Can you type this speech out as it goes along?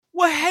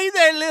Well, hey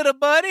there, little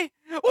buddy.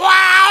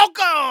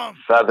 Welcome!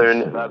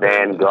 Southern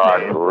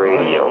Vanguard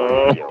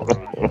Radio.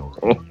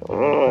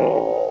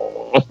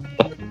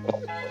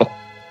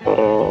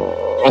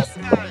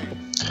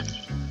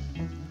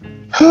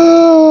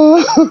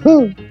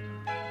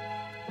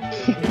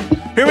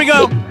 Here we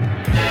go.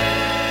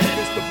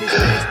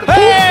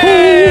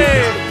 Hey!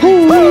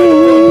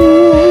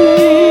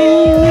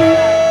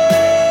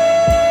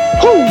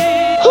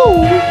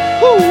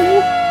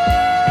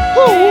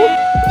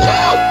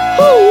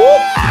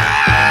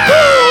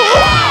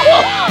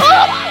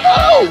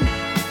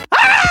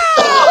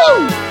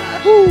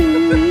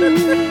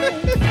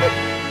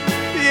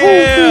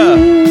 Yeah.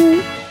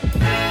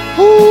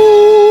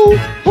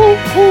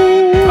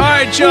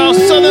 Alright, y'all.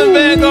 Southern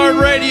Vanguard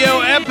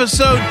Radio,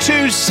 episode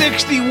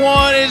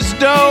 261 is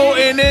Doe,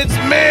 and it's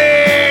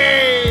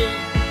me.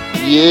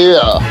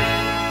 Yeah.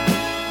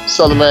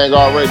 Southern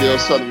Vanguard Radio,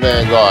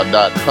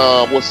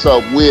 southernvanguard.com. What's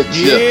up with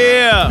you?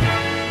 Yeah.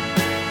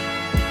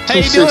 How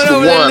you doing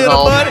over there,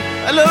 little buddy?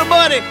 Little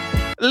buddy.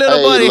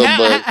 Little buddy.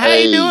 How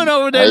you doing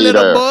over there,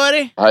 little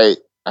buddy?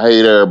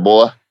 Hey there,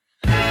 boy.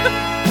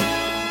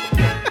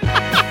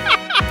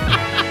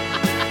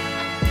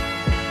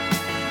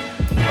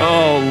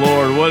 Oh,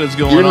 Lord, what is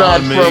going You're on, not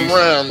Migs? from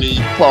around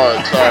these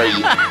parts, are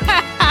you?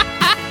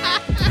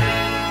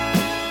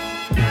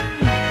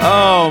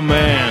 Oh,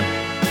 man.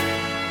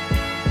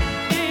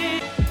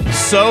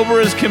 Sober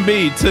as can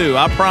be, too.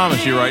 I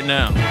promise you right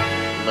now.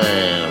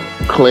 Man,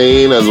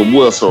 clean as a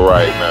whistle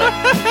right now.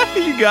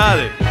 You got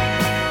it.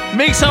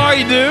 Meeks, how are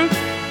you, dude?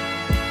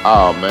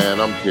 Oh, man,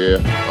 I'm here.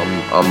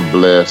 I'm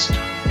blessed.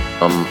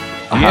 I'm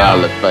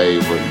highly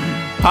favored.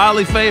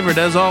 Highly favored,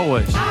 as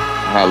always.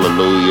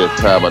 Hallelujah,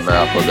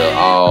 tabernacle to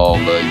all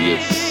of you.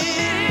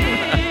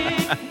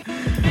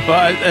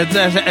 Well,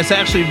 it's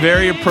actually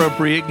very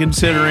appropriate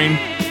considering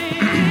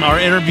our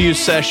interview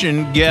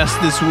session guest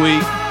this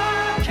week,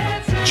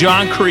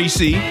 John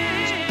Creasy,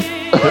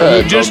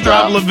 who just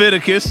dropped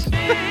Leviticus.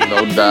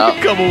 No doubt.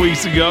 A couple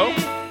weeks ago.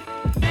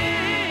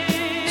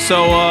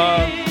 So,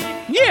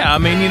 yeah, I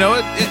mean, you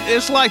know,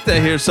 it's like that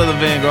here at Southern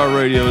Vanguard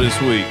Radio this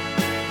week.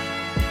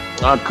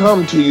 I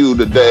come to you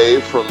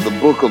today from the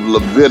book of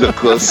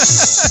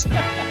Leviticus.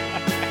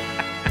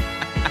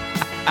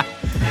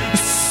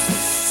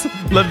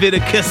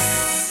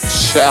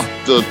 Leviticus.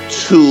 Chapter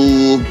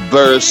 2,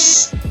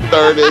 verse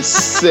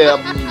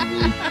 37,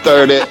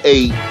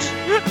 38.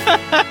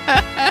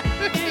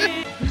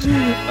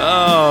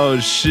 Oh,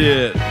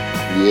 shit. Yeah,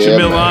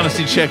 Jamil man.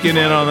 Honesty checking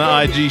in on the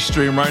IG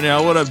stream right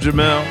now. What up,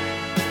 Jamil?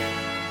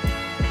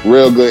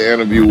 Real good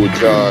interview with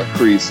John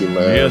Creasy,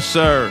 man. Yes,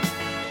 sir.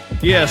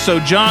 Yeah, so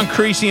John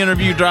Creasy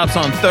interview drops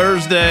on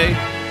Thursday.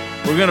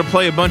 We're going to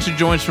play a bunch of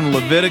joints from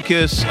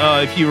Leviticus.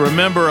 If you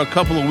remember a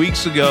couple of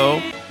weeks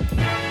ago,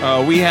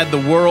 we had the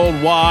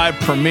worldwide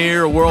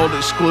premiere, world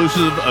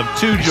exclusive of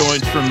 2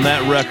 joints from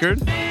that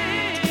record.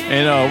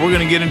 And we're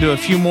going to get into a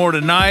few more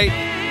tonight,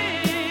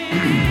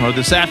 or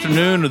this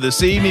afternoon, or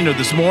this evening, or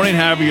this morning,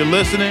 however you're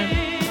listening.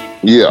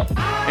 Yeah.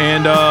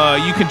 And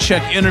you can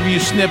check interview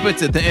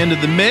snippets at the end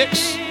of the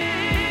mix.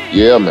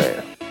 Yeah, man.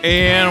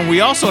 And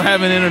we also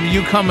have an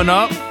interview coming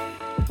up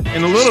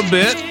in a little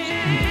bit.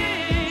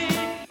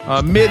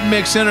 A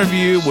mid-mix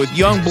interview with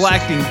young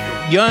black and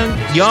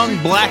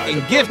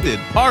gifted.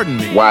 Pardon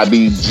me.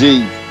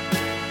 YBG.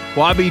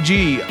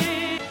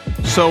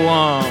 So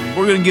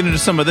we're gonna get into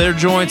some of their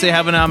joints. They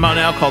have an album out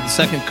now called The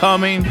Second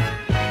Coming.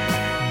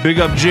 Big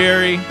up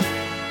Jerry.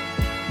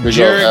 Big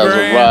Jerry up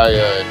Graham.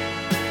 Azariah.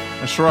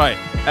 That's right.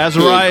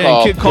 Azariah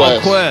and Kid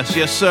Called Quest.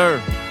 Yes,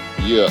 sir.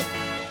 Yeah.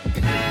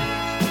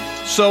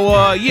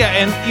 So, yeah,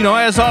 and, you know,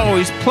 as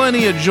always,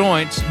 plenty of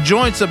joints.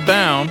 Joints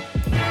abound.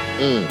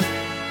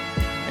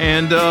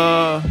 And,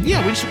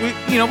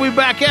 yeah, we're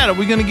back at it.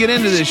 We're going to get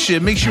into this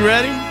shit. Meeks, you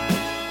ready?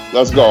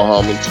 Let's go,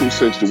 homie.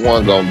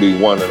 261 going to be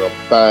one of them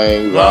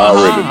things. I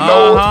already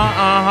know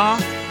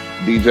it.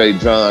 DJ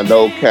John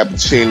Doe,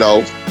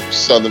 Cappuccino,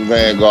 Southern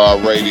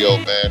Vanguard Radio,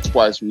 man.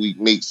 Twice a week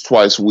Meeks,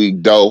 twice a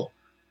week Doe.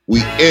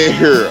 We in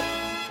here.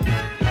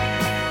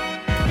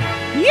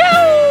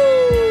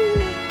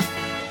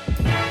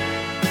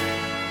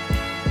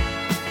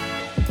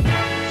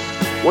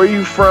 Where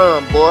you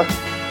from, boy?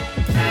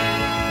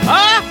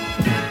 Huh?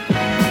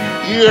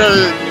 You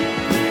heard me.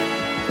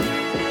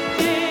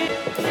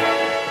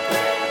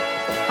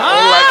 I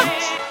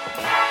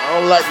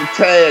don't like the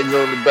tags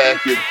on the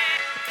back of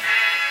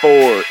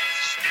Fords.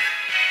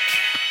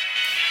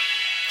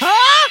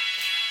 Huh?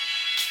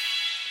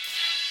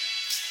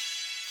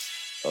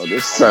 Oh,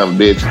 this son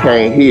bitch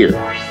can't hear.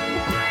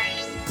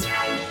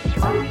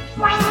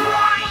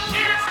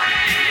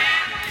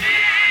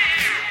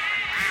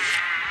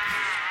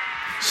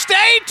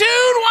 Stay tuned,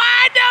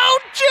 why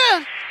don't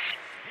you?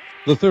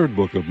 The third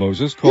book of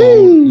Moses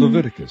called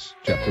Leviticus,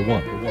 chapter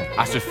 1.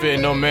 I should fear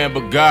no man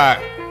but God.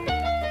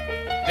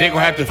 They gon'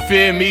 have to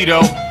fear me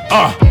though.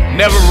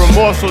 Never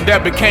remorseful,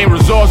 that became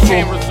resourceful.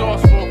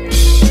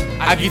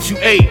 I get you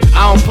 8,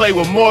 I don't play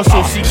with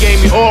morsels. She gave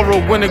me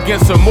oral, went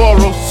against her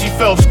morals. She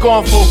felt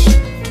scornful.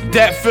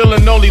 That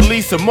feeling only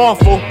leads to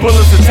mournful.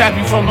 Bullets attack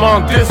you from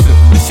long distance.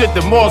 The shit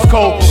the Morse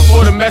code.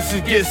 Before the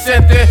message gets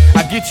sent there,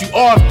 I get you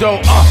off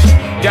though.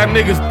 Y'all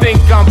niggas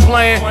think I'm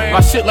playing my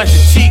shit like the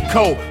cheat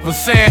code for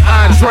San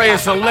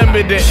Andreas.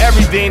 Unlimited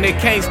everything, they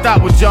can't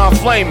stop with John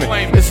Flamin'.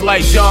 It's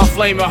like John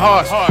Flamin'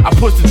 Hearts. I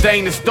push the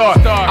thing to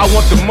start. I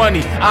want the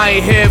money, I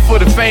ain't here for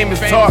the famous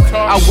talk.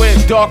 I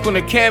went dark on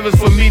the canvas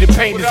for me to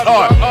paint this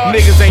art.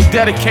 Niggas ain't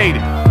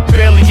dedicated,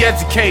 barely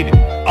educated.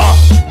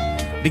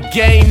 The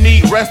game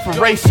need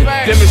respiration.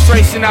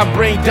 Demonstration, I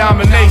bring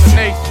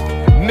domination.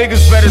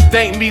 Niggas better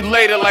thank me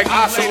later like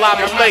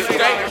Assalamu Alaikum.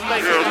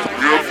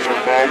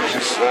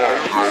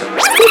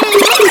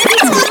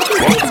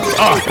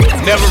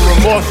 Never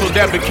remorseful,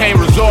 that became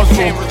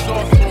resourceful.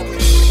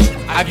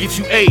 I get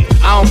you 8,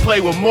 I don't play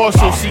with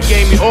morsels. She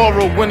gave me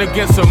oral, went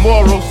against her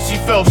morals. She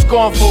felt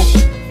scornful.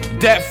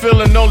 That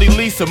feeling only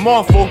leads to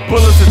mournful.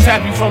 Bullets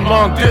attack you from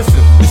long distance.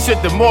 The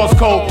shit the Morse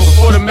code.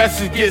 Before the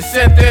message gets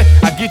sent there,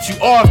 I get you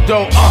off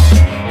though.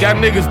 Y'all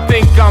niggas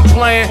think I'm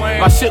playing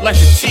my shit like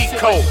the cheat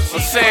code for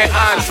San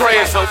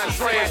Andreas.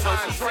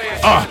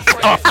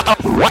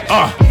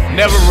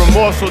 Never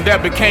remorseful,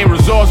 that became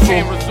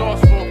resourceful.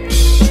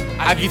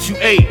 I get you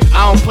 8,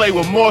 I don't play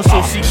with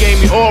morsels. She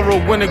gave me oral,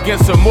 went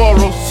against her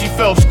morals. She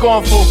felt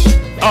scornful.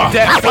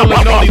 That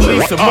feeling only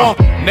leads to more.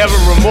 Never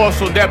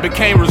remorseful, that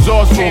became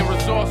resourceful.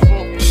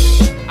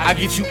 I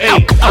get you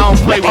 8, I don't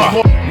play with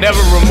more. Never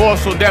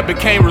remorseful, that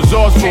became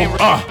resourceful.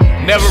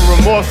 Never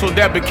remorseful,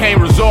 that became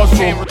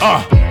resourceful.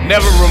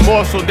 Never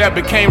remorseful, that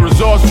became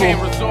resourceful.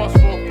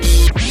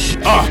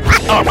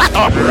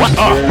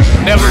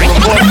 Never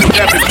remorseful,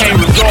 that became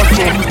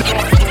resourceful.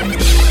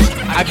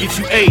 I get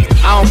you 8,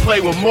 I don't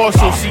play with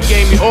morsels. She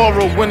gave me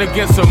oral, went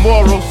against her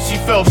morals. She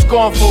felt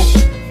scornful.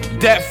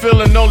 That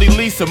feeling only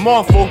leads to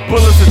mournful.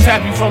 Bullets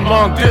attack you from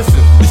long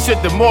distance. The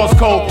shit the Morse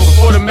code.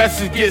 Before the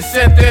message gets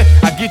sent there,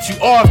 I get you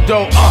off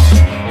though.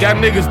 Y'all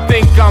niggas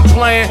think I'm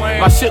playing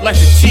my shit like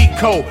the cheat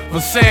code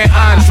for San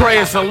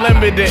Andreas.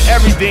 Unlimited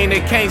everything, they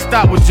can't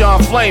stop with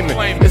John Flamin'.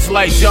 It's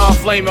like John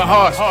Flamin'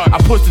 Hearts. I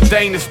push the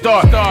thing to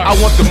start. I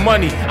want the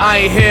money, I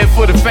ain't here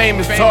for the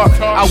famous talk.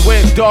 I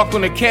went dark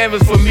on the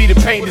canvas for me to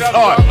paint this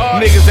art.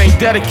 Niggas ain't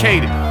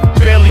dedicated,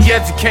 barely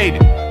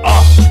educated.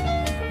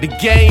 The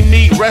game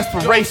need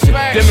respiration.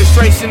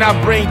 Demonstration, I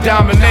bring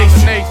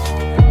domination.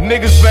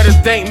 Niggas better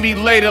thank me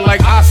later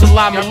like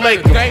Assalamu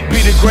Alaikum.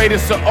 Be the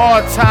greatest of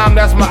all time,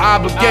 that's my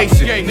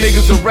obligation.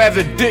 Niggas would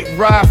rather dick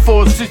ride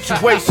for a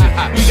situation.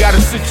 We got a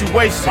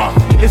situation,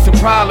 it's a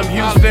problem,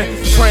 Houston.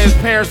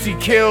 Transparency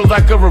kills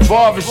like a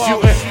revolver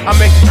shooting. I'm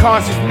making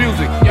conscious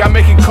music, y'all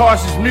making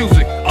cautious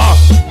music.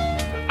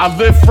 I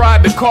lift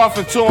fried the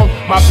coffin to him.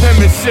 My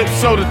penmanship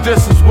show the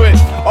distance with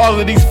all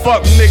of these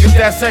fuck niggas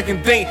that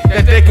second think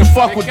that they can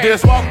fuck with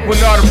this.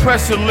 When all the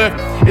pressure lift,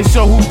 it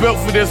show who built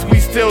for this. We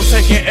still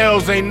taking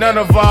L's, ain't none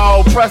of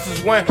our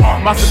oppressors win.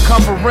 My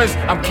circumference,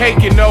 I'm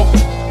caking though.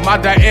 My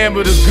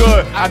diameter's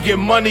good, I get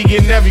money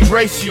in every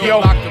ratio.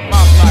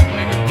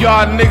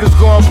 Y'all niggas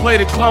gon' play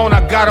the clone, I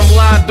got them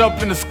lined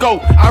up in the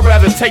scope. I'd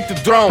rather take the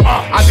throne,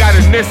 I got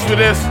a niche for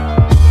this.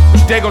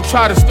 They gon'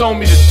 try to stone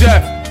me to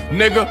death,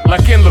 nigga,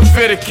 like in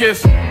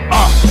Leviticus.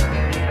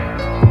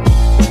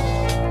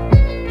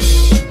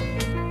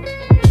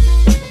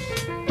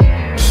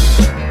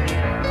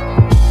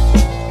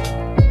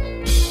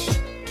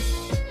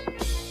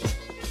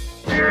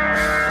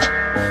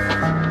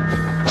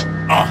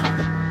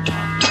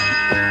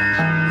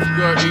 It's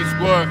good,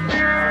 Eastwood.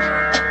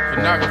 For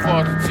knocking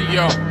forth the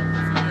T.O.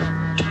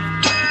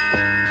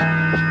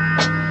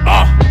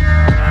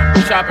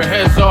 Chopping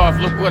heads off,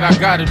 look what I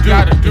gotta do.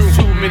 There's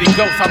too many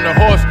goats, I'm the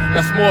horse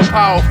that's more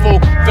powerful.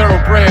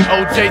 Thoroughbred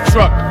OJ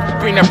truck,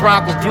 bring that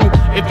Bronco through.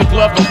 If the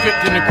glove don't fit,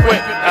 then it quit.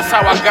 That's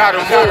how I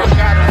gotta move.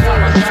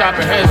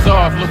 Chopping heads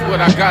off, look what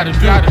I gotta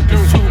do.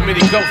 There's too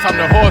many goats, I'm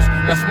the horse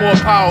that's more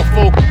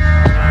powerful.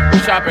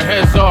 Chopping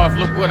heads off,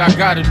 look what I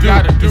gotta do.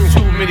 There's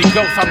too many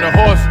goats, I'm the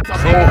horse.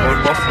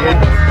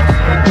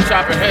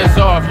 Chopping heads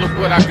off, look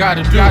what I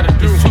gotta do.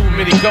 There's too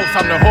many goats,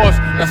 I'm the horse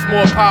that's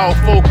more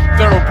powerful.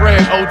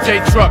 Thoroughbred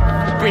OJ truck,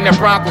 bring that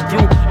Bronco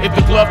through. If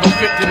the glove don't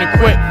fit, then it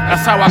quit.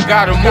 That's how I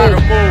gotta move.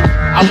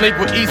 I link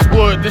with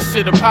Eastwood, this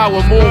shit a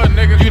power move.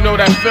 You know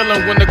that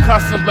feeling when the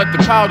customs let the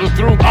powder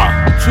through.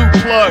 Two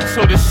plugs,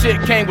 so the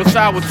shit came with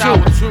sour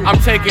too.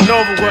 I'm taking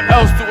over, what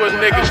else do a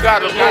nigga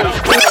gotta lose?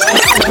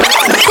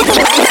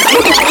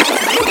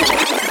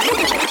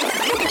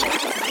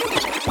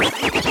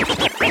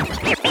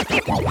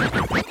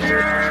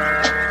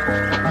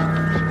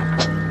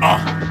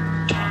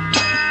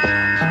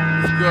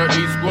 It's good,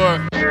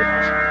 Eastwood.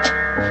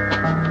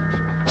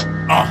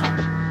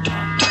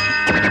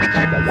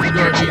 It's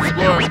good,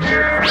 Eastwood.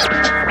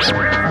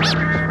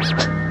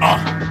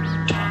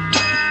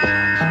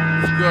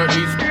 It's good,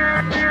 Eastwood.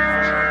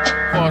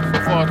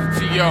 For the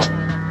T.O.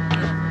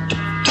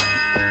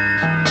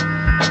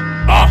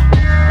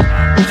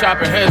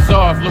 Chopping heads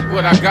off, look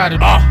what I gotta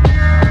do.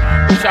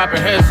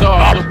 Chopping heads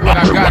off, look what I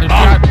gotta do.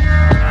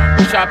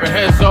 Chopping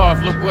heads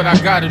off, look what I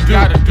gotta do.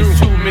 There's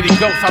too many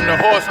goats, I'm the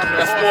horse,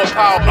 that's more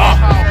powerful.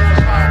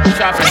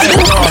 Chop your head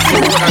off, do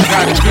what I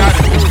gotta do.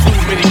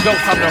 Too many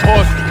goats, I'm the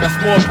horse that's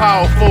more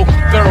powerful.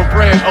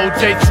 Thoroughbred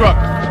OJ truck,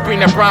 bring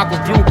that Bronco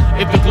through.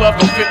 If the glove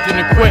don't fit, then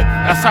it quit.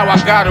 That's how I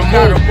gotta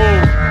move.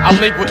 I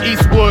link with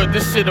Eastwood,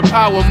 this shit a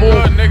power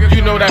move.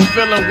 You know that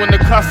feeling when the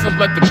customs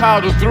let the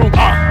powder through.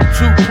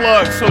 2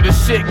 plugs, so the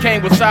shit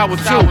came with sour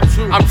too.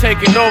 I'm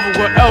taking over,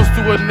 what else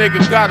do a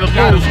nigga gotta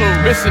lose?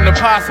 Mission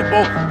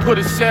impossible,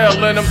 put a shell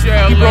in him.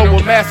 He rolled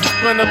with Master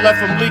Splinter, left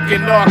him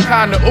leaking all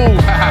kind of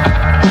ooze.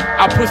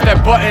 I push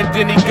that button,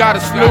 then he gotta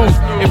snooze.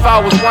 If I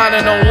was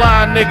whining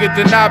online, nigga,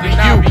 then I'd be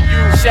you.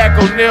 Shaq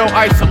O'Neal,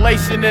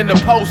 isolation in the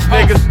post,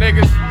 niggas.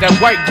 That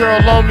white girl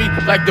on me,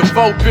 like the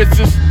Vogue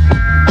bitches.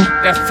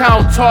 That's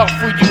town talk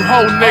for you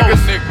hoe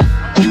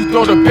niggas. You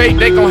throw the bait,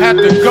 they gon' have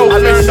to go. I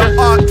learned the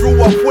art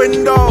through a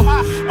window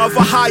of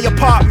a high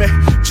apartment.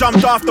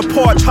 Jumped off the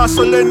porch,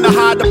 hustling the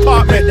high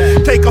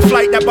department. Take a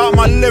flight that bought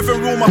my living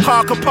room a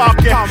car could park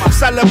it.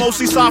 Selling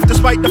mostly soft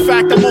despite the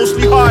fact that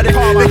mostly hearted.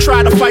 They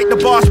try to fight the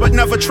boss but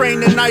never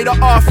train the night or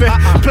often.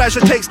 Pleasure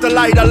takes the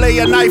light, I lay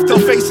a knife till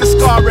face is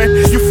scarring.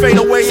 You fade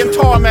away in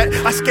torment,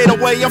 I skate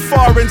away in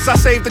foreigns. I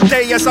saved the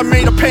day as I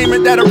made a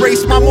payment that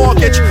erased my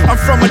mortgage. I'm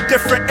from a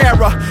different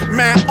era,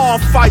 man on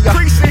fire.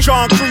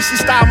 John Creasy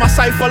style my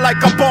cipher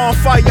like a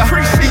bonfire.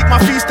 Eat my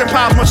feasting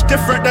piles much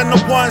different than the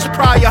ones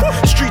prior.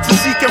 Streets are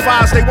seeking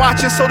vibes, they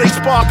watching so they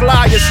spark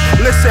liars.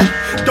 Listen,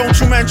 don't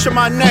you mention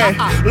my name.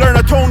 Learn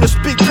a tone to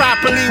speak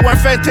properly when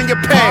venting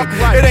your pain.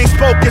 It ain't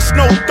spoken, it's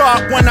no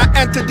dark when I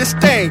enter this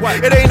thing.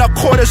 It ain't a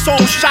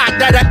cortisone shot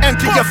that'll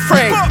enter your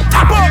frame.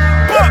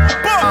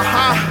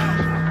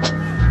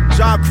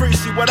 John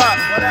Creasy, what up?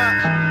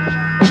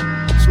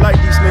 It's like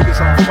these niggas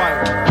on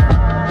fire.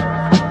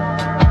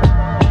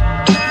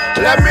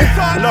 Let me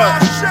look.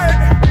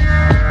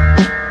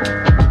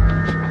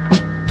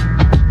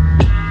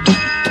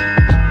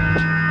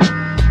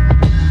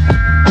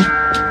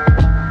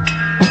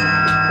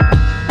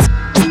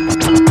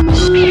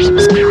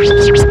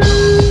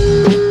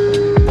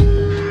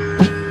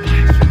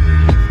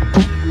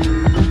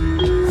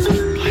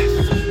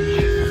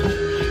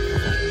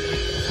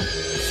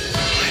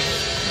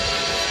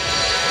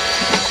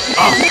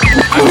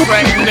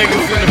 Tracking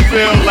niggas in the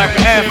field like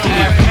an athlete.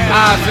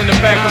 Eyes in the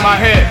back of my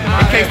head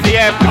in case they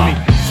after me.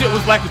 Shit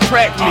was like a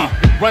track meet,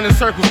 running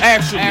circles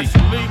actually.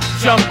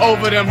 Jump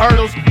over them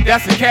hurdles,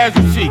 that's a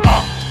casualty.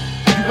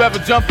 You ever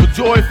jump for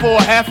joy for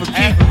a half a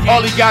key?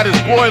 All he got is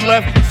boy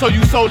left, so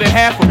you sold it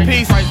half a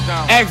piece.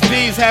 Ask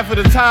these half of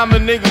the time a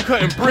nigga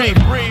couldn't breathe.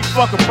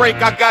 Fuck a break,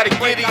 I gotta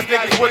get these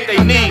niggas what they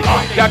need.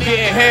 Y'all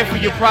getting head for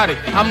your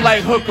product, I'm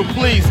like hooker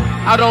please.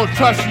 I don't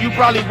trust you, you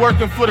probably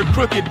working for the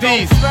crooked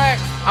D's.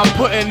 I'm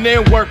putting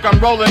in work, I'm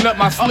rolling up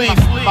my sleeves.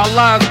 My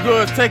line's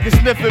good, take a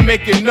sniff and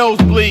make your nose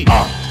bleed.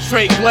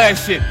 Straight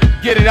glass shit,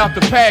 get it out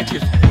the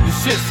package. The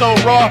shit so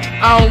raw,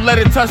 I don't let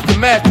it touch the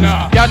mattress.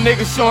 Y'all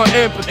niggas showing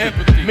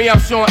empathy, me I'm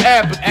showing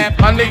apathy.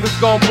 My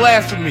niggas gon'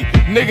 blaspheme me,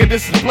 nigga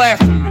this is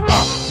blasphemy.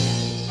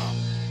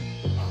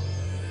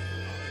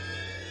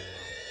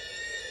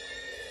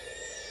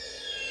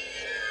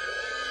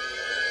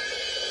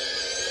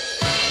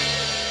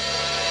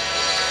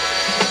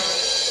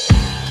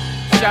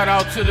 Shout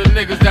out to the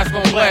niggas that's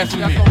gon'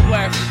 blaspheme me.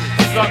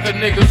 Sucker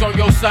niggas on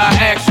your side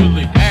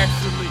actually.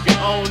 Your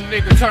own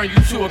nigga turn you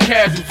to a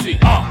casualty.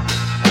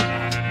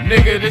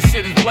 Nigga, this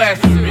shit is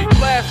blasphemy.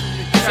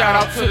 Shout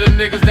out to the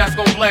niggas that's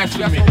gon'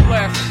 blaspheme me.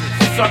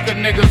 Sucker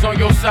niggas on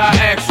your side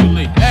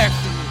actually.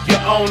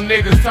 Your own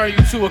niggas turn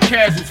you to a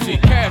casualty.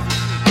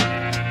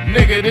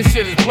 Nigga, this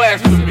shit is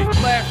blasphemy.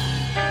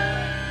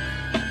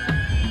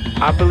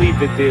 I believe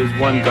that there's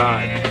one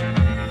God.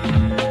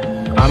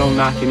 I don't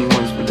knock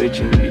anyone's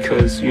religion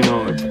because, you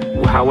know,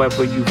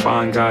 however you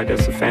find God,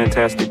 that's a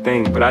fantastic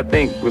thing. But I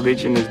think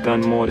religion has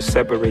done more to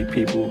separate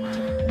people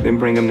than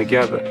bring them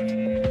together.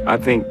 I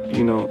think,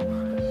 you know,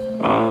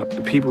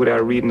 the people that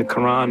are reading the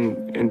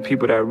Quran and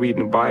people that are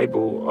reading the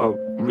Bible are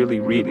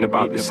really reading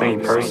about the same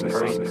person.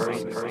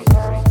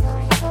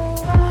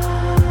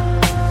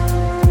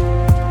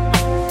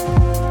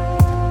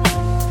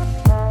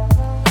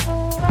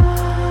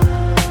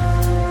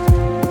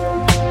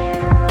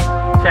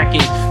 Check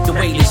it. The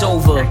wait is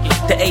over.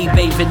 The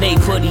A-Babe and A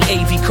for the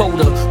AV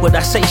coda. What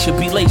I say should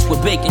be laced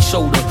with bacon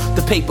shoulder.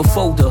 The paper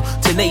folder,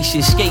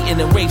 tenacious,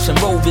 skating and rapes and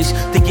rovers.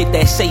 To get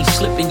that safe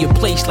slip in your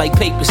place like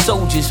paper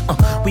soldiers.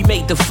 We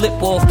made the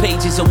flip off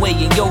pages away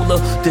in Yola.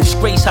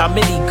 Disgrace how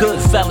many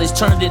good fellas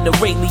turned into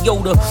Ray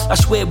Liotta. I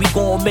swear we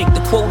gon' make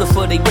the quota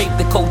for they rape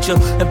the culture.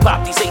 And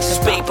pop these ace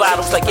of spade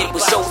bottles like it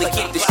was soda.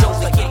 Keep the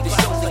shoulder, keep the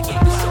shoulder, keep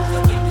the shoulder.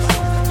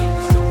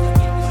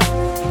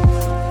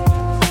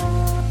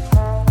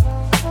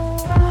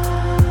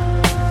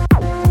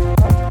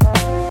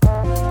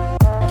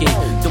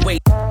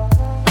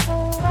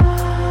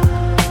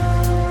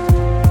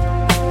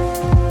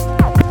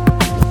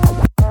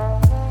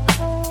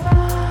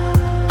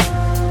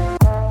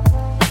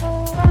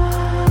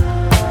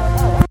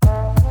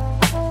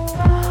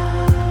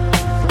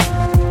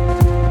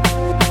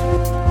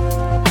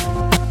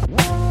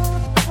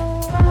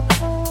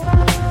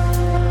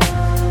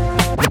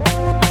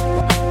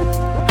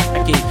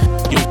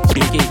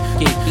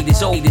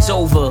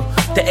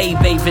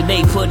 A-Babe and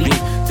they put it.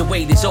 The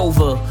wait is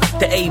over.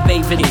 The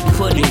A-Babe and they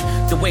put it.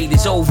 The wait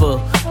is over.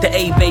 The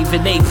A-Babe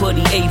and they put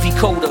it. AV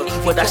Coda.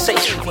 What I say?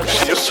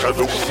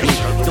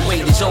 The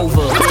wait is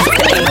over.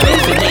 The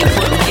A-Babe and they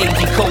put it. AV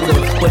Coda.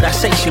 What I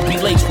say should be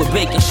laced with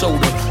baking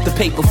soda. The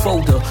paper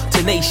folder.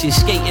 Tenacious.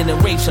 Skating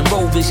and rapes and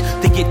rovers.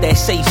 To get that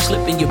safe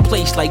slip in your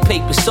place like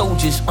paper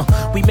soldiers.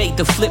 We made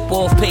the flip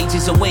off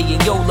pages away in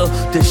Yola.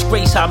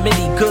 Disgrace how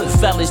many good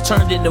fellas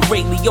turned into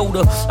Ray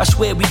Liotta. I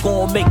swear we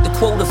gon' make the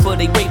quota for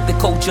they rape the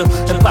culture.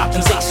 And pop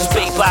these Ace of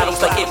Spade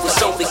bottles like it was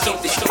sold to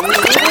keep the street.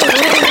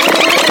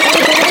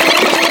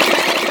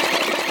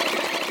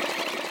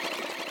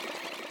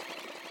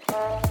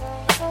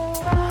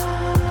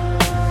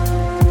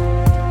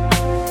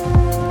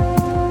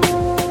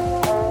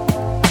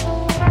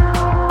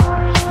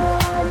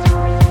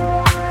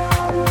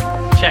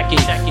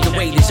 The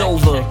wait is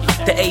over.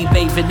 The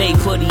A-Babe and they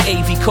put the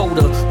AV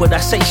Coda. What I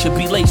say should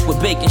be laced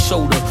with baking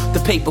soda. The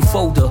paper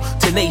folder.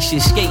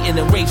 Tenacious. Skating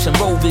and rapes and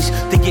rovers.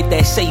 To get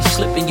that safe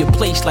slip in your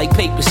place like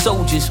paper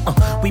soldiers.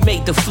 We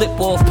made the flip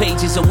off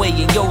pages away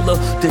in Yola.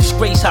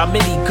 Disgrace how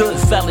many good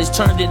fellas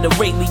turned into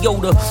Ray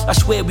Liotta. I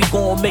swear we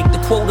gon' make the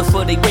quota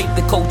for they rape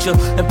the culture.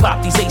 And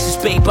pop these Ace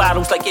of Spade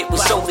bottles like it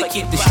was sold to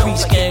keep the street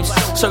scams.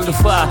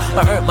 Certified,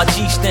 I earned my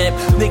G-stamp.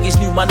 Niggas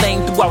knew my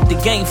name throughout the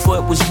game for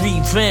it was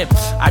revamped.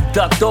 I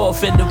ducked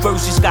off and the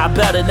verses got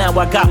better. Now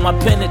I got my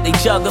pennant, they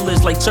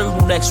jugglers like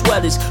turtleneck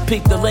sweaters.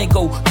 Pick the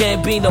lingo,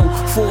 Gambino,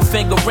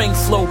 4-finger ring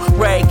flow.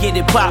 Rag get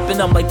it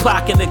poppin', I'm like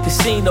Pac in the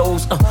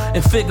casinos.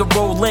 And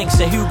Figaro links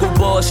and Hugo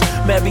Boss.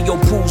 Mario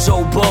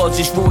Puzo bars,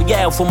 it's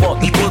Royale from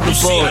Martin Boulevard.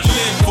 I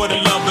live for the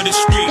love of the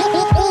street.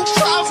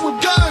 Drive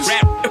with guns.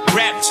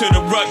 Rap to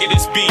the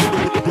ruggedest beat.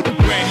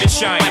 Grand and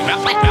shine,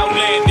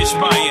 outlandish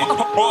buying.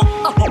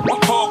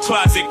 Hall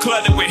closet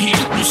cluttered with heat.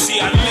 You see,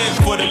 I live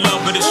for the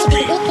love of the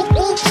street.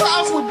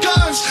 Drive with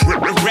guns.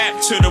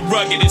 Rap to the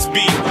ruggedest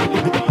beat.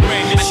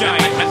 Grand and shine,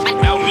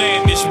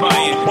 outlandish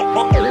buying.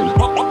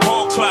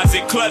 Hall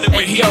closet cluttered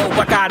with heat. Yo,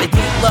 I got a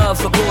deep love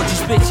for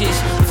gorgeous bitches.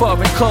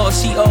 Foreign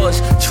cars,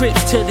 CRs,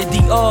 trips to the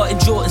DR and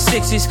Jordan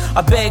 6s.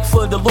 I beg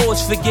for the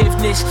Lord's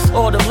forgiveness.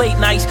 All the late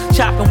nights,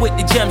 chopping with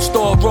the gem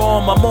store, raw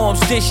on my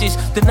mom's dishes.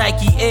 The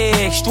Nike Air,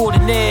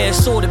 extraordinaire,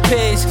 saw the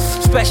pairs.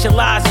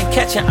 Specialize in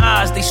catching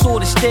eyes, they saw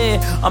the stare.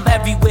 I'm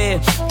everywhere,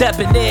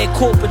 debonair,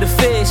 corporate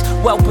affairs.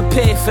 Well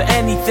prepared for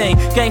anything.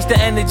 Gangster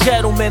and a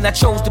gentleman, I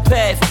chose the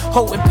path.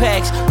 Holding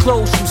packs,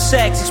 clothes from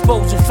sacks,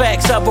 exposing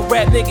facts. Other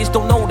rap niggas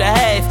don't know the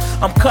half.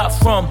 I'm cut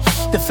from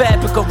the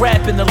fabric of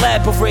rapping,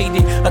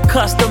 elaborated.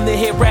 Accustomed to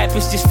hear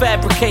rappers just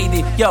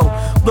fabricated. Yo,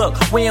 look,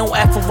 we don't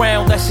F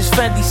around, that's just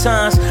Fendi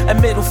signs. And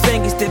middle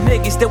fingers to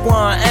niggas that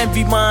want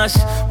envy minds.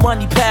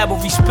 Money, power,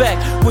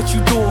 respect. What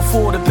you doing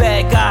for the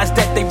bad guys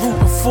that they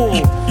rooting for?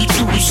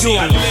 You see,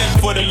 I live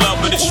for the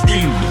love of the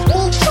street.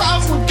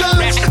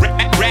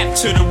 Rap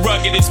to the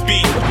ruggedest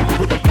beat.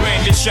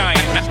 Grand and shine,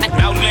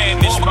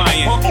 outlandish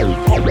buying.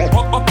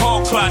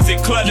 Hall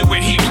closet cluttered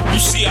with heat. You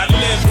see, I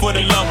live for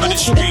the love of the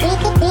street.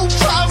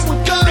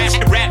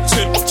 Rap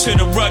to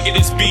the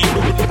ruggedest beat.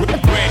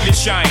 Grand and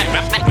shine,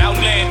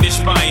 outlandish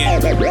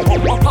buying.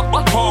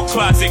 Hall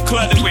closet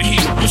cluttered with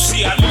heat. You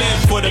see, I live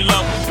for the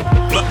love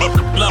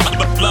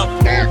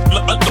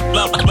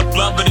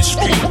of the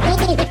street.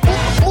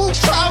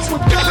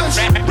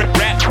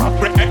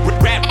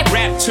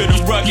 Rap to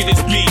the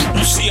ruggedest beat.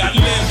 You see, I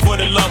live for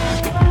the love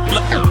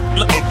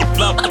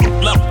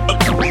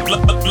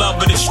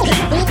of the street.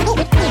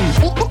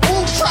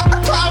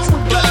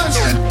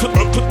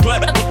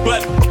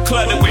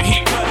 Cluttered with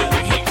heat.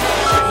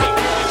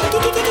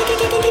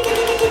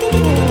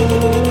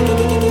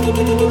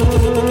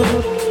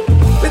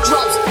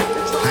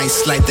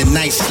 Ice like the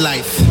nice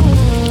life.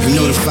 You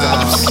know the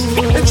vibes.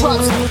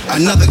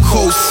 Another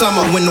cold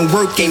summer when the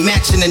work ain't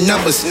matching the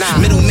numbers.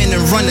 Middlemen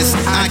and runners,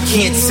 I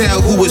can't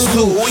tell who is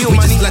who. We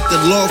just let the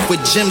loft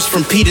with gems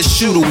from Peter's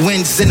shoe. The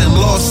wins and the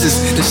losses.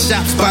 The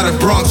shops by the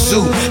Bronx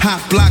Zoo. Hot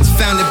blocks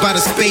founded by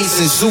the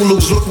Spades and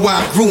Zulus. Look why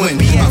I grew in.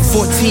 By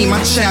 14, my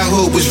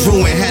childhood was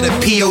ruined. Had a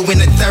PO and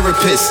a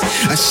therapist.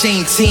 A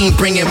shame team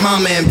bringing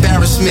mama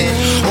embarrassment.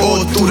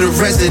 All through the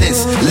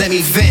residence. Let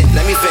me vent,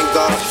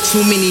 God.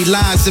 Too many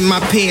lies in my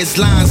peers'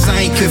 lines.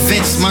 I ain't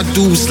convinced. My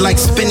dudes like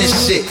spinning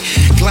shit.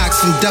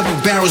 Glocks and double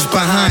barrels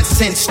behind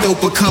tents, still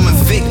becoming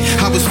Vic.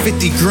 I was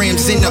 50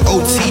 grams in the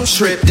OT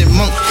trip. Then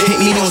Monk hit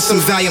me on some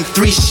Volume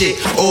 3 shit.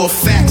 All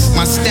facts,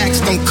 my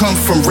stacks don't come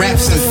from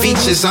raps and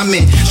features. I'm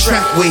in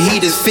trap with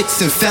heaters,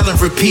 fits and felon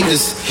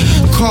repeaters.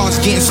 Cars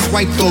getting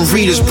swiped on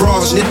readers.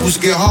 Bras, nipples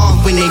get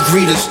hard when they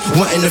greet us.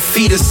 Wanting to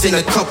feed us in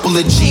a couple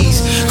of G's.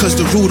 Cause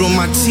the root on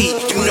my teeth,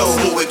 you know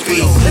who it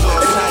be.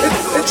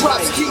 It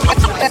drops.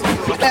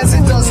 as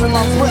it does in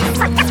my breath.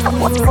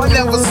 I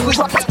never sleep.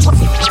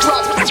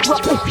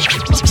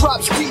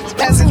 Drops deep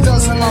as it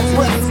does in my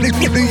breath.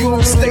 New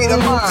York state of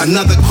mind.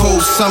 Another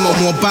cold summer,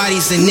 more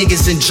bodies than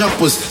niggas and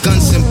jumpers,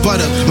 guns and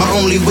butter. My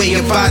only way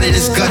about it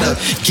is gutter.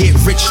 Get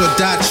rich or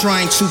die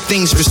trying, two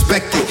things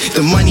respected: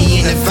 the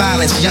money and the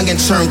violence. Young and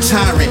turned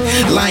tyrant.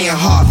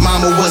 Lionheart,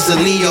 mama was a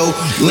Leo.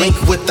 Link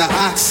with the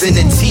ox and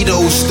the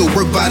Tito's. The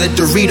work by the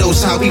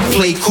Doritos, how we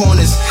play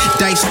corners.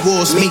 Dice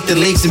wars make the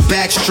legs and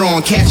back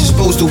strong. Cash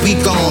exposed to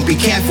weak on. Be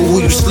careful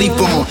who you sleep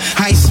on.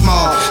 High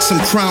small, some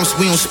crimes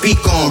we don't speak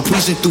on.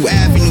 Breezing through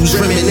avenues,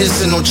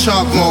 reminiscing on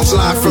chalk marks.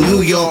 Live from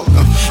New York,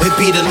 it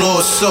be the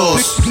Lord's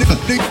source. You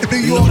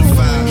know the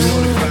vibes,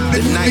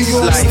 the nice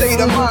life. State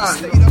of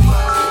mind.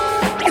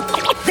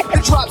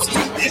 It drops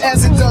deep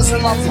as it does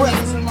in my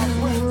breath.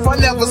 If I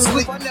never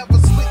sleep.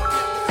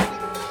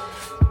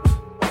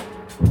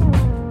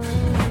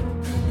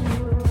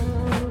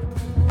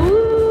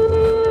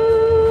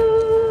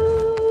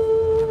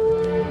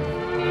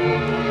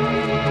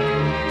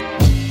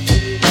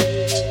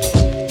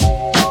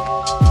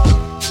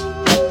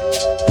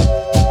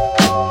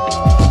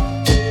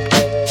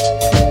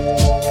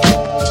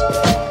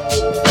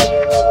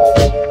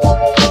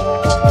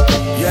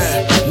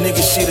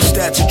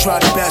 Try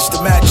the best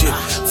to match it.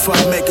 Fuck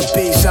making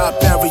beats, I'll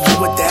bury you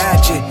with the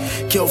hatchet.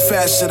 Kill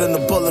faster than a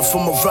bullet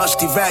from a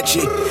rusty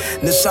ratchet.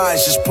 The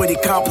science is pretty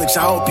complex,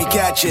 I hope you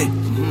catch it.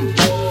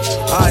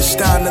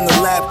 Einstein in the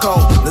lab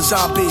coat. The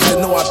zombies that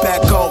know I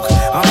back coke.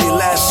 I'm the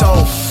last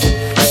hope.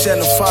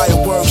 Sending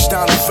fireworks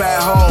down the fat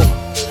hole.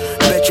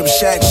 Bet you I'm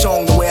Shaq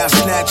song the way I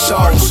snatch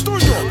souls.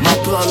 My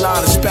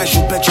bloodline is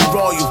special, bet you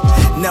royal.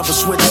 Never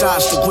switch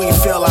sides to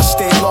Greenfield, I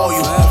stay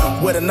loyal.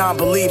 With the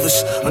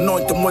non-believers,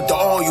 anoint them with the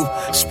oil.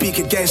 Speak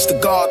against the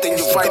God, then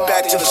you right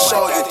back to the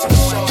soil.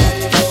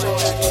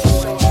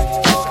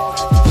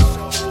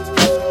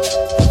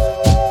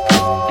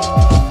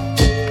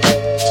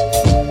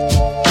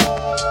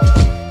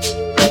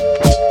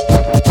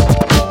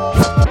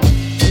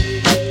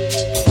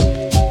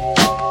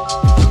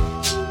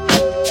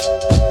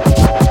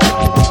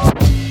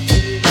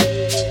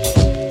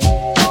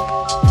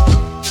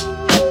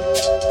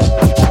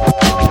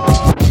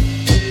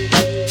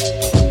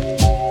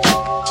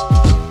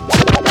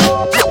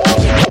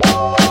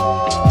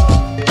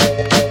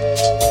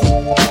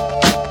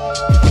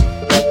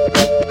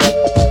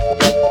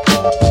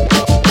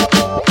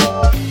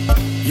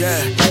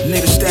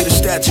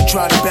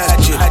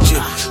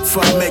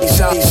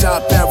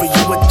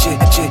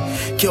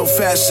 Kill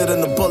faster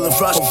than the bullet,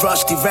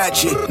 rusty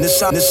ratchet. This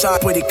side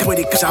pretty,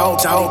 cause I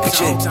hope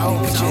it.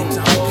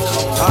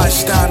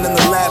 Einstein in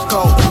the lab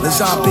coat. The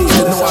zombies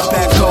that know I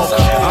back coat.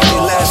 I'm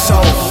the last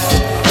hope.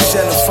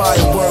 Sending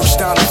fireworks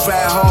down the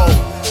fat hole.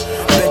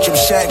 Bet you I'm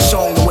Shaq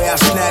song the way I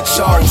snatch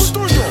souls.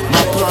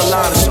 My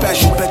bloodline is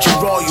special, bet you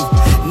royal.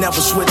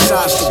 Never switch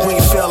sides to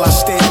Greenfield, I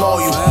stay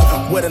loyal.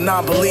 With the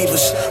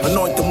non-believers,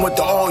 anoint them with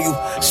the oil.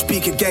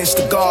 Speak against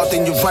the God,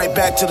 then you right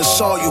back to the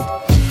soil.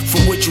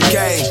 From what you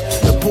gain,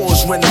 the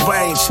pours when it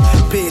rains.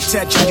 Pay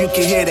attention, you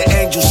can hear the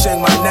angels sing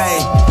my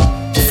name.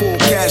 Full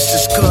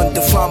casters couldn't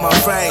define my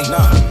reign.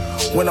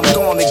 When I'm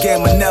gone, the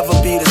game will never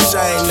be the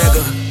same,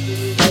 nigga.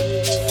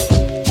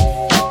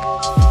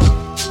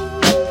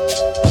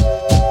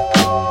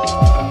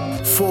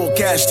 Full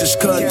casters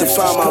couldn't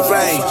define my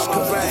reign.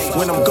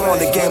 When I'm gone,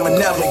 the game will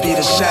never be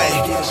the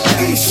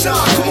same. East side,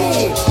 come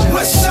on.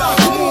 West side,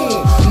 come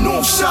on.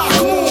 North side,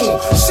 come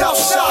on. South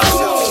side,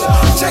 come on.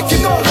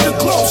 Taking over the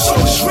globe, so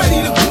it's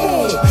ready to come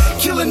on.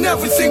 Killing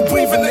everything,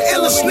 breathing the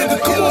illest nigga,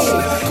 come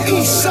on.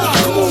 East side,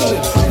 come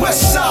on.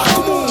 West side,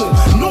 come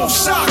on. North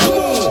side, come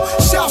on.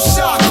 South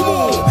side, come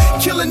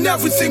on. Killing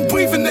everything,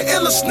 breathing the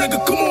illest nigga,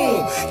 come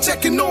on.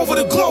 Taking over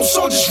the globe,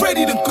 so just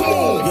ready to come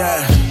on.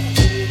 Yeah.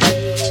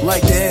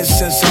 Like the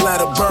incense and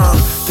let it burn.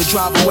 To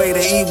drive away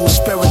the evil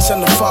spirits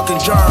and the fucking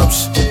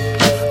germs.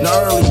 The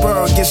early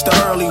bird gets the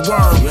early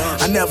worm.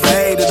 I never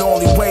hated,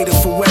 only waited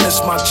for when it's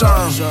my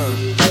turn.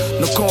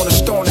 The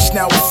cornerstone is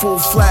now a full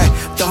flat.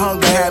 The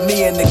hunger had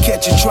me in the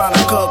kitchen trying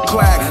to cook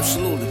crack.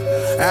 Absolutely.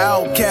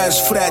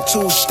 Outcast for that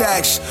 2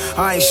 stacks.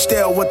 I ain't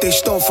steal what they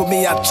stole from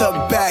me, I took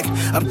back.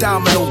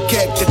 Abdominal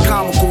kick, the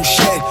comical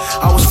shit.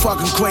 I was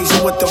fucking crazy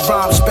with the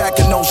rhymes back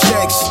in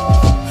 06.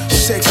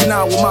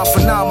 6'9" with my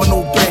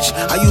phenomenal bitch.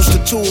 I use the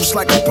tools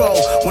like a bro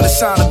when it's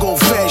time to go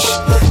fish.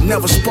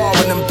 Never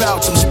sparring in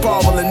bouts, I'm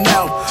sparring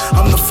out.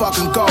 I'm the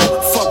fucking go,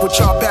 fuck what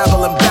y'all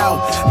babbling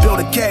bout. Build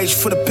a cage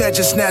for the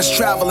pigeons, now it's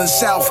traveling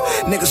south.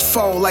 Niggas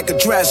fold like a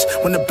dress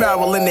when the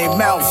barrel in their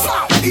mouth.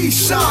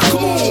 East side,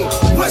 come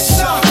on. West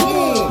side, come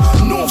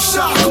on. North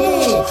side, come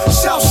on.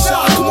 South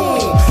side, come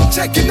on.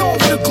 Taking over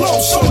the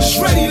globe, so it's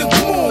ready to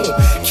come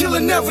on.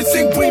 Killing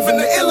everything, breathing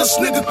the illest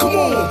nigga, come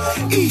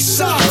on. East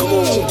side, come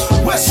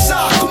on. West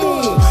side, come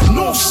on.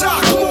 North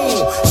side, come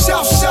on.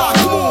 South side,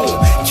 come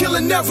on.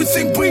 Killing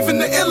everything, breathing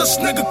the illest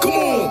nigga, come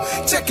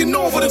on. Taking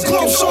over the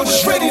globe, so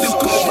it's ready to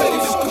come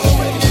on.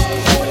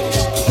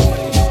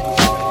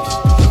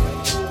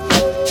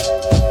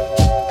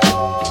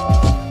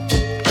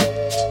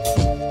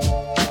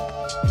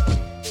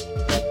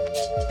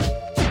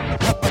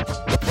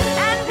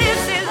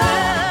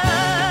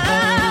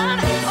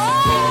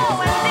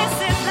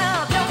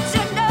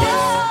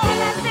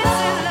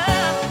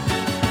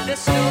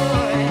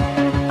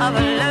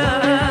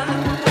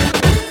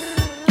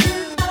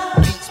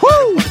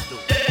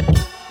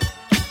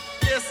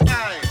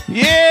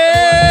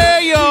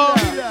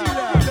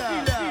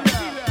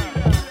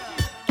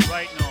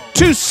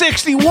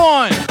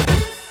 261.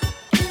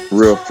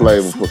 Real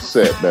flavorful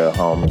set there,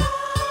 homie.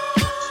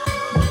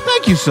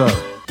 Thank you, sir.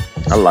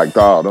 I liked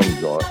all them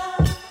joints.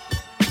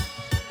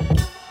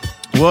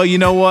 Well, you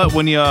know what?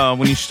 When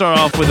you start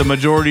off with a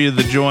majority of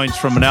the joints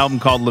from an album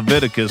called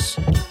Leviticus,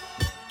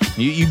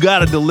 you got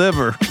to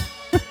deliver.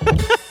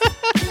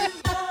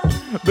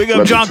 Big up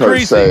Let John the church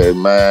Creasy. Say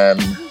amen.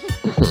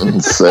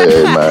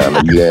 Say amen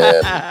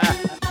again.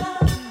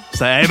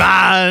 Say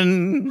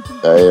amen.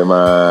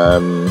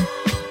 Amen.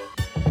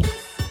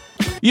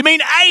 You mean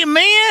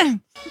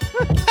amen?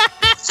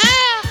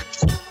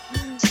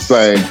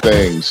 Same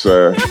thing,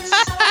 sir.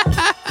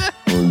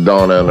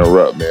 Don't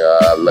interrupt me.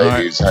 I lay All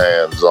right. these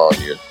hands on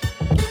you.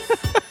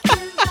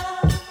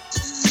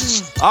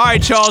 All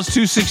right, Charles,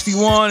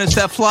 261. It's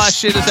that fly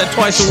shit. It's that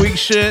twice a week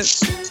shit.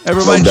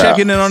 Everybody No doubt.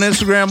 checking in on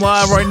Instagram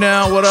Live right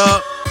now. What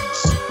up?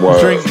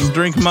 Word.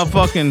 Drink my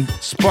fucking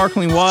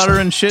sparkling water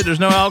and shit. There's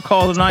no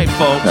alcohol tonight,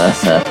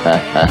 folks.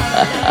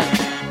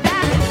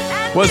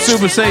 What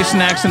Super say?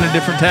 Snacks in a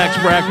different tax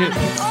bracket.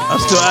 I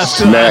still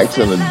Snacks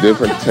in a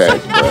different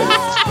tax bracket.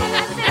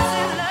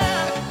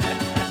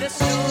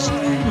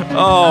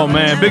 Oh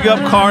man, big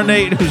up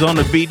Carnate who's on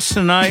the beach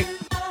tonight.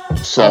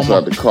 Shouts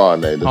out to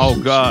Carnate. Oh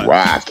God,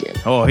 rocking.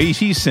 Oh,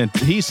 he sent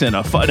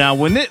a now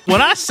when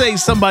I say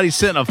somebody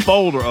sent a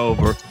folder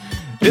over,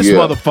 this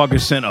motherfucker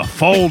sent a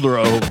folder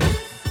over.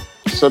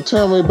 So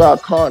tell me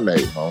about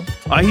Carnate, huh?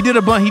 He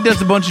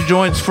does a bunch of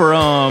joints for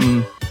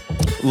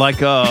like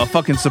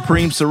fucking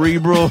Supreme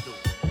Cerebral,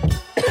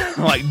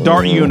 like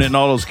Dart Unit and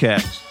all those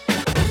cats.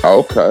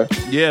 Okay.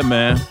 Yeah,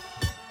 man.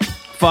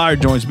 Fire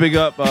joints. Big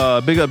up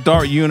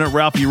Dart Unit,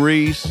 Ralphie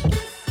Reese,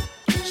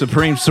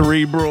 Supreme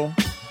Cerebral.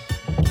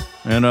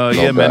 And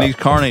yeah, man, these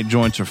Carnate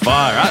joints are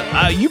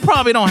fire. You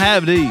probably don't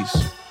have these.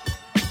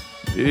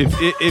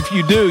 If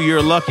you do, you're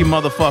a lucky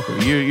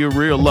motherfucker. You're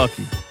real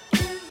lucky.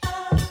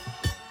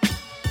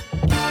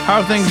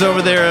 How are things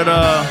over there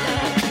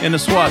at in the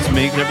SWATs,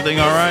 Meeks? Everything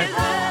all right?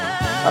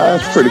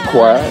 It's pretty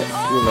quiet,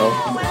 you know.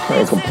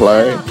 Can't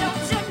complain.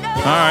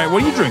 All right,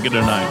 what are you drinking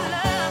tonight?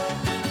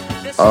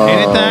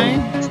 Anything?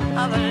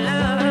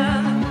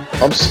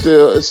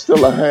 It's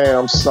still a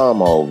ham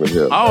summer over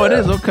here. Oh, man. it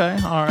is? Okay,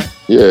 all right.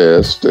 Yeah,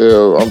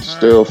 I'm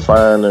still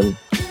finding,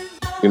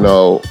 you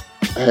know,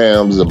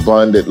 hams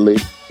abundantly.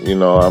 You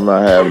know, I'm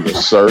not having to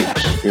search,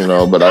 you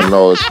know, but I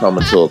know it's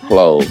coming to a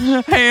close.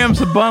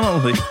 Hams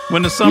abundantly.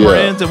 When the summer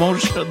ends, they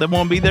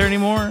won't be there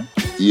anymore?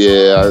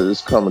 Yeah,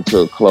 it's coming to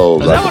a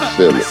close. I can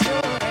feel it.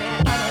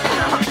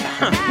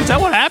 Is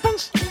that what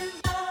happens?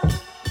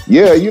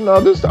 Yeah, you know,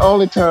 this is the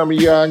only time of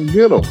year I can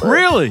get them. Man.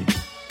 Really?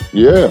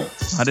 Yeah.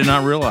 I did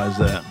not realize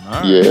that.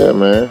 All right. Yeah,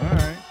 man.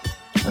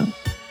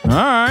 All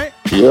right.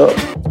 Yep.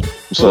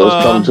 So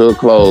it's coming to a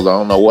close. I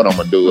don't know what I'm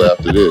going to do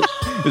after this.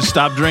 Just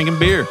stop drinking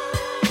beer.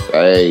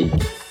 Hey,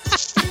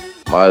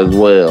 might as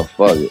well.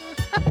 Fuck it.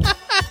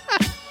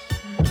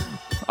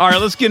 All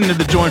right, let's get into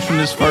the joints from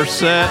this first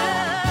set.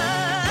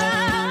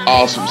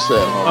 Awesome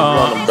set,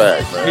 run them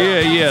back,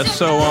 man. Yeah.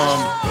 So,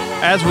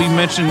 as we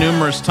mentioned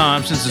numerous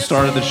times since the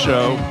start of the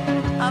show,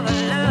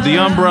 the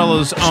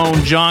Umbrella's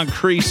own John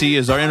Creasy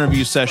is our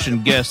interview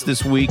session guest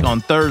this week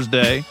on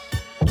Thursday.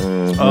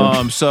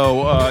 Mm-hmm.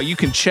 So you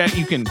can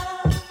tune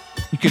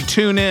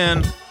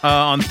in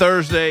on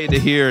Thursday to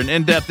hear an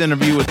in-depth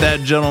interview with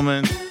that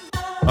gentleman.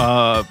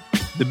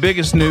 The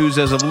biggest news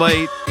as of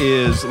late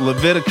is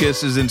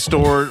Leviticus is in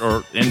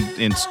stores.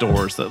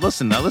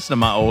 Listen to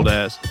my old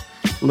ass.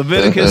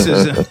 Leviticus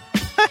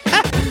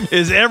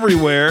is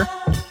everywhere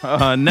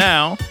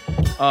now.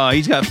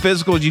 He's got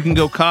physicals you can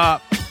go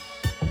cop,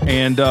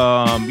 and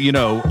you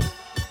know,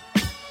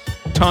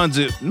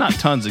 not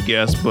tons of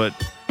guests, but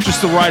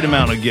just the right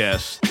amount of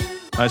guests.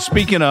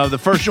 Speaking of, the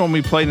first one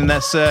we played in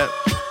that set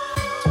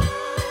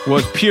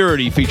was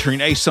Purity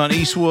featuring Ason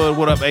Eastwood.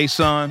 What up,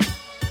 Ason?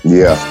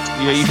 Yeah,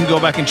 you can go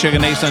back and check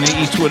an Ason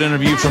Eastwood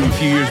interview from a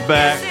few years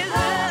back.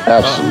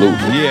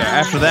 Absolutely.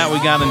 After that, we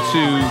got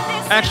into...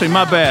 Actually,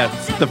 my bad.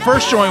 The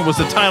first joint was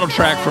the title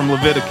track from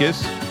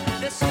Leviticus.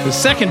 The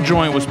second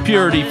joint was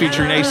Purity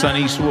featuring Ason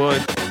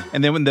Eastwood.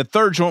 And then when the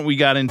third joint we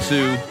got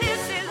into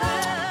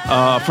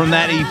from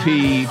that EP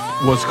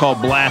was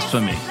called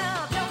Blasphemy.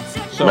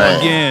 So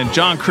again,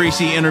 John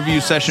Creasy interview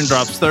session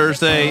drops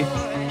Thursday.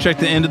 Check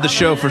the end of the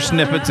show for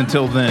snippets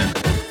until then.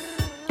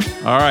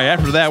 All right,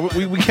 after that,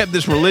 we kept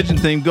this religion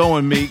theme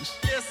going, Meeks.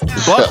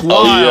 Buck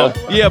Wild.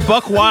 Yeah,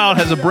 Buck Wild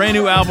has a brand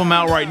new album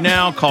out right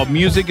now called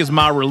Music Is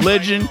My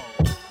Religion.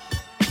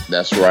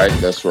 That's right.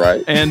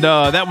 And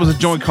that was a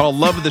joint called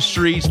Love of the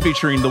Streets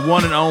featuring the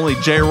one and only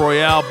Jay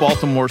Royale,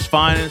 Baltimore's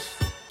finest.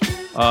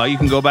 You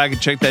can go back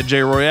and check that Jay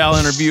Royale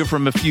interview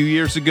from a few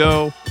years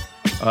ago.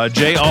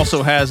 Jay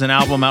also has an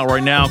album out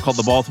right now called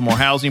The Baltimore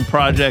Housing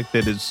Project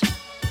that is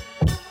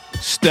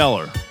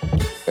stellar.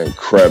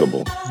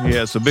 Incredible.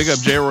 Yeah, so big up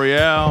Jay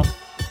Royale.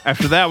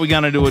 After that, we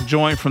got to do a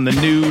joint from the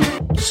new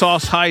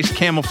Sauce Heist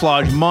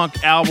Camouflage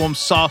Monk album,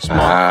 Sauce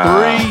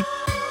Monk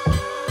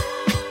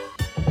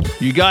 3.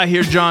 You got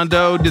here, John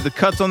Doe, did the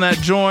cuts on that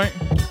joint.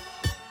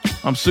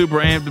 I'm super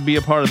amped to be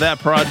a part of that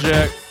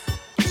project.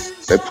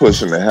 They're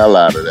pushing the hell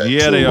out of that.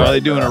 Yeah, they are.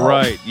 They're doing it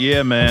right.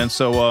 Yeah, man.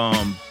 So,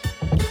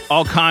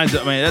 all kinds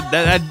of. I mean,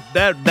 that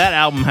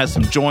album has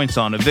some joints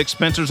on it. Vic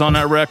Spencer's on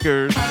that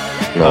record.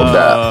 No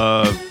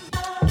doubt.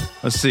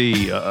 Let's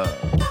see.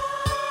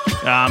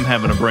 I'm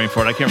having a brain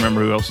fart. I can't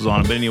remember who else is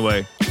on it. But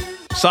anyway,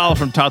 solid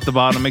from top to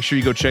bottom. Make sure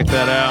you go check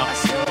that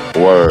out.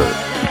 Word.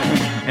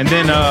 And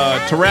then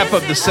to wrap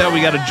up the set, we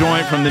got a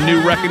joint from the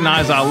new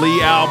Recognize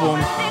Ali album.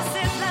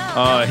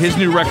 His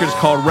new record is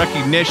called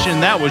Recognition.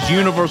 That was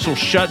Universal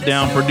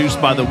Shutdown, produced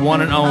by the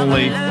one and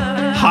only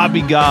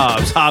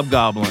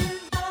Hobgoblin.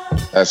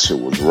 That shit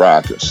was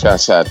rocking.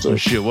 Shouts out to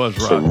shit was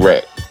rocking.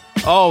 Rec.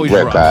 Always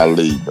Rec rocking.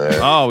 Ali,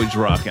 man. Always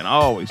rocking.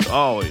 Always.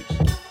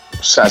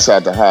 Shouts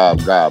out to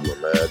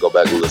Hobgoblin, man. Go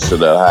back and listen to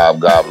that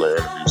Hobgoblin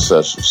interview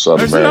session,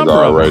 Southern There's a number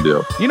Vanguard of them.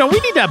 Radio. You know, we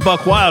need that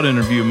Buck Wild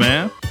interview,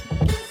 man.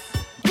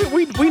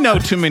 We know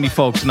too many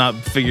folks not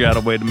figure out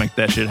a way to make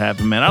that shit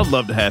happen, man. I'd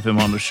love to have him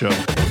on the show.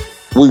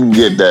 We can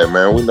get that,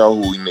 man. We know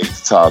who we need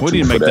to talk We to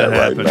need to for make that that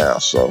right happen. now.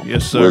 So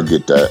Yes, sir. we'll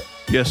get that.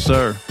 Yes,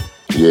 sir.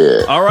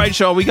 Yeah. All right,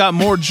 y'all. We got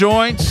more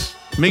joints.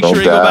 Make No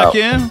sure you go doubt. back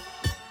in.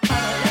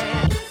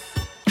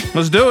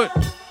 Let's do it.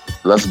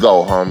 Let's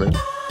go, homie.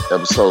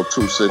 Episode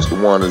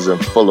 261 is in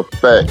full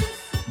effect.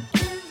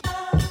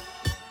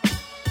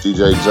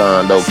 DJ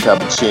John Doe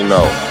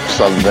Cappuccino,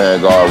 Southern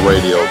Vanguard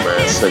Radio,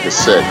 man. Second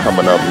set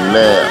coming up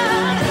now.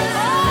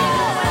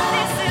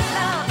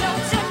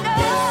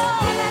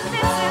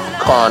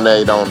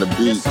 Carnate on the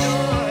beats.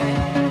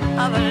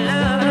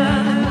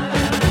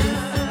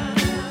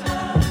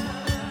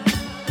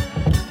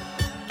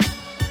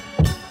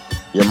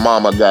 Your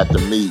mama got the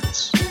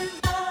meats.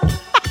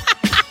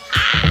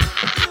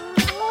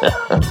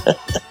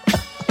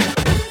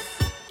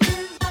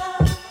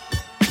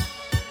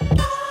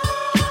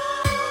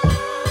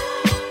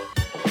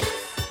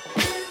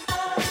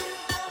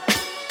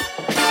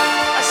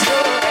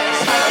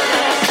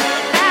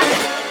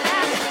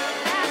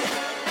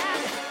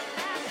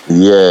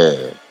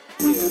 Yeah.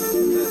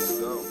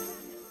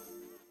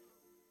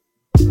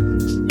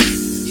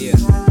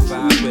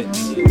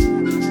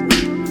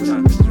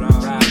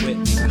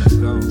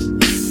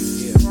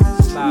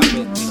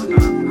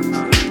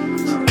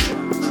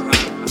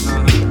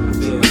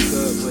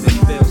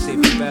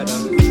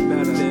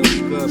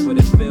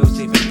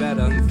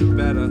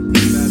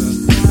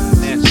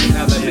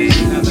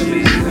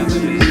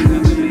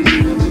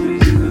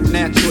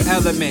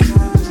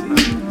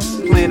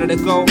 Planet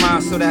of gold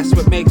mine, so that's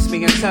what makes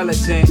me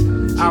intelligent.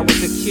 I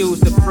was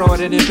accused of fraud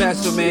and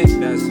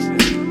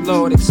embezzlement.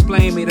 Lord,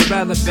 explain me the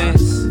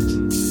relevance.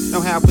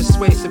 Know how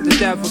persuasive the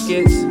devil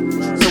gets.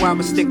 So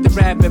I'ma stick to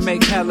rap and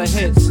make hella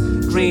hits.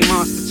 Green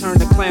monster turn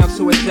the clown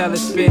to a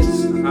jealous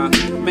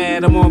bitch.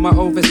 Mad, I'm on my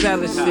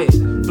overzealous shit.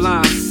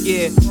 Blind,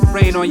 yeah,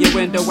 rain on your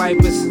window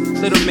wipers.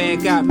 Little man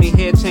got me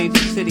here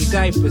changing city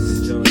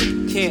diapers.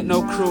 Can't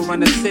no crew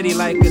run a city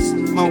like this.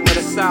 Moment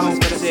of silence,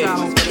 but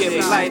silence. Give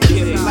it light,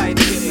 give it light,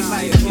 give it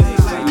light, give it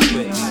light.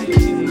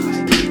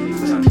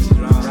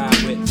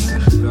 Ride with me,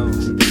 let's go.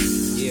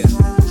 Yeah,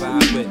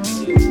 vibe with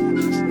me.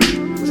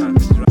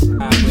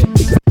 Ride with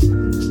me.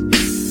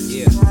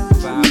 Yeah,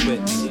 vibe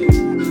with me.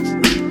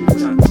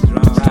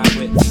 Ride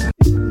with me.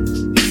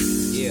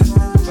 Yeah,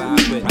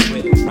 vibe with me.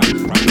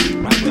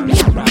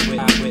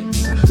 Ride with me,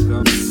 let's go.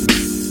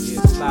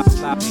 Yeah,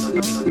 slap me.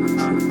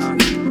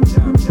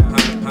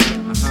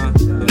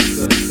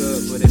 It's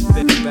good, but it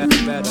feels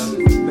better.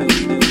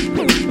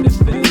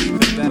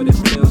 But it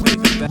feels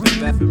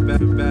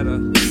even better.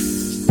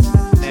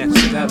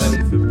 Natural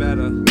even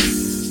better.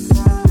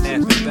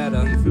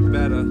 Natural even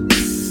better.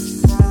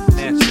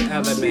 Natural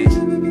element.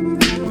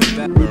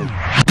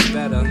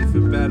 Better,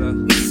 even better.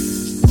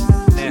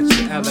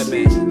 Natural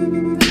element.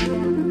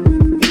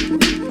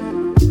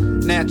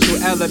 Natural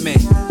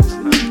element.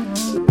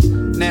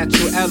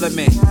 Natural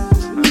element.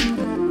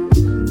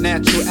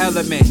 Natural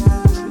element.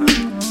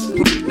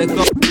 Let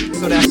go,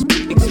 so that's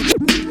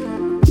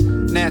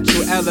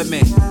natural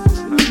element.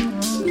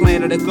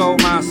 Planet of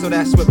gold mine, so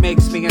that's what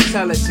makes me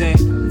intelligent.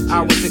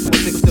 I was the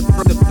explain.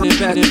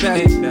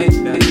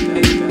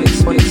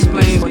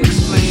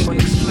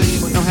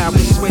 Know how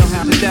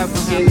persuasive the devil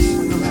gets.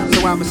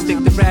 So I'ma stick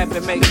to rap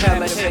and make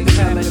hella hits.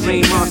 The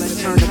rain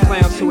monster turn the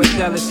clown to a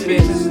jealous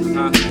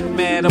bitch.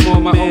 Mad, I'm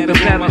on my own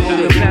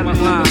development.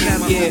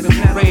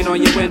 Yeah, rain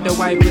on your window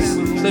wipers.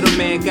 Little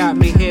man got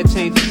me here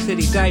changing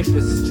city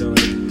diapers.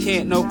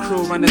 Can't no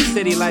crew run a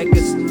city like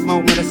this.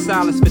 Moment of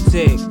silence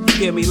fatigue.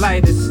 Give me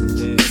lighters.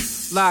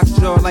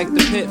 Lockjaw like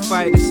the pit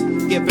fighters.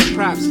 Giving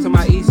props to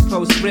my East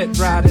Coast Brit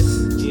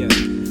riders.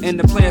 And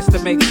the plans to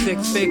make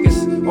 6 figures.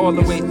 All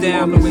the way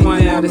down to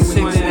 1 out of 6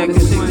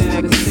 niggas.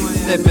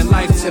 Living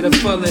life to the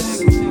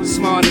fullest.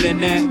 Smarter than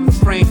that.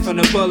 Framed from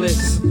the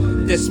bullets.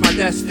 This my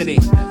destiny.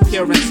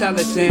 Pure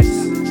intelligence.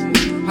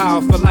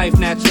 Powerful life,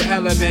 natural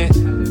element.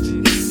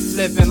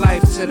 Living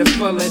life to the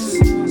fullest.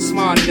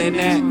 Smarter than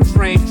that.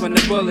 Framed from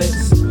the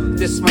bullets.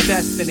 This my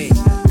destiny.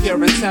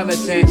 Pure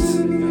intelligence.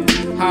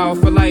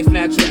 Powerful life,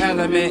 natural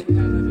element.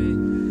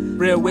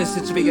 Real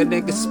wizardry, a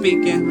nigga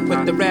speaking.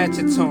 Put the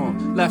ratchet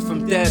on, left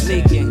from dead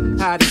leaking.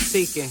 Hide and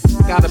seeking,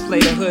 gotta play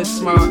the hood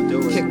smart.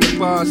 Kick the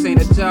balls,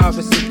 ain't a job,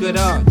 it's a good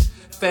art.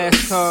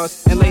 Fast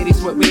cars, and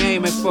ladies what we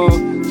aiming for.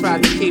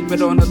 Tried to keep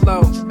it on the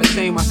low,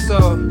 ashamed my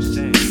soul.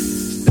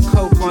 The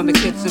coke on the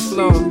kitchen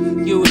floor.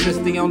 Users,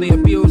 the only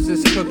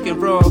abusers,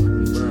 cooking raw.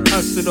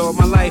 Hustled all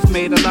my life,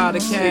 made a lot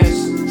of cash.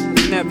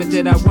 Never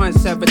did I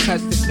once ever touch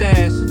the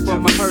stash. For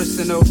my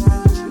personal,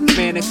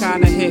 man, it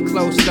kinda hit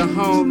close to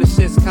home. The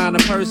shit's kinda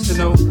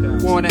personal.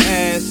 Wanna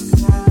ask,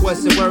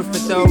 what's it worth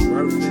it though?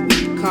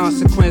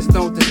 Consequence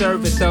don't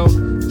deserve it though.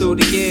 Through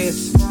the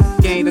years,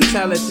 gain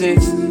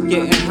intelligence,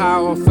 getting high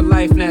off of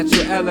life,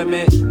 natural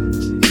element.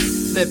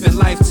 Living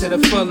life to the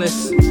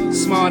fullest,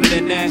 smarter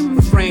than that,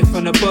 refrain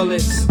from the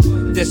bullets.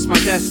 This my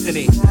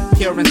destiny,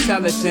 pure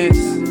intelligence.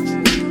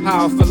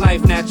 High off of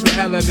life, natural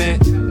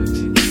element.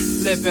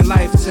 Living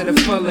life to the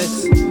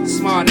fullest,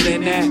 smarter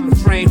than that,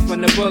 refrain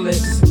from the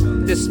bullets.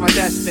 This my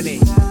destiny,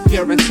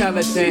 pure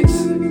intelligence.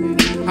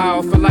 High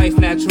off of life,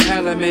 natural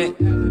element.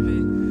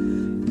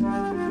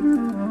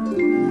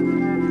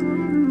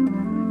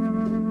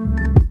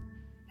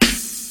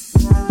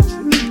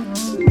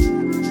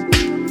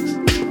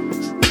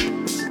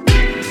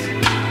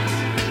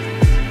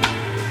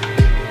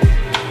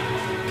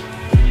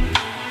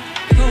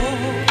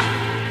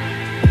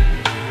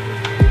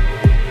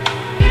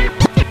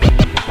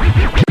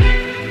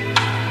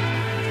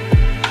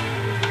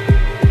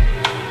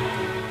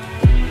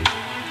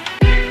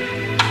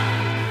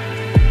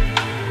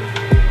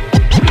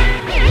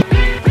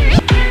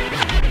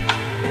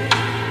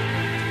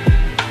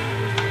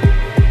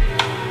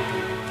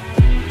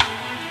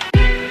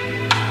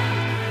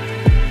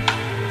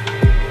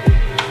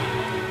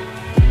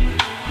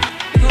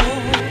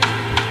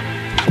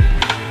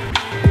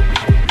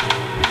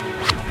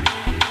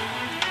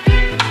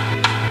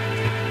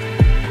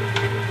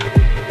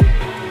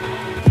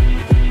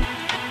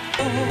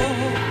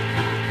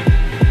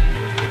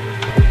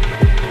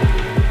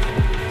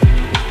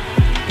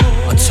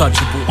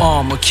 Untouchable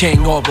armor,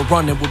 king aura,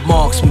 running with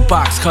marksman,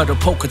 box cutter,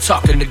 poker,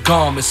 tucking the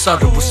garment.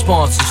 Subtle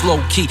responses,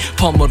 low key,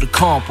 pummel the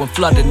comp when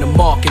flooding the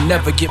market.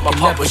 Never get my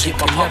publish.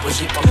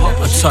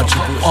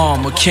 Untouchable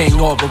armor, king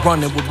aura,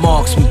 running with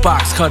marksman,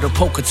 box cutter,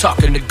 poker,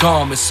 tucking the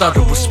garment.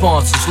 Subtle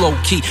responses, low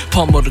key,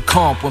 pummel the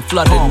comp when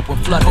flooding.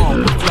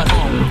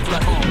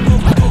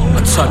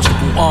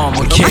 Untouchable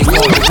armor, king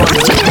aura,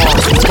 running with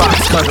marksman,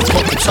 box cutter,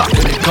 poker,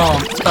 tucking the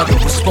garment. Subtle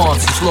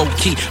responses, low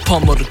key,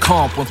 pummel the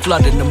comp when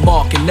flooding the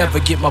market. Never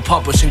get my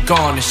publishing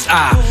garnished.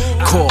 I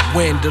caught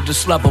wind of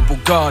this lovable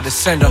god and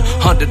send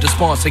 100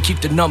 response. They keep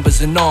the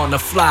numbers and on the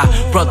fly.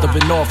 Brother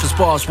in office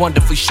bars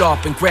wonderfully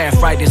sharp and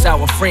graph writers out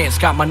in France.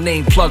 Got my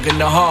name plug in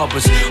the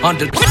harbors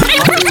under.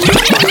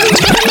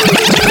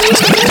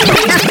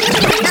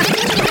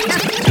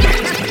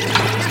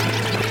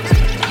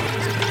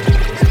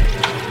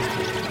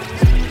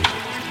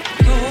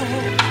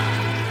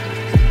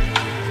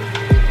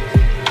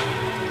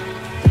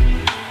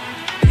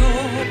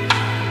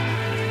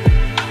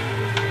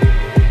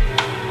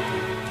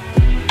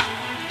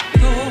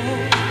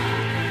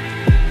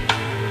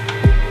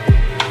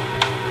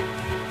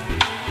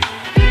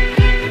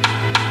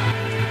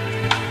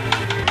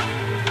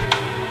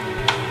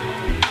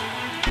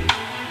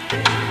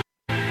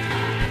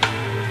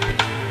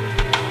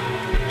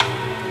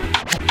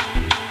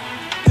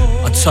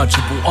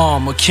 Untouchable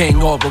armor,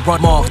 king aura,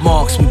 run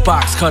marksman,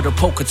 box cutter,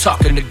 poker,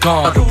 tucking the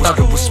gun.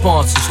 Other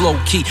responses, low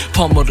key,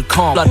 pummel the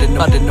calm. Flooding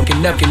them,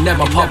 can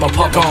never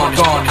pop garnish.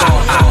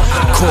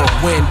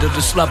 Caught wind of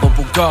this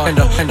lovable gun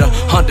and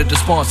 100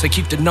 response. They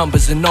keep the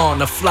numbers and on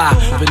the fly.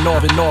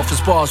 Been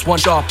office bars, one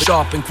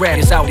sharp and grab.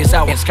 It's out. It's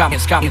got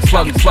me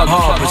plug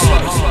harbors.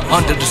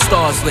 Under the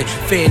stars lit,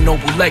 fair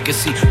noble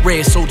legacy.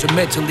 Rare soldier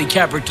mentally,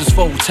 characters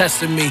fold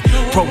testing me.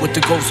 Pro with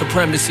the gold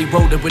supremacy,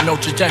 rolling with no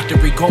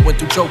trajectory. Going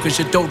through jokers,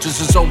 your dojas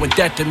is owing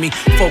debt to me.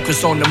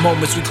 Focus on the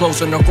moments we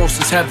close on our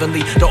grosses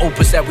heavenly. The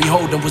opus that we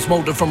holdin' was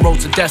molded from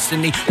roads of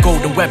destiny.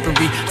 Golden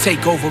weaponry,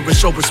 take over and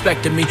show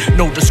respect to me.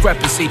 No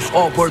discrepancy,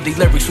 all worthy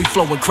lyrics, we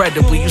flow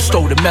incredibly. You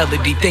stole the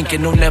melody,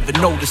 thinking they'll never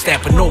notice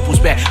that. But Noble's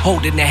back,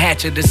 holding the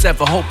hatchet to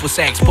sever hopeless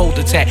acts. Bold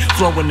attack,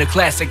 flowing the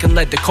classic and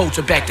led the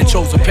culture back to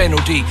chosen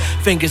penalty.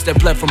 Fingers that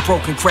bled from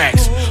broken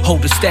cracks.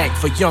 Hold a stack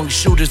for young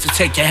shooters to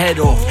take your head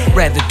off.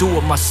 Rather do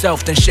it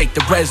myself than shake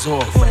the res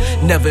off.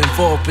 Never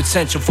involve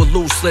potential for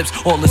loose slips.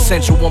 All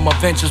essential on my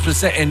ventures,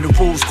 presenting the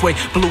rules quick.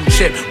 Blue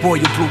chip,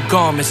 royal blue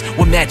garments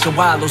with matching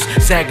wallows.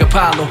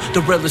 Zagapalo,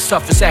 the realest,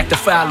 toughest act to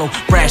follow.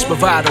 Brash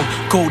bravado,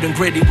 golden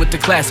gritty with the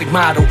classic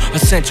motto.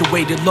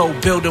 Accentuated low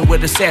building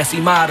with a sassy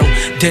model.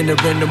 Dinner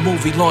in the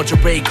movie,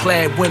 lingerie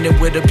clad, winning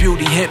with a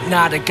beauty.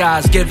 Hypnotic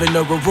eyes, giving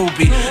her a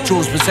ruby.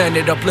 Jewels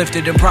presented,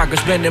 uplifted in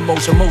progress, bending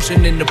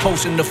motion in the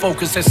potion. The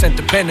focus that sent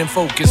the pen in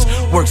focus.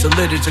 Works of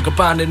literature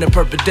combined in the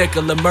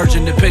perpendicular,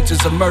 merging the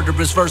pictures of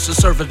murderous verses,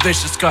 serving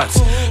vicious cuts.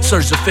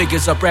 Surge the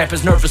figures up, rap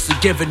rappers nervously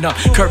giving up.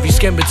 Curvy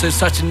skimbiters,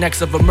 touching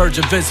necks of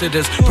emergent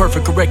visitors.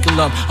 Perfect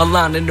curriculum,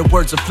 aligning the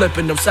words and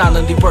flipping them.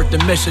 Silently work the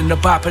mission, the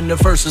bopping the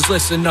verses,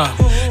 listen up.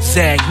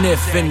 Zag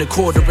Niff in the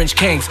quarter-inch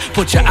kings.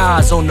 Put your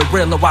eyes on the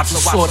real and watch the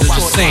slaughter the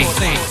scene.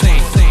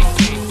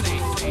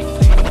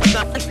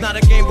 It's not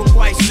a game, but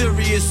quite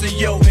serious, and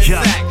yo, in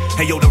fact.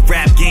 Hey yo, the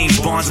rap games,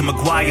 Barnes and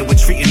McGuire. We're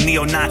treating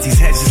neo-Nazis'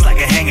 heads just like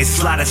a hanging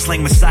slider.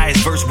 Slang messiahs,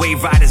 verse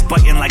wave riders,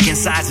 button like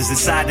incisors.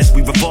 Inside us,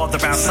 we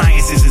revolved around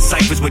sciences and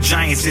ciphers with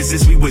giants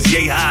since we was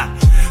yay high.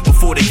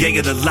 Before the yay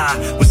of the lie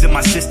was in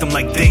my system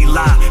like they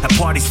lie. At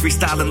parties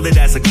freestyling lit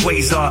as a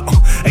quasar.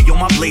 Hey yo,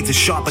 my blades are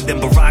sharper than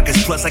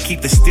Baracas. Plus I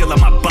keep the steel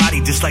on my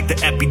body just like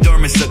the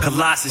epidermis of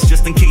Colossus.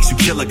 Just in case you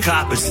killer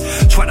coppers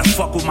try to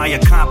fuck with my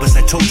accomplice.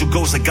 I told you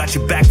ghost, I got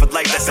your back for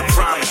life, that's a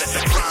promise.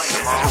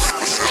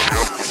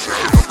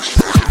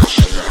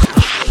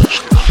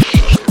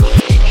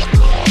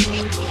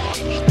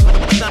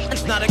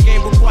 It's not a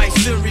game, but quite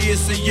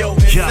serious, and yo, in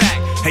fact.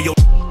 Hey yo.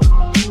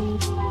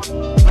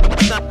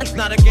 It's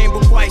not a game,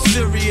 but quite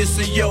serious,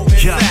 and yo, in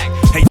fact.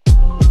 Hey.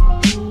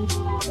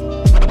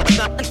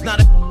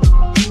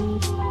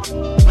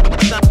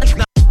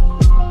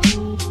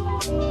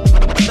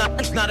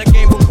 It's not a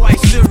game, but quite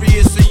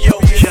serious, and yo,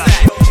 in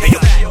fact.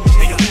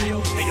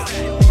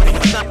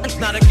 It's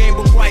not a game,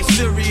 but quite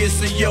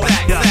serious, and yo, in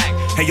fact.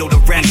 Hey yo, the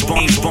rap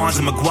games, Barnes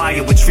and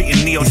McGuire. We're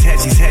treating Neo's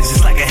heads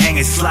just like a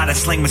hanging slider.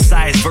 Slang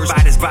messiahs, verse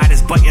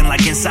riders, button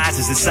like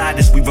incisors. Inside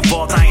us, we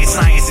revolve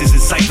sciences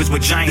and ciphers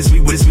with giants.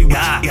 We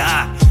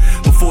high.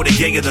 Before the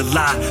yay of the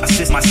lie, I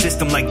assist my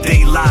system like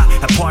they lie.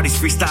 At parties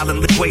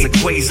freestyling the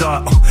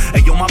quasar.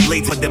 Hey yo, my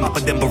blades for them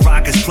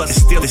Baracas. Plus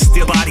it's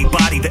still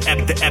body, the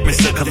epic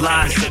of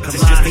collide.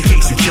 Just in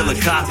case you killer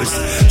coppers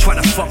try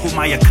to fuck with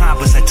my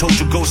accomplice. I told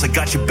you ghost, I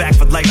got your back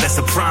for life, that's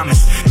a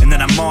promise. And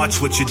then I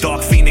march with your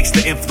Dark Phoenix,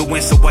 the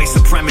influence of white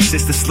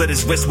supremacists. The slit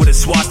his wrist with a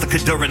swastika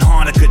during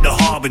Hanukkah, the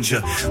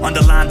harbinger.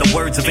 Underline the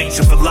words of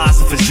ancient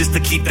philosophers just to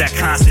keep that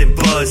constant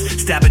buzz.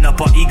 Stabbing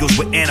up our egos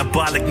with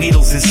anabolic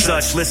needles and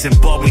such. Listen,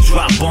 boy, we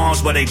drop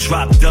bombs where they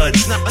drop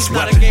duds. It's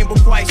not a game, but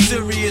quite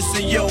serious,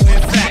 and yo,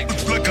 in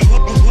fact. Like a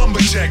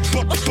lumberjack,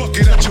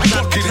 bucket at your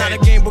bucket It's not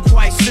head. a game, but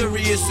quite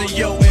serious, and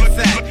yo, in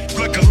fact.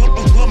 Like a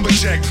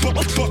lumberjack,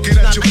 bucket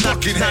at your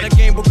bucket It's not a head.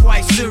 game, but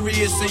quite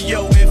serious, and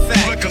yo, in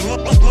fact. Like a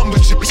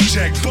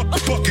lumberjack,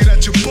 bucket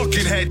at your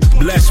bucket head.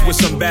 Blessed with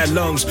some bad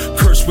lungs,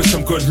 cursed with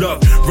some good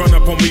luck. Run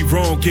up on me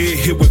wrong, get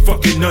hit with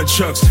fucking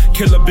nunchucks.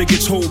 Kill a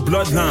bigot's whole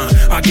bloodline,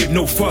 I give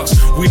no fucks.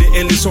 We the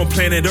illest on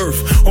planet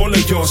Earth, all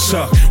of y'all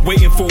suck.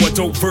 Waiting for a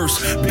dope verse,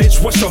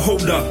 bitch, what's the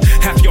hold up?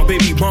 Half your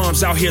baby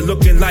moms out here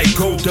looking like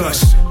gold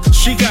dust.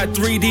 She got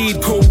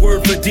 3D'd, code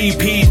word for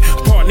DP.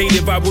 Part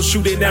native, I will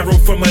shoot an arrow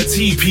from a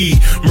TP.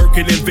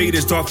 Merkin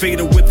invaders, Darth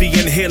Vader with the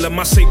inhaler.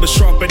 My saber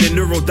sharper than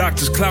neuro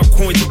doctors, clout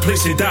coins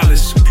replacing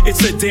dollars.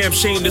 It's a damn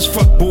shame this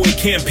fuckboy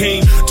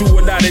campaign do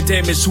a lot of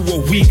damage to a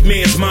weak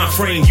man's mind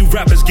frame. You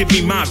rappers give me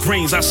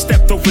migraines. I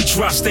stepped over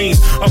dry stains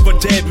of a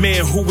dead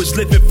man who was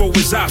living for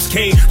his ops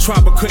came.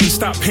 Tribe but couldn't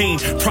stop pain.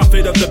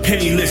 Prophet of the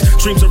penniless.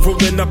 Dreams are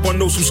rolling up on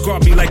those who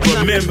scarred me like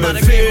remember It's not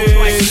a game, but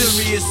quite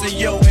this. serious, and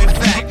yo, in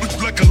fact.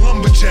 Like a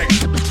lumberjack,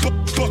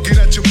 bucket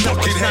at your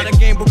bucket It's not head. a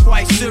game, but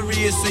quite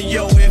serious, and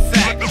yo, in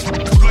fact.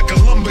 Like a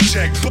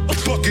lumberjack,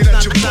 bucket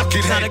at your bucket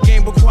It's not a head.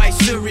 game, but quite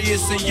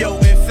serious, and yo,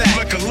 in fact.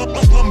 Like a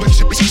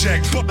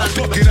lumberjack,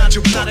 bucket at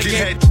your Not a bucket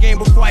head. game,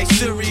 but quite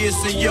serious,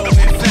 and yo,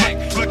 in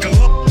fact. Like a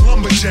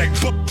lumberjack,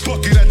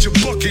 bucket at your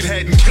bucket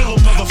head and kill a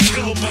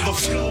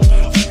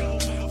motherfucker.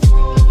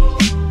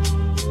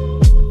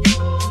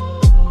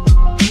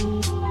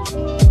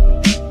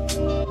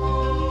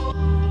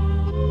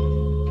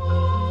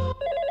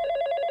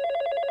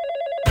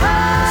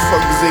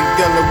 Fuckers they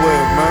dealing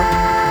with, man.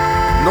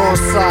 North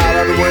side,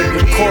 all the way to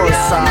the chorus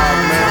side,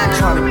 man. I'm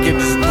trying to get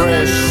this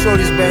bread.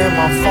 Shorty's been hitting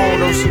my phone,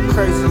 though, she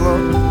crazy,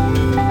 look.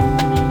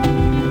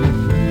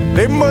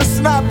 They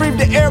must not breathe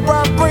the air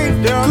I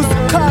breathe, cause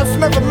the cops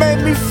never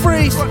made me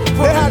freeze.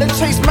 They had to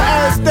chase my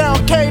ass down,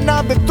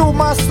 K9 been through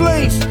my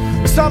sleeves.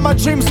 Saw my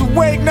dreams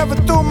awake, never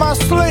through my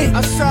sleep.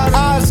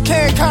 Eyes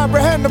can't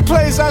comprehend the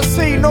plays I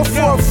see, no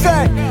for a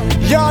fact.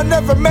 Y'all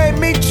never made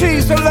me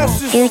cheese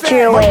unless it's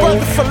Future my Wave.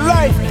 brother for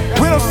life.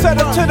 We don't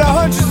settle to the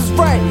hundreds, is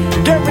right.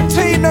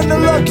 Guaranteed none of the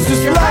luck is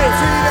just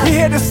life. We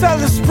here to sell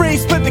the spree,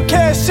 split the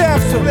cash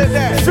after.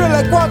 Feel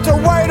like Walter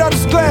White on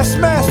this glass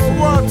master.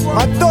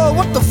 My dog,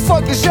 what the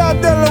fuck is y'all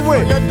dealing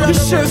with? You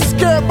shit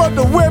scared about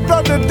the whip,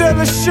 about the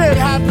dealership.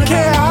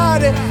 Can't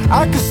hide it,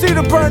 I can see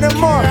the burning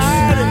marks.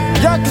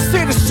 Y'all can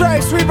see the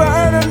stripes, we been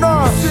earning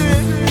arms.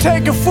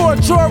 Taking for a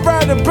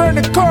joyride and burn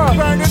the car.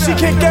 She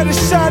can't get a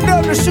shot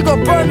up, then she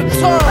gon' burn the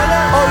tar.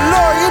 Oh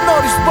Lord, you know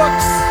these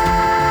buckets.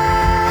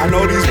 I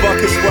know these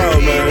buckets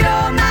well,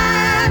 man.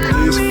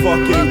 These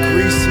fucking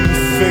greasy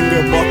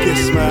finger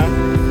buckets, man.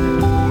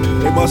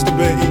 They must have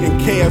been eating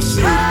KFC,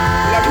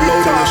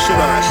 loading the shit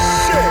up.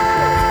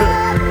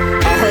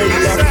 I heard he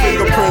left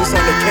fingerprints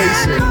on the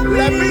casing.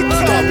 Let me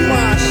talk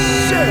my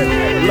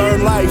shit.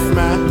 Learn life,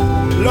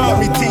 man. Let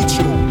me teach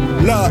you.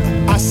 Look,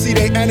 I see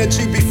they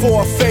energy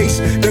before a face.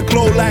 The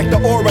glow like the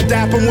aura,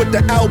 dap him with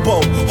the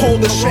elbow.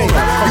 Hold the shape.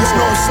 These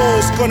known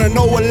souls gonna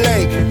know a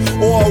lake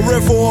or a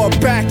river or a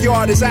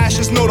backyard. His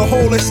ashes know the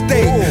whole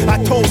estate.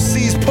 I told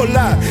C's pull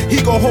up,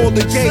 he gon' hold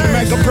the gate.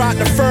 Mega brought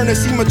the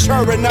furnace, he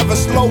mature and never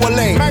slow a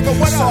lane.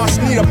 Sauce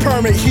need a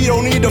permit, he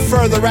don't need the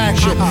further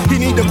action. He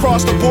need to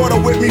cross the border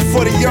with me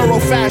for the Euro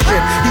fashion.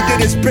 He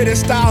did his bit in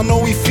style, know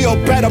we feel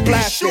better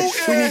blasted.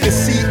 We need to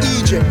see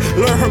Egypt,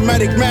 learn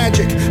hermetic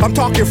magic. I'm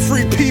talking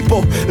free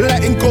people,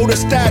 letting go the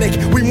static.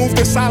 We moved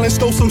in silence,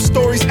 though some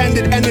stories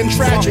ending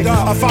tragic.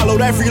 I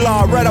followed every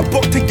law, read a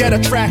book to get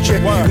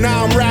attraction.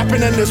 Now I'm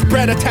rapping and there's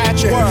bread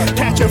attaching.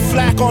 Catching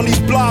flack on these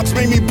blogs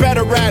made me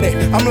better at it.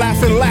 I'm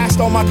laughing last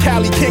on my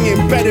Cali King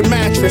embedded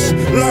mattress.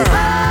 Learn,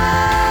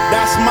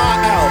 that's my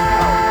L.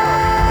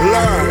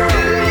 Learn.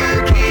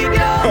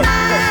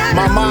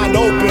 My mind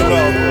open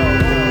though.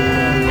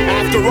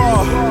 After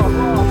all,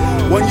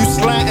 when you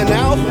slanting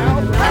out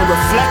and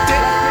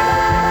reflecting,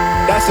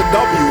 that's a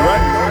W,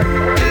 right?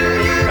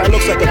 That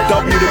looks like a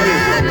W to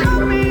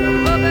me.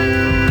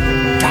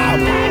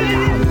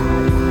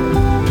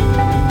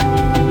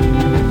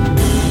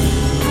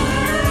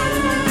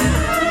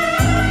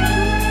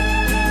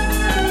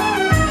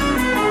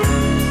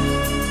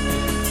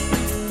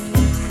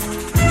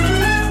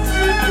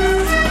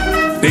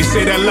 They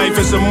say that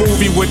life is a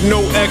movie with no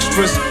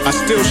extras. I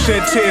still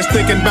shed tears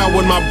thinking about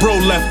when my bro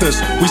left us.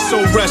 We so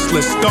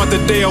restless, start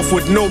the day off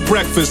with no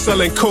breakfast,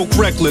 selling coke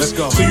reckless.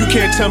 So you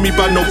can't tell me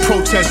about no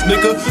protest,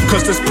 nigga,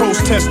 cause this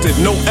pro's tested,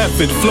 no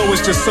effort. Flow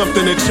is just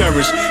something to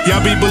cherish. Y'all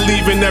be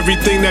believing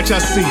everything that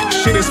y'all see.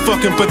 Shit is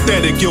fucking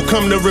pathetic, you'll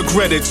come to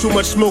regret it. Too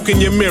much smoke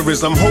in your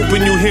mirrors, I'm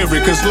hoping you hear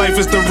it, cause life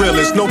is the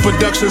realest. No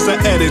productions or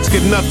edits,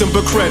 get nothing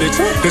but credits.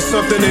 There's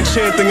something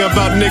enchanting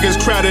about niggas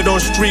crowded on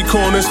street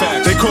corners.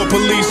 They call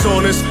police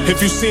on us.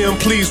 If you see him,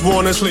 please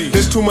warn us.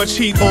 There's too much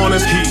heat on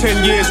us.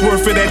 10 years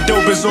worth of that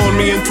dope is on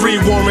me and 3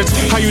 warrants.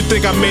 How you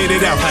think I made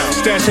it out?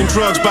 Stashing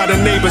drugs by the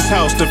neighbor's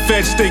house. The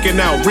feds staking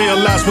out.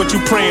 Realize what you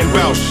praying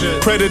about.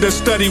 Predators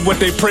study what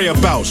they pray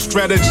about.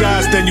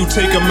 Strategize, then you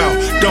take them out.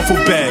 Duffel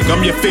bag,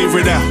 I'm your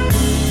favorite out.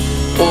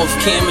 Off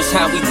camera's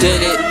how we did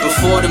it,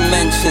 before the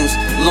mentions.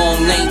 Long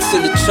nights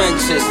in the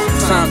trenches,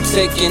 time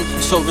ticking,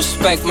 so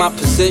respect my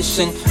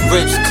position.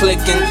 Ribs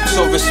clicking,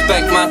 so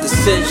respect my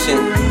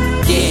decision.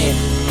 Yeah,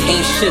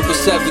 ain't shit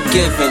was ever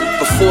given.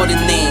 Before the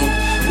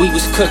name, we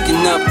was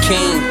cooking up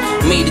cane,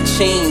 made a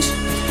change,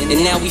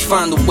 and now we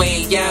find a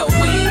way out.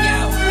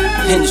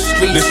 In the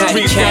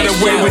streets got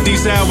away with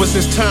these hours,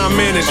 it's time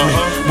management.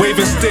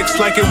 Waving sticks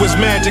like it was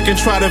magic and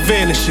try to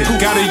vanish it.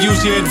 Gotta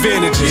use your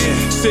advantages.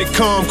 Sit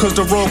calm cause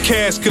the wrong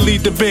cast can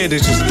lead to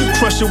bandages.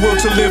 Crush your will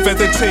to live at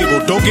the table,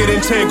 don't get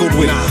entangled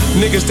with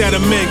niggas that'll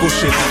mangle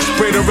shit.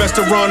 Spray the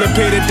restaurant and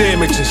pay the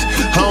damages.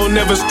 I don't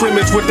never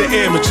scrimmage with the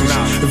amateurs.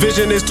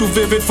 Vision is too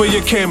vivid for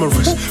your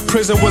cameras.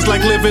 Prison was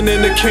like living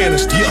in a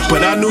canister,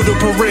 but I knew the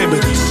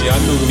parameters.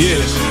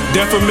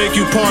 Death will make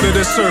you part of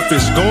the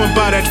surface. Going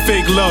by that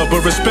fake love,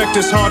 but respect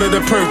is harder to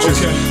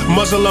purchase.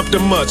 Muzzle up the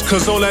mutts,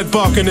 cause all that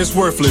barking is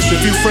worthless.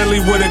 If you friendly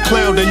with a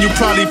clown, then you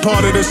probably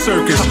part of the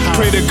circus.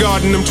 Pray to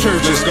God in them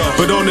churches,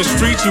 but on the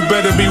streets you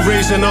better be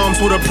raising arms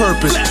with a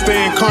purpose.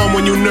 Staying calm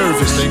when you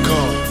nervous.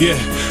 Yeah,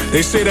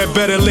 they say that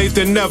better late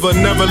than never.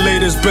 Never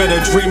late is better.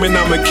 Dreaming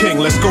I'm a king,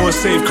 let's go and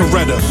save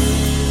Coretta.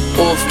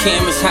 Off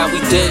camera's how we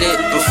did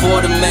it,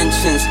 before the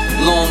mentions.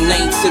 Long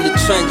nights in the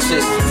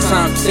trenches,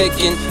 time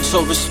ticking,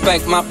 so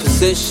respect my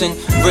position.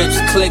 Ribs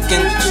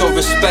clicking, so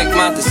respect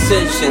my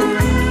decision.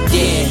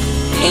 Yeah,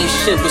 ain't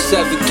shit was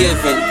ever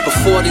given.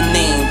 Before the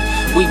name,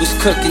 we was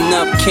cooking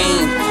up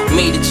cane,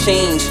 made a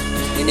change,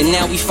 and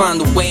now we find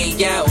a way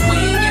out.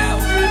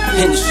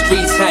 In the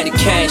streets, had to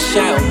cash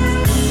out.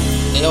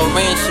 Yo,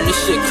 Ransom, this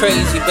shit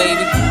crazy,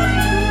 baby.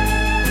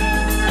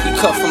 We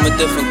cut from a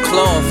different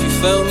cloth, you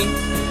feel me?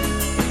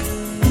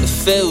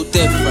 Feel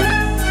different.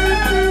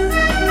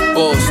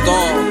 Ball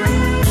storm.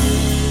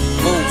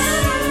 Moose.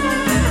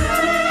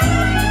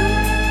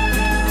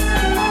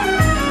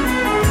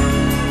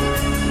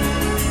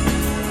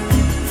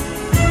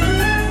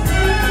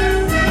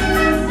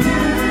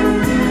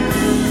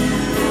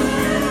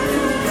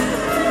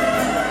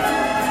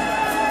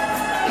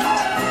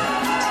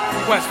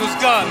 West, what's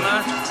good,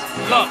 man?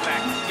 Look,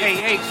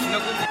 AH,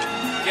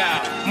 nigga.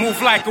 Yeah.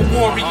 Move like a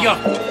warrior.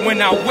 When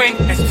I win,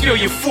 I feel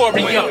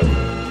euphoria.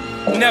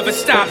 Never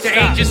stopped, they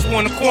ain't just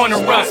wanna corner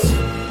us.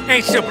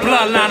 Ain't your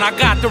bloodline, I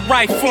got the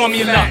right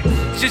formula.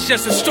 It's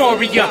just a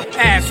story of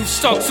ass who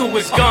stuck to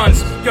his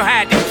guns. You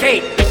had the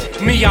cake,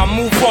 me I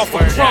move off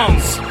of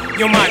crumbs.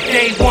 You're my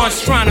day ones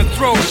trying to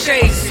throw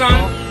shade,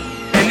 son.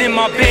 And in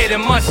my bed a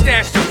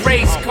mustache the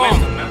race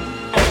come.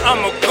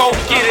 I'ma go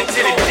get it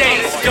till the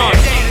day's done.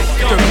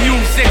 The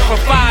music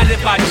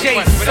provided by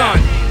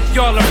Jason.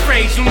 Y'all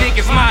afraid you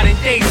niggas modern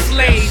day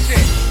slaves.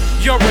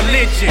 Your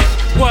religion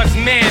was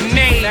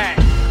man-made.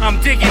 I'm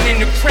digging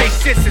in the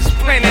crisis,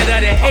 planet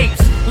of the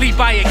apes. Lead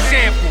by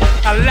example,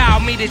 allow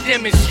me to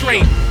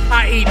demonstrate.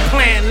 I eat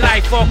plant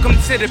life, welcome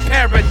to the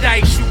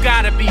paradise. You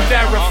gotta be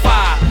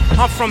verified.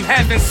 I'm from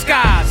heaven's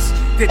skies.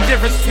 The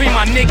difference between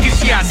my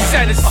niggas, yeah, I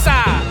set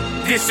aside.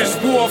 This is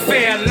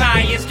warfare,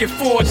 alliance can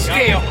forge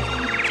scale.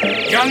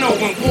 Y'all know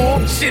when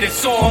war, shit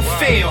is all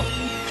fail.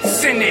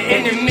 Send the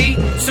enemy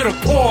to the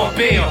poor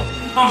bill.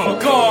 I'm a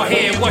god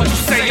here, what you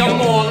say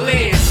I'm all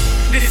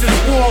is. This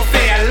is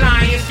warfare,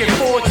 alliance can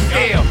forge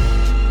scale.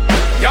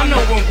 Y'all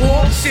know when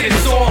war, shit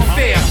is all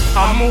fair.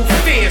 I move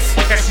fierce,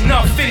 there's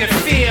nothing to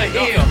fear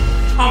here.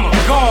 I'm a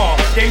god,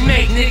 they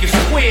make niggas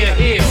queer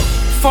here.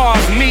 Far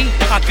as me,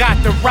 I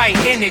got the right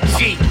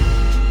energy.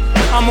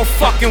 I'm a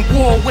fucking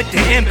war with the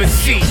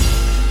embassy.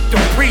 The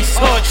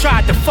priesthood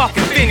tried to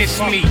fucking finish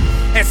me.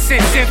 And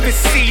since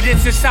infancy,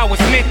 this is how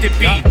it's meant to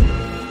be.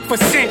 For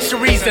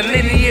centuries, the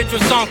lineage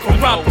was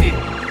uncorrupted.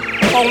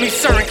 Only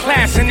certain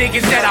class of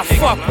niggas that I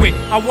fuck with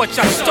are what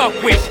y'all stuck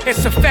with.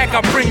 It's a fact,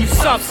 I bring you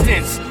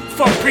substance.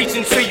 Fuck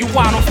preaching to you,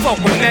 I don't fuck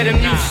with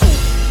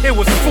Metamucil. It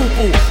was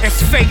FUBU,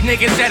 it's fake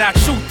niggas that I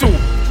chew through.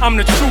 I'm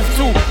the truth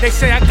too, they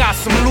say I got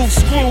some loose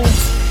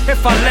screws.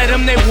 If I let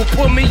them, they will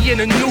put me in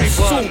a new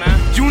suit.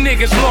 You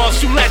niggas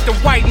lost, you let the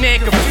white man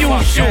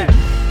confuse you.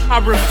 I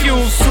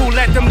refuse to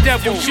let them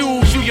devils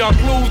use you. Y'all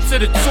glued to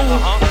the tool.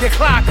 The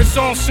clock is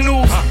on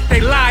snooze.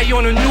 They lie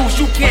on the news.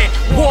 You can't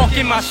walk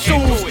in my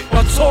shoes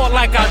or talk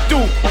like I do.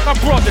 I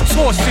brought the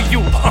torch to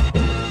you.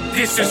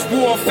 This is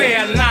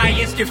warfare.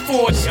 Alliance can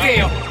forge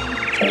scale.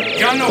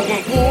 Y'all know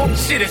when war,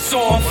 shit is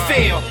all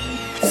fail.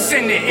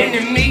 Send the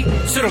enemy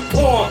to the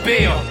poor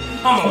bill.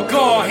 I'm a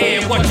god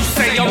here. What you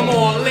say I'm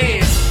all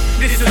is.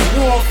 This is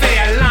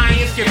warfare.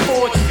 Alliance can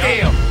forge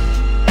scale.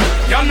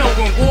 Y'all know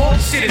when war,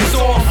 shit is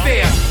all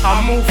fair.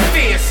 I move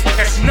fierce,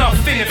 there's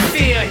nothing to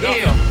fear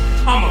here.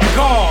 I'm a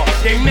god,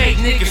 they make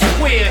niggas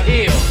queer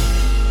here.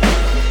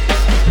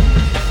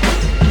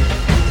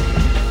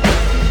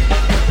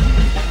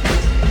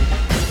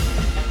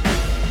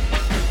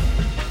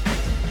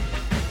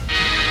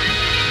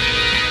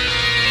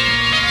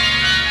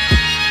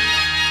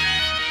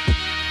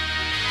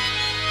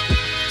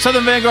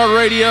 Southern Vanguard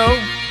Radio,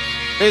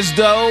 it's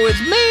Doe,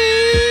 it's me.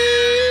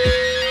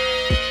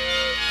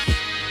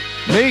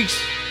 Meeks.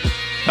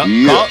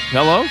 Yeah.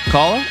 Hello?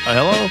 Caller?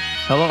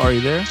 Hello? Are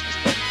you there?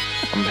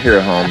 I'm here,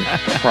 homie. I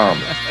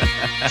promise.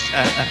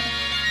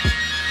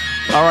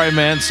 All right,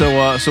 man. So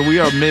we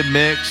are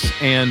mid-mix,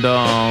 and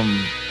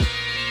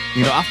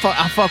you know,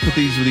 I fuck with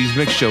these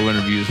mix show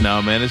interviews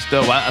now, man. It's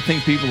dope. I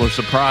think people are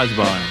surprised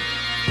by them.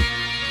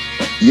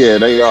 Yeah,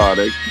 they are.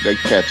 They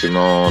catching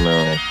on.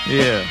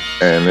 Yeah.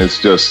 And it's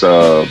just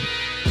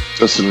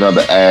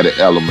another added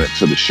element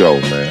to the show,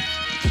 man.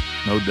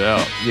 No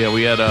doubt. Yeah,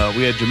 we had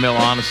Jamil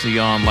Honesty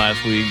on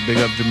last week. Big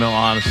up Jamil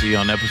Honesty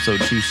on episode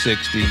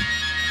 260.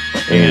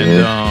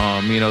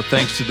 And you know,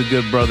 thanks to the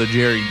good brother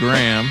Jerry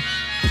Graham,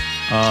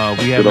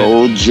 we have good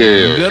old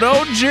Jerry. Good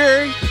old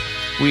Jerry.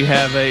 We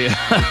have a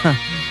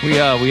we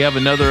have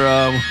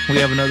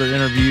another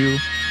interview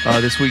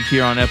this week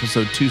here on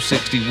episode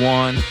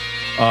 261.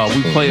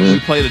 We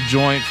played a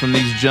joint from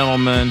these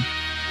gentlemen.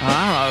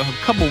 I don't know,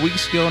 a couple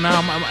weeks ago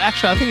now.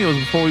 Actually, I think it was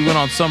before we went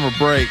on summer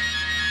break.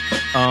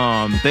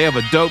 They have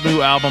a dope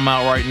new album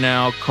out right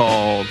now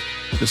called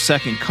The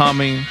Second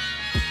Coming.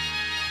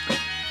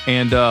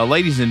 And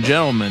ladies and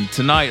gentlemen,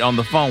 tonight on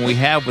the phone we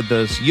have with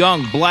us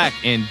Young, Black,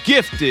 and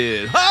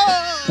Gifted.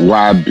 Oh!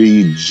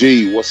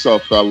 YBG, what's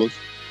up, fellas?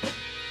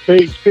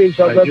 Peace.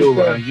 How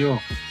you?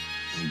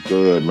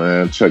 Good,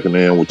 man. Checking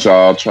in with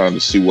y'all, trying to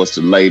see what's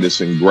the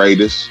latest and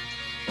greatest.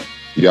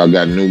 Y'all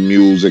got new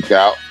music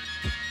out.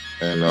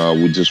 And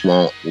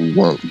we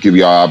want to give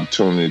y'all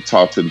opportunity to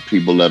talk to the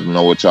people, let them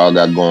know what y'all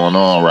got going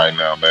on right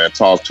now, man.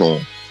 Talk to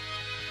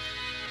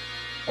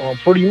them.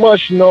 Pretty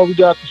much, you know, we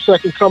got the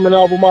Second Coming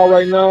album out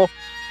right now.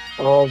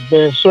 It's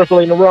been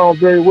circulating around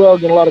very well,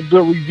 getting a lot of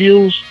good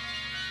reviews.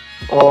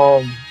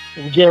 We're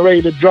getting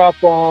ready to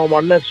drop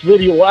our next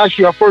video. Well,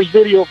 actually, our first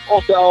video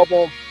off the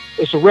album,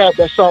 it's a rap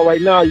that's out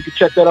right now. You can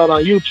check that out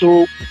on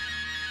YouTube.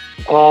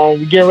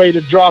 We're getting ready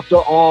to drop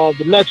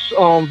the next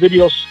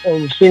video,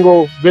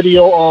 single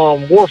video,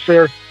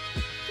 Warfare,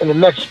 in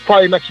the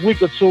probably next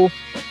week or two.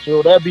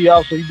 So that'll be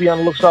out. So you be on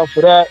the lookout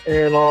for that.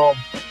 And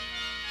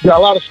got a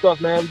lot of stuff,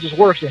 man. We're just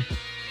working.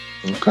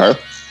 Okay.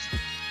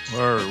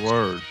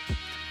 Word.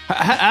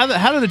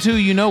 How do the two of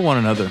you know one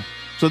another?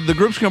 So the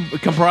group's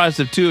comprised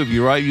of two of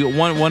you, right? You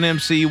one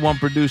MC, one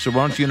producer.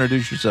 Why don't you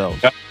introduce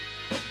yourselves?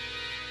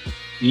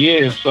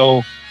 Yeah,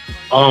 so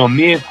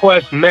me and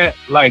Quest met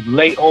like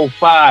late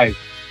 05,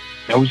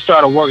 and we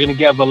started working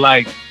together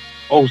like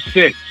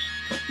 06.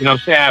 You know what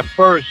I'm saying? At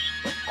first,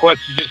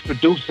 Quest was just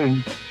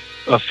producing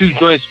a few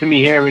joints for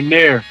me here and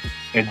there,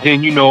 and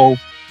then, you know,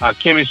 our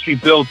chemistry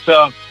built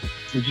up.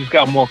 We just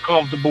got more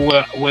comfortable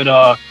with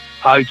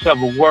how each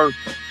other worked,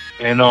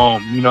 and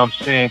you know what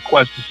I'm saying,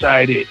 Quest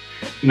decided,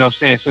 you know what I'm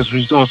saying, since we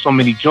was doing so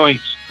many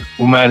joints,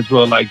 we might as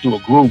well like do a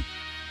group.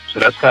 So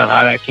that's kind of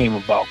how that came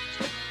about.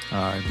 All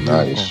right,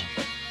 nice.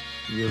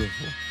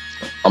 Beautiful.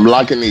 I'm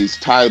liking these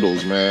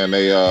titles, man.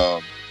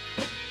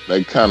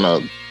 They kind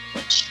of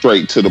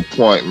straight to the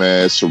point,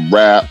 man. It's a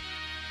rap,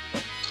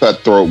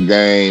 cutthroat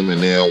game,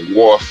 and then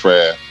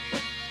warfare.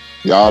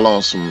 Y'all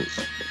on some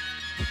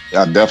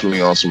Y'all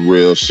definitely on some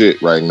real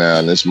shit right now,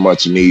 and it's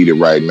much needed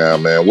right now,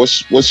 man.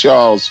 What's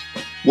y'all's?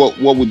 What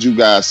would you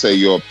guys say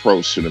your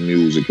approach to the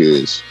music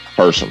is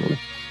personally?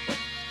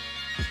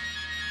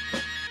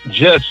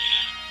 Just,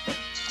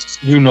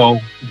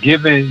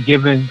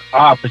 giving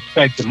our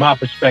perspective, my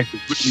perspective.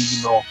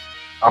 Really,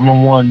 I'm the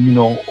one,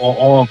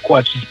 on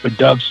Questions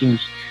Productions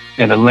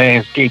and the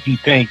landscape he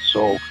paints.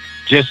 So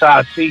just how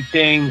I see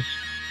things,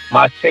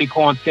 my take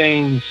on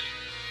things,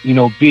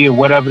 be it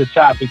whatever the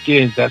topic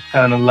is, that's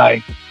kind of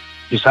like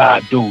just how I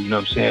do. You know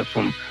what I'm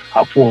saying?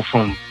 I pull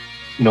from,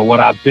 what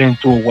I've been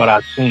through, what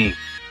I've seen.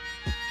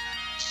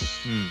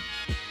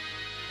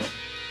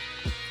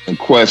 And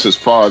Quest, as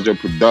far as your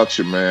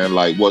production, man,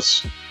 like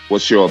what's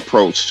your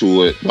approach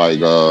to it? Like,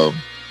 I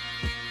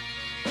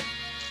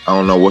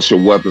don't know, what's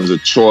your weapons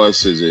of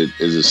choice? Is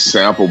it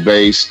sample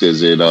based?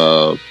 Is it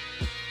a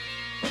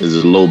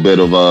little bit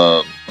of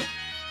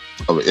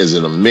is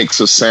it a mix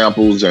of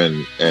samples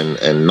and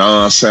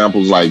non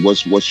samples? Like,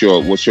 what's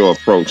your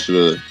approach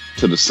to the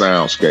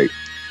soundscape?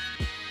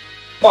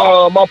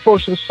 My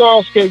approach to the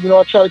soundscape,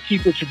 I try to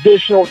keep it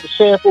traditional with the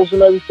samples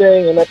and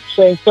everything, and at the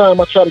same time,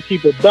 I try to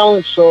keep it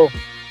balanced so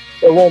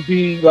it won't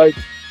be like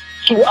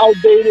too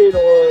outdated,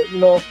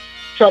 or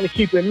trying to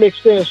keep it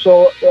mixed in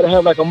so it'll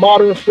have like a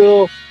modern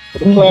feel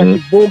with a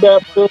classic boom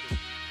bap feel.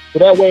 So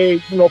that way,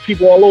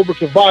 people all over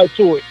can vibe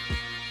to it.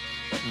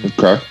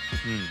 Okay.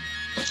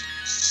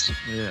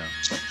 Yeah.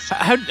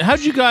 How'd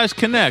you guys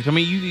connect? I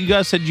mean, you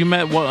guys said you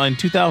met in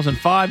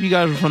 2005. You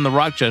guys were from the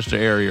Rochester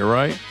area,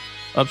 right?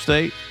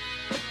 Upstate.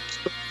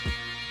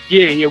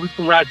 Yeah, we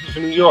from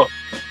Rochester, New York.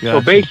 Gotcha.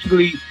 So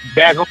basically,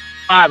 back in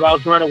 2005, I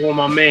was running with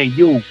my man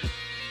Youth.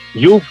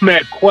 Youth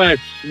met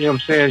Quest, you know what I'm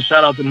saying?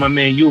 Shout out to my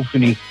man Youth,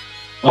 and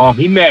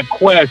he met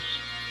Quest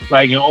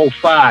like in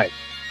 2005.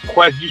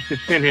 Quest used to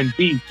send him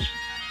beats.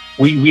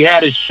 We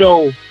had a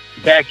show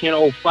back in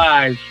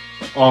 2005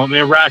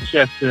 in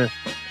Rochester.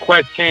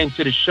 Quest came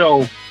to the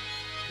show,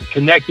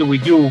 connected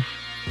with Youth.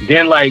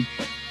 Then like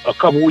a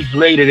couple weeks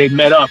later, they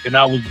met up and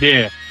I was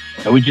there.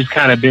 And we just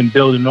kind of been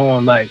building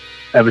on like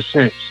ever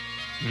since.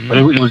 But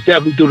it was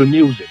definitely through the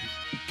music.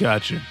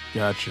 Gotcha.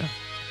 Yeah,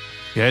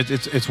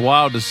 it's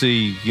wild to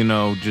see,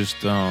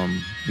 just,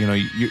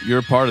 you're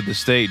a part of the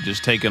state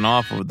just taking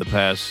off over the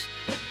past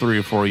 3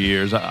 or 4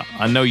 years.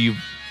 I know you've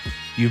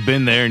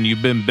been there and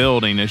you've been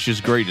building. It's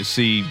just great to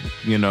see,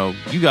 you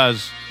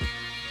guys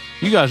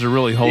are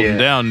really holding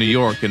down New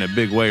York in a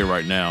big way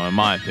right now, in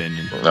my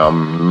opinion. A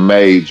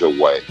major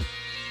way.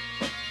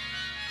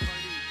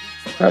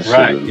 That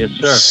right, shit yes, is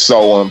sir.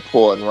 so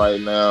important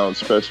right now,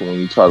 especially when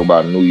you talk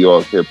about New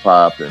York hip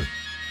hop and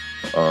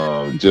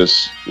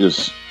just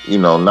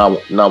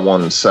not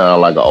wanting to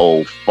sound like an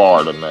old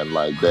fart or nothing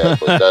like that,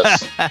 but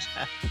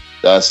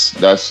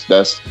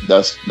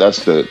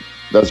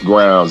that's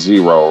ground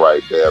zero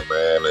right there,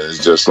 man. And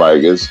it's just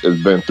like it's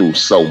been through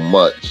so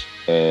much,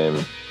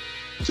 and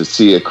to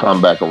see it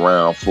come back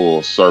around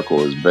full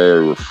circle is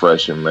very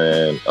refreshing,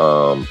 man.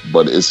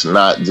 But it's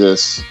not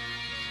just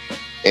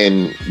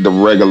in the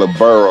regular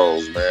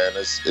boroughs, man.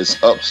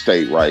 It's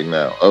upstate right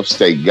now.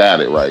 Upstate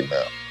got it right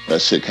now. That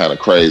shit kind of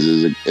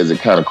crazy. Is it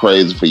kind of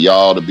crazy for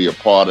y'all to be a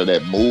part of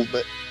that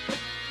movement?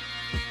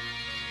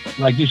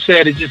 Like you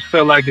said, it just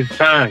felt like it's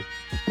time.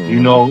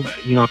 Been going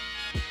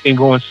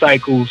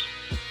cycles,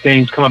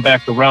 things coming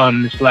back around,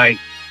 and it's like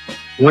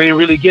we didn't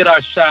really get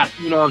our shot.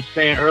 You know what I'm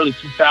saying? Early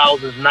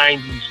 2000s,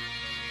 90s,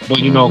 but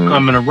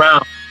coming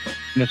around,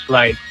 and it's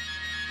like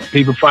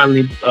people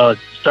finally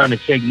starting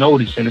to take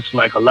notice, and it's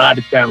like a lot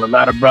of talent, a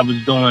lot of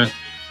brothers doing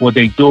what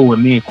they do,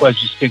 and me and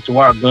Quest just stick to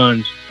our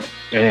guns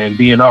and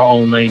be in our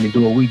own lane and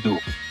do what we do.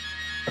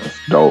 That's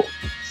dope.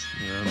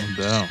 Yeah, no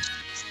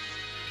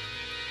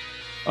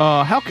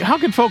doubt. How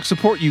can folks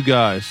support you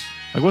guys?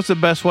 Like, what's the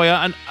best way?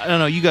 I don't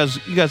know. You guys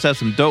have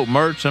some dope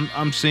merch.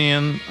 I'm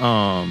seeing.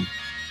 I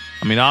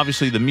mean,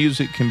 obviously the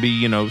music can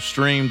be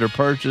streamed or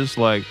purchased.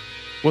 Like,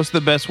 what's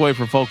the best way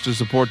for folks to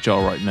support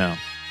y'all right now?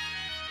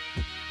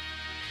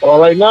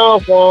 Right now,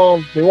 if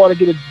they want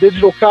to get a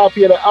digital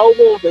copy of the album,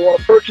 if they want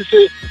to purchase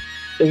it,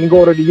 they can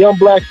go to the Young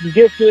Blacks and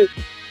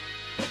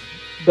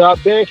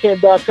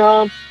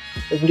Gifted.bandcamp.com.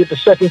 They can get the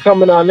second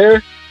coming on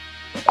there.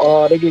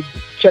 They can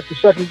check the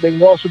second. They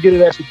can also get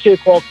it at the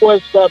Kid Called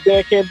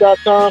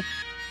Quest.bandcamp.com.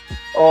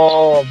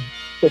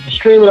 They can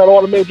stream it on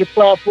all the major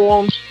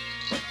platforms.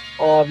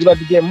 If you'd like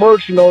to get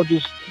merch,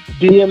 just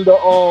DM the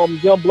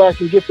Young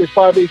Blacks and Gifted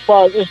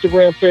 585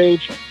 Instagram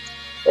page.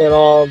 And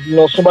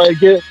somebody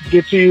get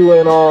to you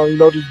and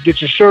just get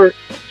your shirt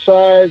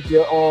size,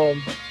 your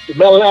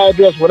mailing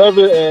address,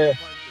 whatever, and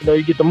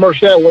you get the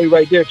merch that way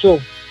right there too.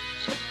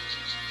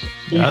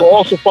 You can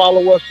also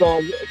follow us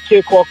on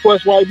Kid Called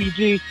Quest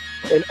YBG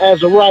and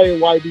Azariah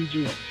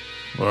YBG.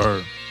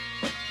 Word.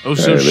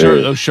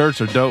 Those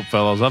shirts are dope,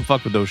 fellas. I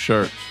fuck with those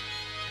shirts.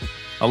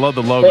 I love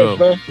the logo.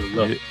 Thanks,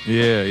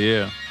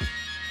 Yeah.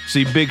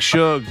 See Big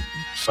Shug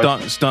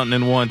stunting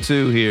in 1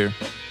 2 here.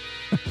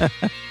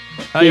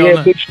 How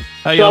y'all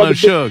know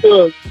Shug?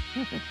 Shug?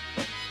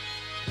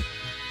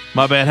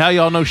 My bad. How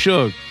y'all know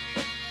Shug?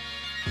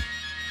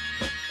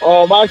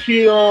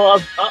 Actually, I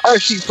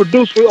actually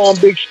produced on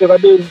Big Shit. I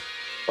did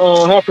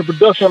half the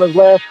production on his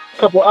last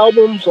couple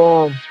albums.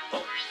 You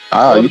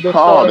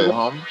called it,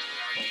 homie.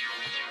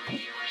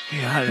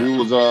 Yeah, we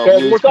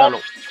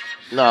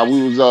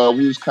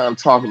was kind of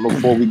talking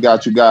before we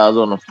got you guys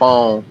on the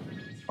phone.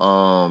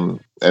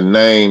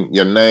 And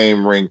your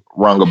name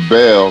rung a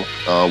bell.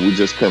 We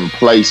just couldn't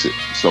place it.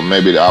 So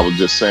maybe I was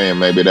just saying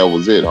maybe that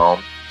was it,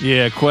 homie.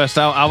 Yeah, Quest.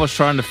 I was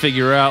trying to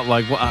figure out,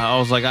 like, I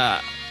was like,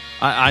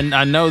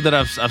 I know that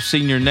I've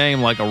seen your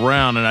name like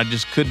around, and I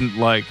just couldn't,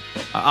 like,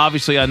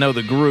 obviously I know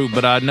the group,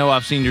 but I know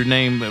I've seen your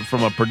name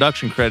from a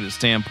production credit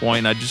standpoint,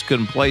 and I just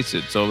couldn't place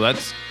it. So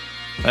that's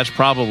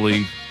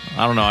probably,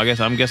 I don't know.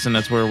 I'm guessing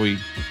that's where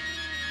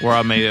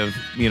I may have,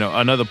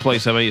 another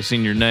place I may have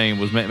seen your name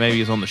was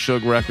maybe it's on the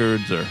Suge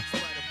Records or.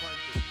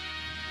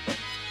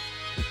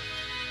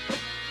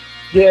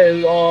 Yeah,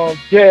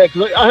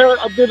 cause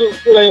I did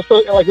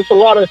like it's a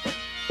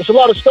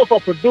lot of stuff I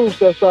produced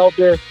that's out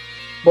there,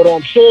 but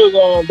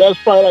Suge, that's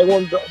probably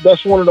like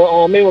that's one of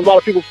the maybe a lot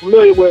of people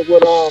familiar with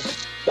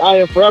the I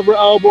Am Forever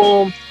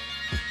album,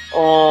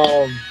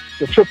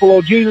 the Triple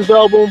O Jesus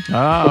album.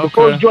 Okay. The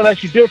first joint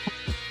actually did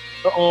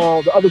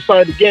the Other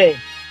Side of the Game.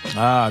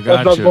 Gotcha.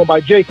 That's going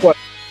by J Quest.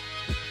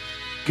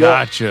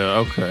 Gotcha. Yeah.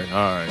 Okay.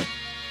 All right.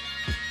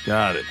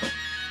 Got it.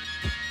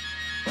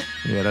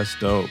 Yeah, that's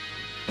dope.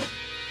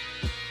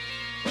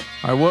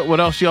 All right, what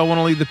else y'all want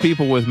to leave the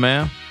people with,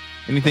 man?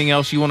 Anything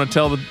else you want to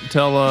tell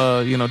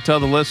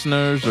the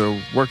listeners, or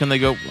where can they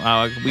go?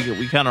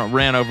 We kind of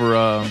ran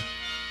over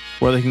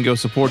where they can go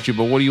support you,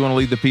 but what do you want to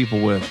leave the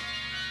people with?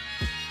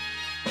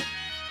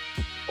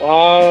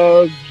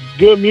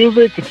 Good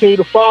music. Continue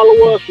to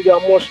follow us. We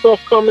got more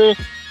stuff coming.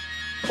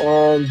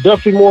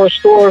 Definitely more in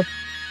store.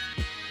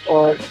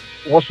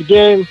 Once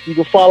again, you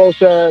can follow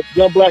us at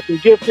Young Black and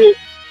Gifted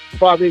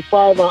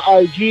 585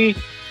 on IG.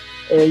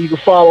 And you can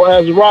follow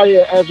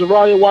Azariah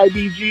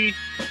YBG,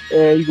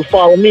 and you can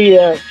follow me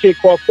at Kid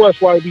Quest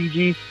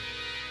YBG.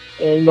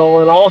 And and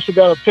I also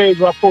got a page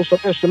where I post some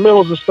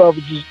instrumentals and stuff.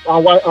 It's just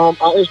on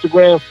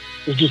Instagram.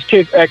 It's just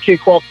Kid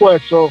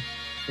Quest. So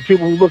for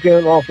people who are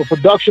looking for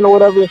production or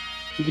whatever, you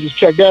can just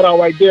check that out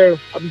right there.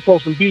 I'll be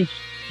posting beats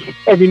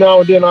every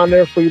now and then on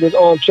there for you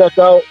to check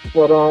out.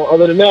 But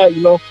other than that,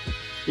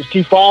 just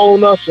keep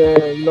following us,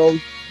 and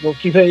we'll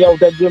keep hitting y'all with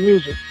that good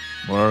music.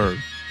 Word.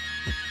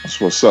 That's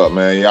what's up,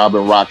 man. Y'all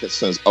been rocking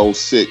since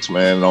 06,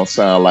 man. It don't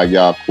sound like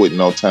y'all quitting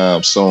no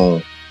time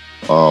soon.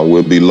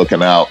 We'll be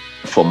looking out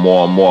for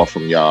more and more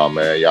from y'all,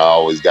 man. Y'all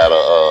always got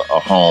a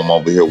home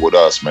over here with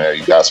us, man.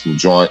 You got some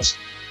joints,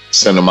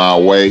 send them our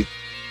way.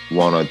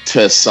 Want to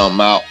test something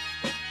out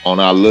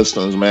on our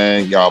listeners,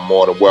 man? Y'all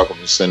more than welcome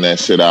to send that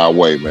shit our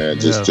way, man.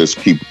 Just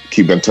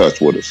keep in touch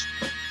with us.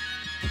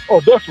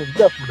 Oh,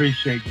 definitely.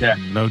 Appreciate that.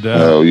 No doubt.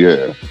 Hell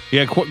yeah.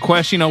 Yeah,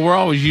 Quest, we're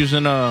always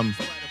using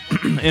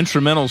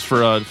instrumentals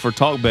for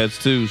talk beds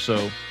too,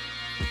 so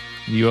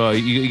you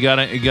got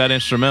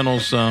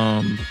instrumentals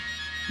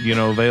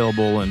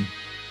available, and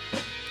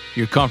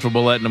you're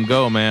comfortable letting them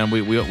go, man.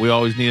 We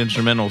always need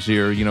instrumentals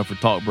here, for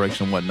talk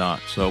breaks and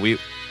whatnot. So we're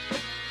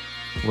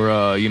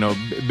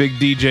big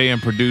DJ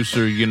and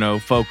producer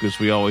focus.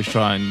 We always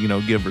try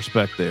and give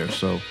respect there.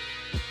 So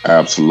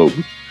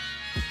absolutely.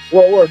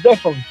 Well,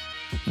 definitely.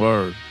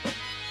 Word.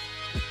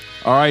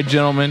 All right,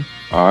 gentlemen.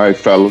 All right,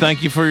 fellas.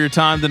 Thank you for your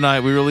time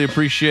tonight. We really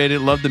appreciate it.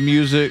 Love the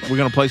music. We're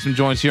going to play some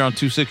joints here on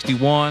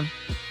 261.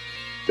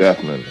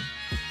 Definitely.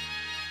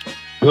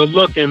 Good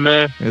looking,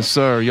 man. Yes,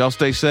 sir. Y'all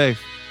stay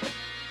safe.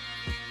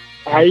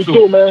 How you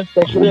too, man?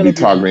 Thanks for We'll be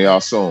talking to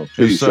y'all soon.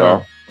 Peace,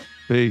 y'all.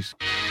 Peace.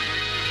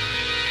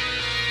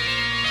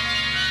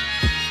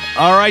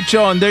 All right,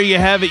 y'all, and there you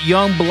have it.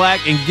 Young,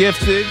 Black, and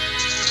Gifted.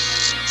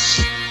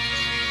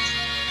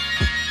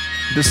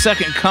 The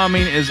Second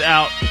Coming is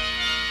out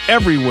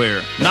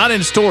everywhere. Not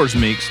in stores,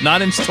 Meeks.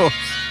 Not in stores.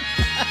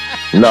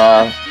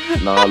 Nah,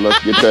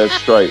 let's get that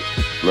straight.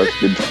 Let's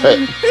get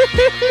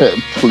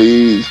that.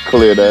 Please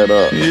clear that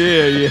up.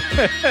 Yeah.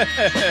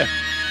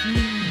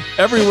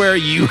 Everywhere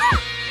you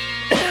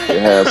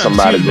have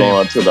somebody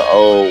going to the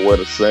old where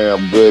the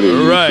Sam Goody.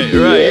 Right,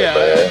 yeah.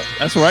 Man.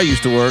 That's where I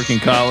used to work in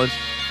college.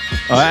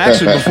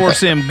 Actually, before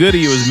Sam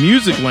Goody, it was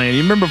Musicland.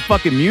 You remember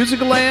fucking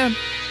Musicland?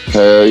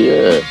 Hell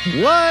yeah.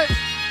 What?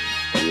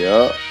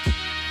 Yeah.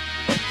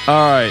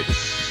 All right.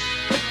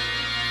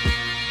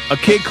 A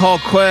Kid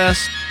Called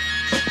Quest.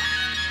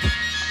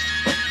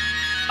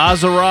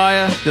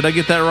 Azariah. Did I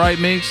get that right,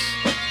 Meeks?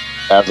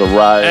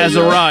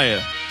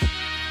 Azariah.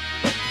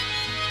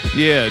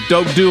 Yeah,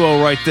 dope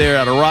duo right there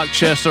out of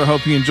Rochester.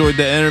 Hope you enjoyed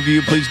that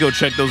interview. Please go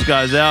check those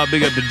guys out.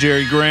 Big up to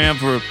Jerry Graham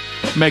for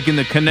making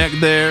the connect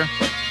there.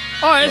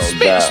 All right,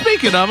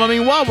 speaking of,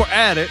 while we're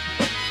at it,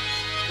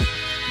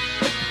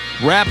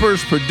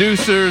 rappers,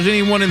 producers,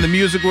 anyone in the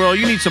music world,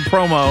 you need some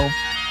promo.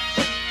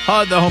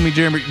 Holla at the homie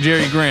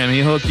Jerry Graham.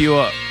 He'll hook you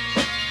up.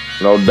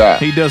 No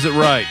doubt. He does it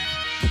right.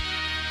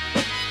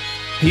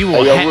 He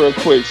will. Hey, real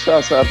quick,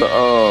 shouts out to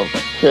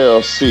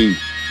KLC.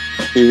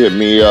 He hit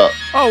me up.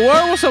 Oh,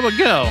 what's up with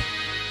Kel?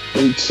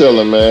 He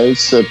chilling, man. He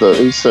sent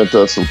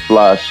us some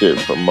fly shit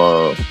from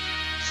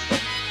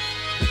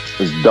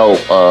It's dope.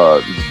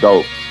 It's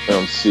dope.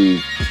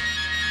 MC,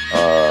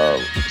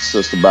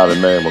 sister by the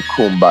name of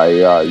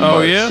Kumbaya. You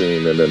might have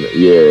seen it in it.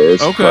 Yeah,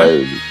 it's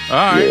crazy. All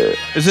right. Yeah.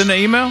 Is it in the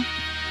email?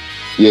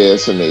 Yeah,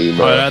 it's in the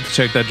email. All right, I have to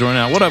check that joint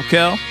out. What up,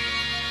 Kel?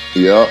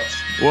 Yep.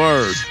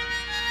 Word.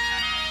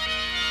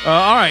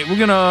 All right, we're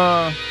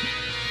gonna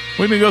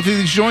go through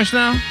these joints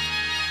now.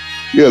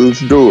 Yeah, let's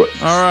do it.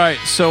 All right.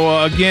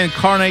 So again,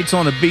 Carnate's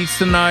on the beats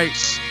tonight.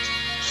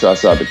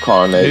 Shouts out to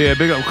Carnate. Yeah,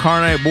 big up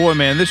Carnate. Boy,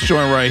 man, this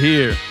joint right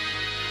here.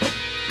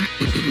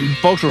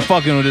 Folks were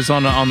fucking with this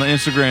on the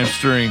Instagram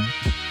stream.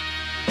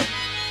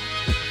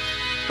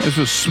 This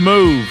was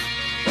Smooth,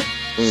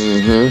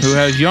 who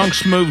has Young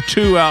Smooth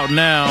 2 out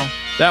now.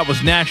 That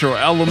was Natural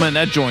Element.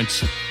 That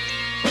joint's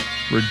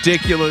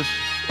ridiculous.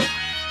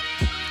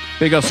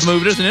 Big up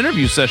Smooth. There's an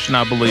interview session,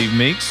 I believe,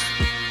 Meeks.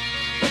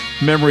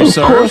 Memory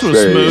serves with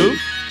Smooth.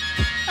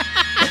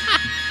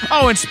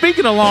 Oh, and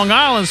speaking of Long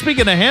Island,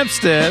 speaking of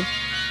Hempstead,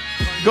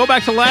 go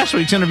back to last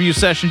week's interview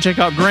session. Check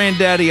out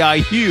Granddaddy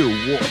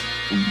IU.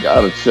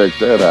 Gotta check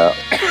that out.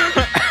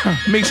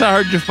 Meeks, I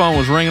heard your phone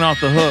was ringing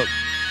off the hook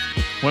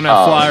when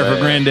that flyer for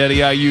Granddaddy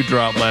IU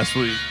dropped last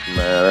week.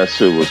 Man, that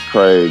shit was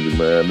crazy,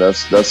 man.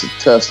 That's a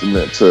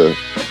testament to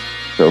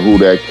who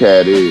that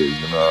cat is.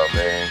 You know what I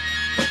mean?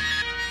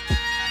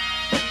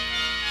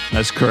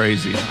 That's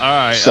crazy. All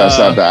right. Shouts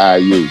out to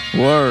IU.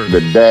 Word.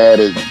 Your dad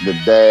is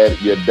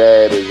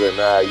an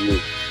IU.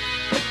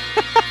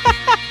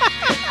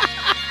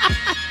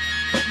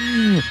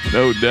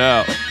 No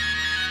doubt.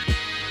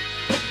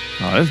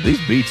 Oh, these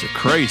beats are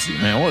crazy,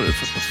 man. What the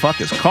fuck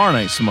is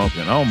Carnate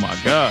smoking? Oh my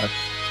god.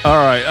 All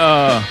right.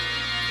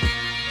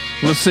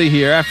 Let's see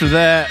here. After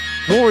that,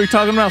 what were we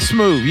talking about?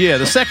 Smooth. Yeah,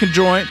 the second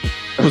joint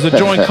was a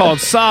joint called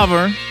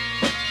Sovereign.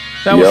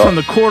 That was from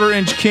the Quarter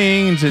Inch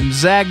Kings and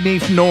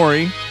Zagnif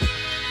Nori.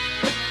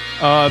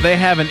 They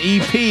have an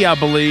EP, I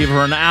believe,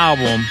 or an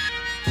album.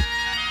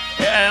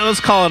 Let's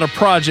call it a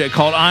project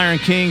called Iron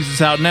Kings.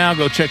 It's out now.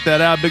 Go check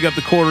that out. Big up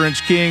the Quarter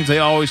Inch Kings. They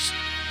always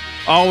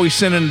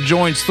sending the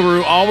joints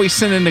through. Always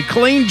sending the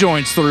clean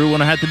joints through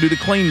when I had to do the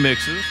clean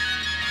mixes.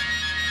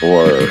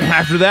 Word.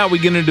 After that, we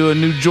get into a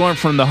new joint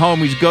from the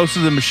homies Ghost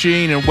of the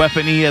Machine and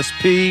Weapon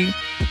ESP.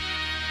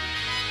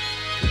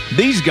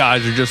 These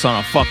guys are just on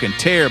a fucking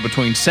tear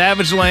between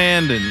Savage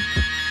Land and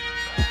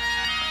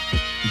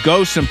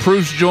Ghost and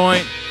Proof's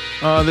joint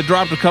that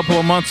dropped a couple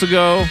of months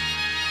ago.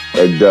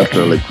 They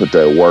definitely put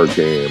that work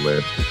in,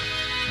 man.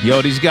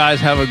 Yo, these guys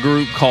have a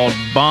group called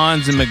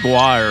Bonds and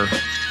McGuire.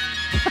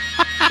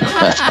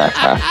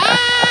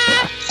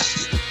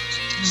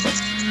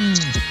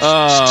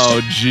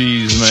 Oh,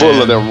 jeez, man.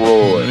 Full of them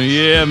roars.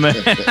 Yeah, man.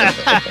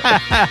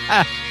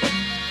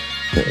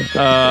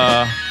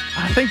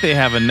 I think they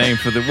have a name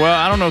for the... Well,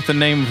 I don't know if the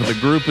name for the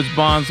group is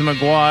Bonds and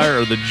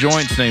McGuire or the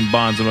joint's named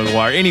Bonds and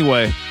McGuire.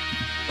 Anyway,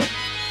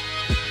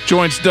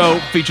 joint's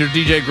dope. Features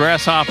DJ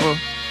Grasshopper.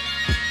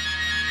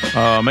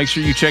 Make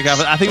sure you check out...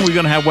 I think we're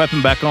going to have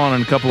Weapon back on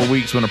in a couple of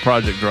weeks when the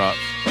project drops.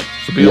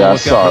 So be on the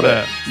lookout for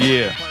that.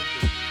 Yeah.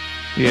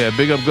 Yeah,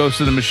 big up Ghost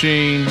of the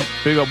Machine.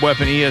 Big up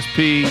Weapon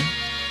ESP.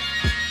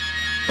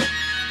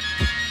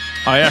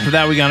 All right, after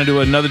that, we're going to do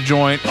another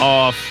joint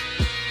off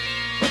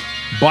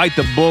Bite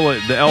the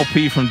Bullet, the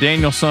LP from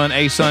Danielson,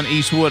 A-Son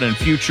Eastwood, and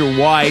Future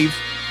Wife.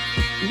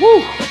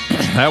 Woo!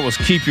 That was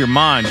Keep Your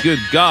Mind. Good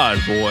God,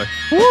 boy.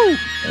 Woo!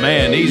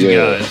 Man, these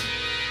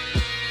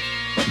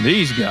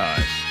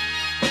guys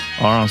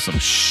are on some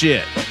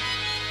shit.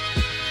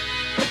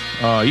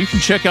 You can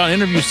check out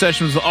interview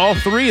sessions with all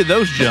three of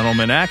those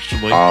gentlemen,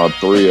 actually. All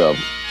three of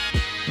them.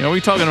 You know,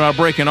 we're talking about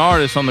breaking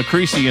artists on the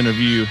Creasy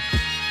interview.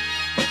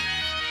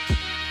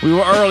 We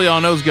were early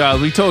on those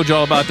guys. We told you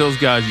all about those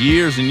guys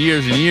years and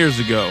years and years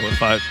ago.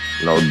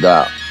 No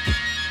doubt.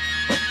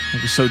 I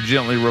can so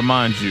gently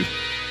remind you.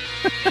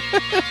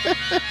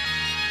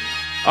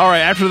 All right,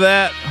 after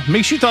that,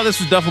 Meeks, you thought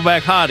this was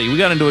Duffelback Hottie. We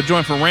got into a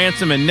joint for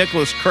Ransom and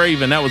Nicholas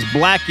Craven. That was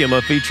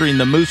Blackula featuring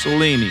the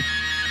Mussolini.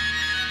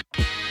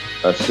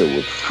 That shit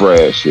was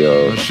fresh,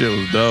 yo. That shit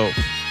was dope.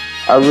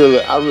 I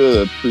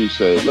really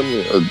appreciate. Let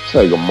me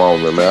take a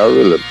moment, man. I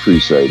really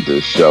appreciate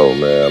this show,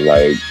 man.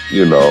 Like,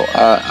 you know,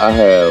 I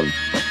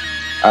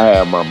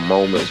have my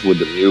moments with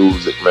the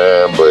music,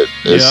 man. But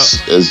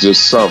it's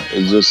just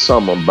something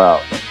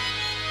about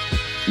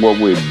what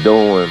we're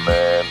doing,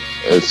 man.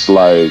 It's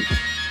like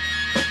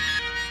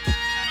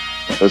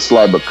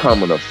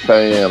becoming a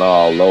fan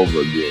all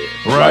over again.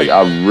 Right. Like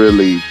I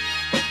really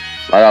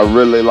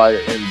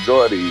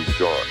enjoy these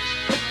joints.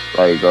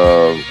 Like,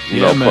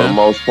 you know, for the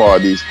most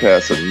part, these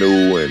cats are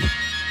new and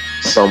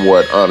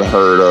somewhat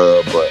unheard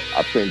of, but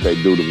I think they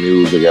do the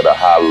music at a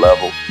high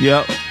level.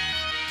 Yep.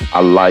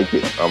 I like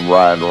it. I'm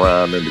riding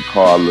around in the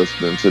car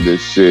listening to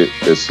this shit.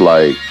 It's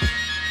like,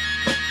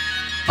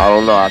 I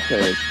don't know. I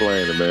can't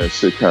explain it, man.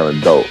 Shit kind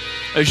of dope.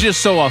 It's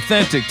just so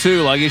authentic,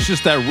 too. Like, it's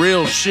just that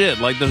real shit.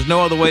 Like, there's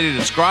no other way to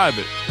describe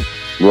it.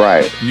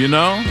 Right. You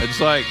know? It's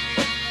like,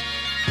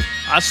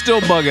 I still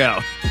bug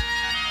out.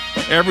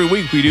 Every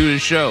week we do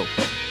this show.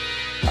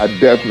 I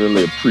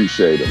definitely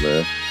appreciate it,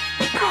 man.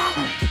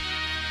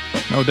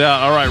 No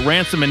doubt. All right,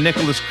 Ransom and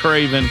Nicholas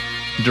Craven.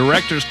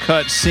 Director's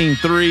Cut Scene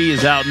 3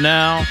 is out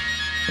now.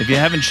 If you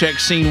haven't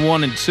checked Scene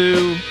 1 and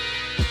 2,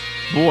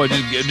 boy,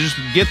 just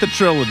get the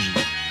trilogy.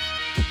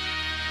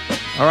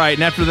 All right,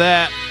 and after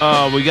that,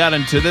 we got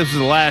into, this was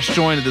the last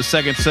joint of the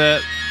second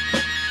set.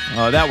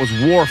 That was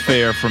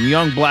Warfare from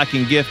Young, Black,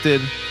 and Gifted.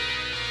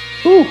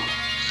 Whew.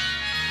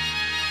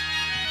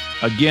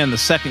 Again, The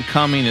Second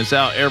Coming is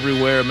out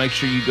everywhere. Make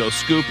sure you go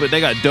scoop it.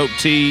 They got dope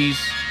tees.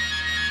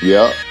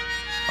 Yep.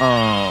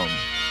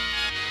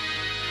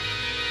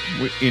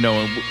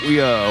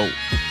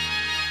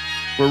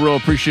 We're real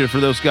appreciative for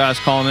those guys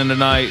calling in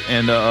tonight,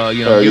 and it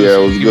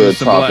was good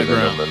talking to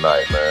them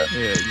tonight, man.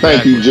 Yeah, exactly.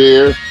 Thank you,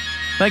 Jerry.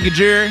 Thank you,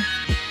 Jerry.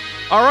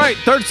 All right,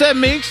 third set,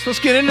 Meeks. Let's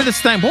get into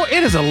this thing. Boy,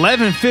 it is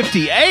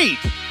 11:58.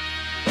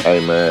 Hey,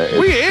 man,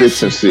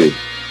 efficiency.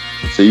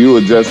 So you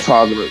were just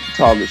talking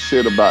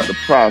shit about the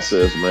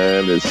process,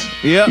 man.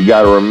 You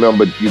gotta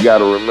remember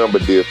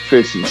the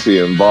efficiency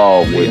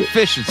involved with it.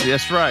 Efficiency,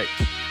 that's right.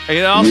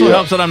 It also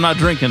helps that I'm not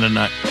drinking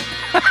tonight.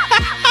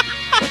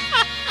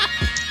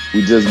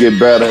 We just get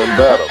better and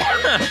better,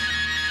 man.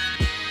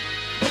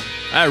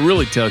 That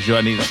really tells you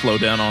I need to slow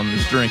down on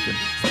this drinking.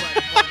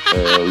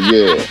 Hell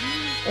yeah.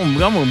 I'm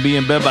going to be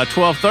in bed by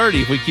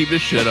 12:30 if we keep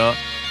this shit up.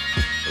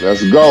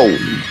 Let's go.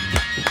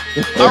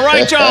 All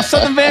right, y'all.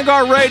 Southern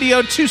Vanguard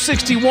Radio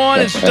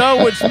 261. It's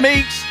Doe. It's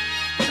Meeks.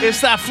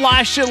 It's that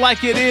fly shit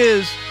like it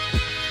is.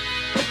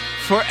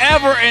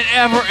 Forever and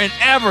ever and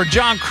ever.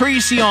 John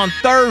Creasy on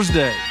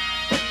Thursday.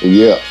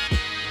 Yeah.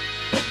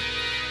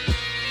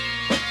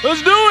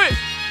 Let's do it.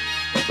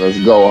 Let's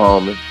go,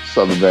 homie.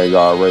 Southern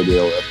Vanguard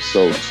Radio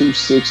episode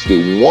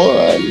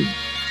 261.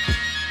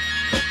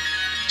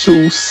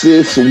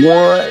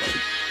 261.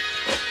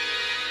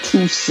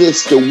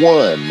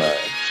 261, man.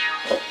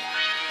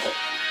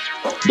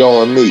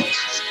 Doing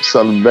Meeks,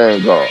 Southern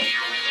Vanguard.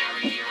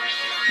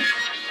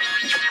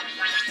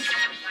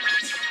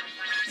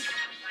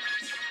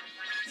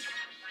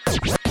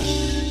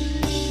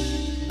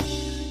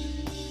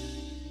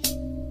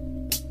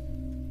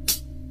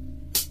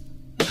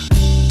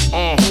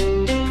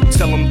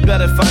 Tell them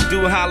better if I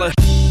do holler.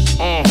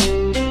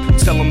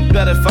 Tell them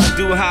better if I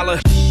do holler.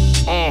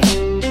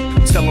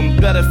 Tell them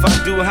better if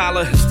I do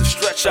holler. It's to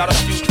stretch out a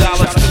few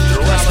dollars. The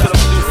rest of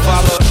them do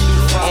follow.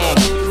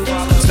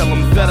 Tell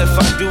them better if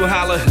I do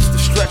holler. It's to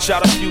stretch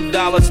out a few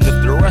dollars. If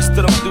the rest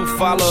of them do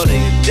follow, they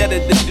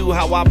indebted to do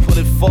how I put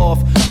it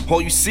forth.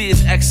 All you see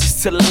is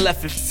X's to the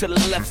left, if to the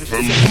left, if to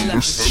the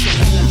left.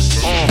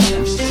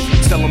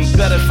 Tell them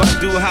better if I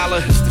do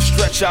holler. It's to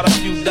stretch out a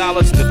few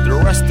dollars. If the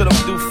rest of them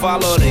do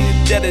follow, they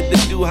indebted to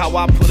do how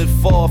I put it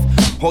forth.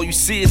 All you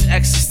see is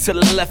X's to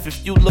the left.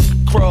 If you look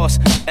across,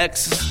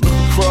 X's look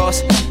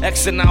across,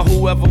 Xing out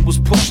whoever was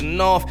pushing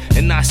off,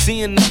 and not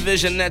seeing the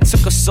vision that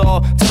took us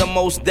all to the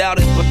most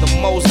doubted. But the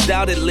most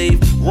doubted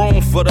leave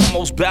room for the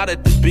most bout to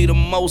be the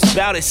most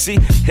bout it. See,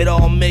 it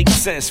all makes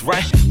sense,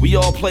 right? We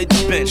all played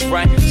the bench,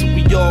 right? So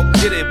we all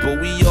get it, but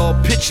we all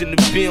pitching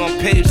to be on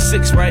page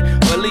 6, right?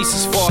 Or at least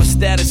as far as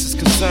status is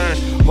concerned,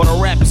 or the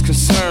rap is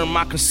concerned.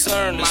 My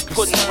concern is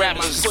putting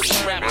rappers. Stretch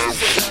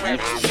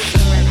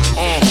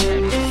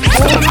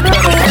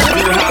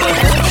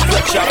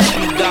out a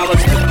few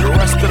dollars, the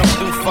rest of them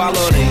do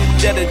follow. They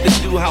indebted to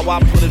do how I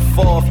put it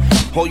forth.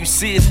 All you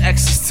see is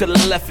X's to the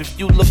left. If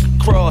you look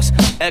across,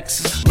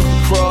 X's look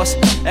across,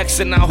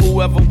 Xing out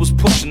whoever was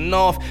pushing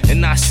off, and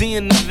not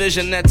seeing the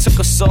vision that took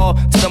us all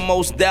to the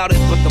most doubted.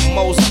 But the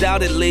most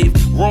doubted leave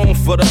room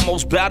for the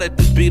most bout to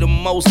be the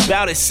most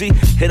bout it. See,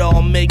 it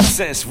all makes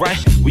sense, right?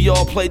 We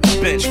all played the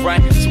bench,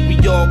 right? So we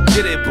all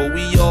get it, but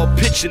we all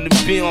pitching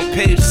to be on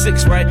page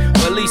 6, right?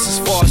 Or at least as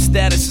far as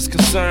status is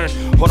concerned,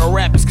 or the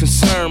rap is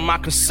concerned. My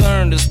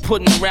concern is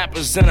putting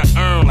rappers in an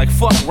urn. Like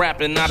fuck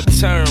rapping, not a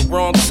turn.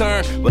 Wrong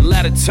turn, but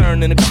ladder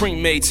turn into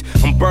cremates.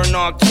 I'm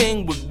Bernard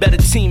King with better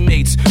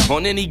teammates.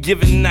 On any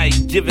given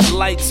night, giving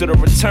light to the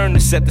return to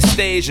set the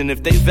stage. And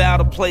if they vow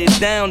to play it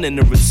down, then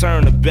the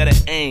return to better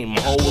aim.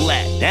 A whole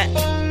lot. That.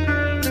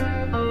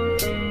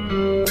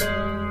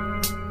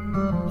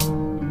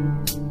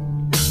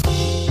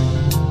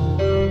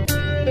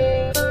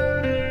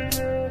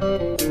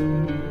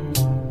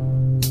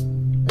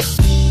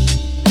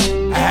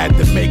 Had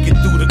to make it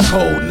through the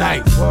cold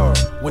nights.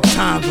 When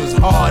times was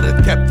hard,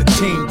 it kept the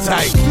team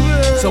tight.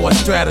 So I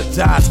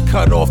strategized,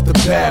 cut off the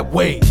bad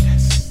weight.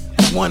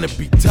 Wanna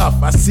be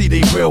tough, I see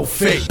they real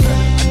fake.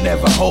 I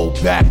never hold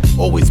back,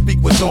 always speak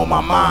what's on my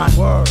mind.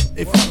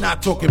 If you're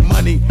not talking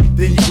money,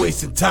 then you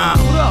wasting time.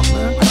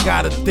 I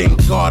gotta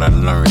thank God I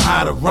learned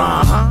how to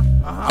rhyme.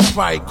 I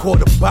probably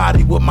caught a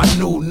body with my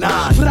new 9.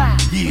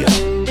 Yeah,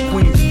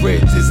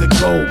 Queensbridge is a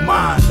gold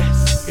mine.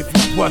 If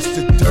you brush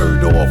the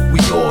dirt off, we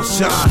all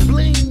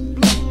shine.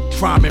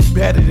 Crime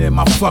embedded in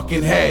my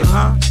fucking head.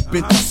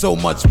 Been through so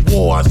much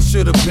war, I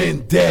should've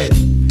been dead.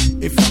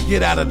 If you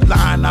get out of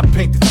line, I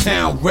paint the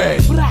town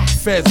red.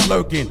 Feds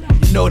lurking,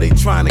 you know they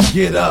trying to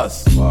get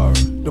us.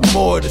 The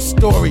more of the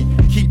story,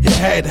 keep your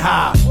head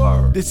high.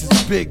 This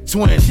is Big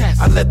Twin,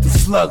 I let the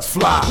slugs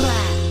fly.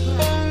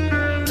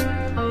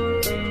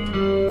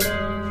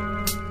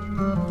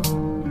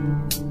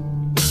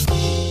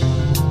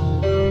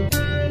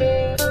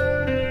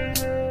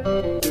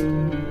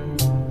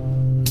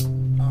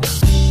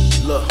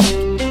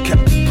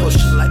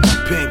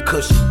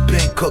 cause she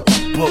been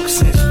cooking books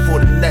since before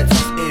the Nets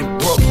was in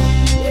Brooklyn.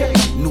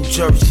 New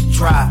Jersey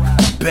Drive,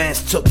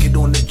 Benz took it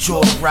on the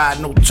joyride,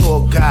 no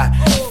tour guide.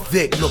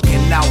 Vic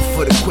looking out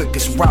for the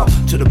quickest route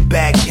to the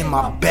bag in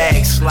my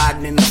bag,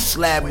 sliding in the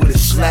slab with a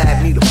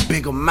slab, need a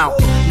big amount.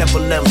 Never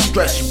let them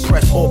stress you,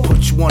 press or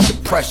put you under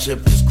pressure.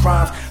 If it's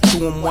crimes, do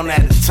them one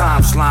at a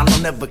time, slime will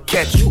never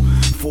catch you.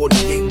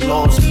 48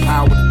 laws of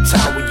power to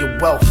tower your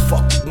wealth.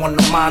 Fuck one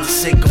of mine to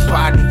say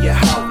goodbye to your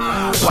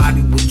house.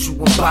 Body what you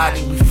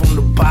embody, we from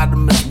the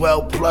bottom as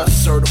well. Plus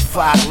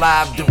certified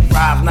live,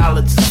 derived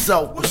knowledge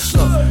itself. What's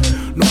up?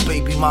 No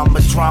baby mama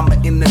drama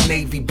in the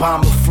Navy,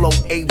 bomber flow,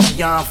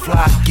 avion,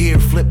 fly gear,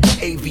 flip the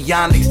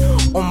avionics.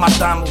 On my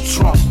Donald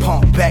Trump,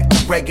 pump back to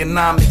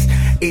Reaganomics.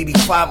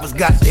 85ers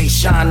got they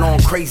shine on,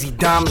 crazy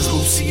diamonds.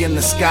 Lucy in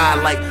the sky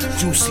like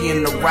Juicy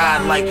in the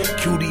ride, like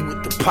Cutie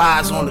with the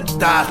pies on the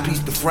thighs. Piece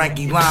to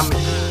Frankie Lyman,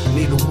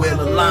 need a wheel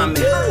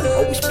alignment.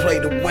 Always play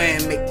to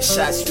win, make the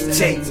shots you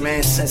take,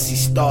 man. Since he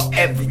start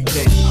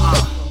everything.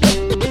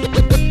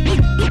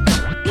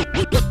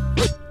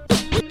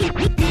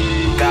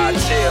 God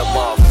tier,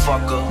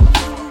 motherfucker.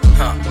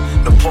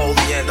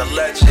 Napoleon the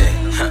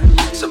legend.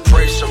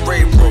 Supreme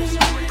Cerebral.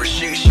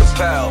 Rasheed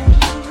Chappelle.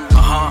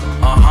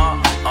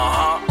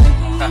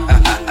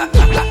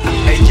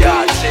 Hey,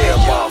 God tier,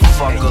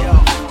 motherfucker.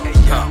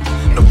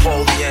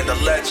 Napoleon the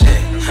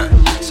legend.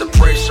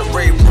 Supreme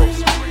Cerebral.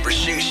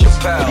 Rasheed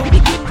Chappelle.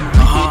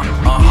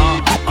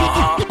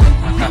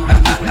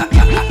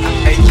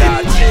 Hey,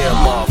 God tier,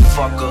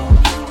 motherfucker.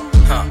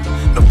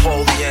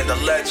 Napoleon the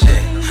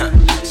legend.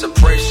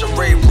 Supreme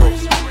Cerebral.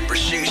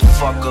 Rasheed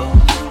fucker.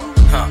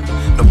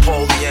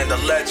 Napoleon the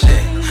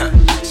legend.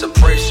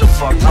 Supreme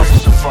fucker.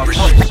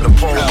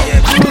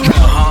 Napoleon.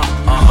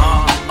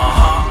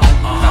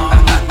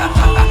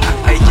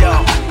 Hey yo,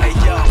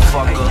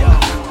 fucker.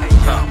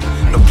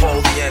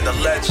 Napoleon the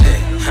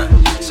legend.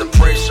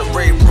 Supreme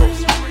Cerebral.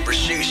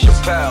 Rasheed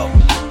Chappelle.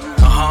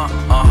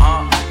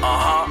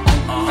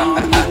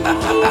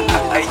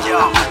 Hey yo.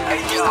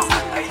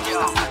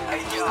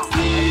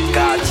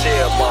 God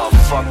tier,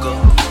 motherfucker.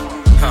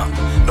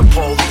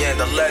 Napoleon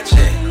the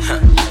legend.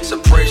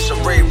 Supreme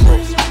Cerebral.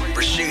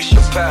 Rasheed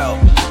Chappelle.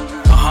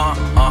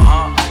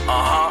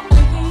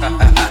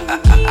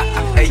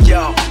 Hey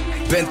yo.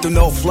 Been through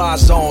no fly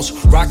zones,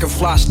 rockin'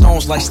 fly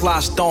stones like Sly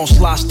Stone,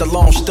 Sly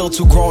Stallone. Still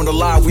too grown to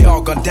lie, we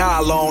all gon' die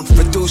alone.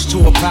 Reduced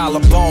to a pile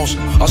of bones,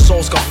 our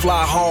souls gon'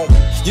 fly home.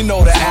 You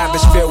know the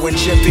atmosphere when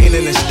champagne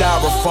in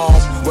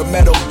styrofoam, with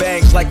metal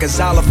bangs like a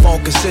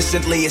xylophone.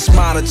 Consistently it's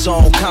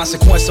monotone,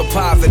 consequence of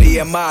poverty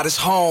and modest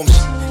homes.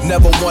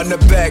 Never won the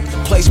beg,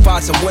 play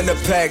spots in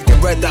Winnipeg. They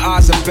read the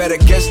odds and bet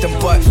against them,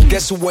 but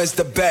guess who wins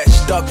the bet?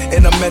 Stuck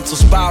in a mental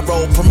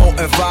spiral,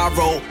 promoting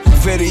viral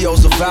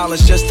videos of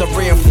violence just to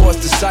reinforce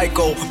the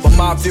cycle. But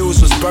my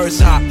views was birds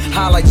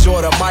high like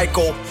Jordan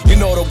Michael. You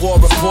know the war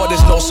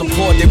reporters, no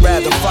support, they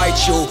rather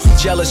fight you.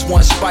 Jealous,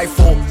 one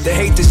spiteful, they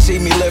hate to see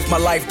me live my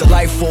life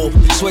delightful.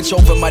 Switch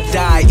over my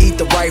diet, eat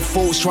the right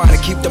foods, trying to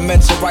keep the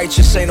mental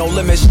righteous. Ain't no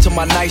limits to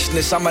my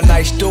niceness, I'm a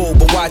nice dude,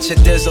 but watch it,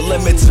 there's a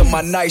limit to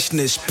my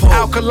niceness.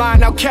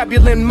 Alkaline,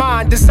 alkabulant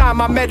mind, design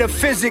my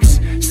metaphysics.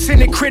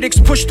 Cynic critics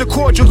push the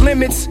cordial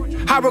limits.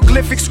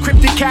 Hieroglyphics,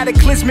 cryptic,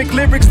 cataclysmic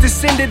lyrics,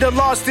 descended or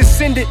lost,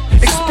 descended.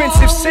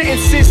 Expensive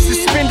sentences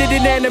suspended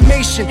in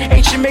animation.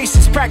 Ancient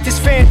Masons practice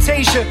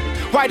fantasia.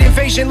 White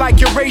invasion like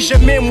Eurasia,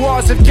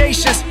 memoirs of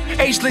geishas.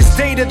 Ageless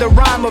data, the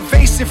rhyme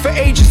evasive. For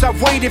ages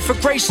I've waited for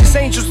gracious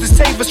angels to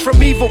save us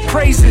from evil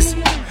praises.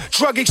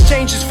 Drug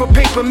exchanges for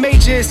paper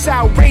major, it's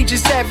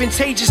outrageous,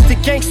 advantageous to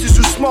gangsters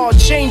who small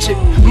change it.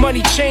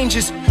 Money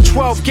changes,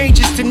 12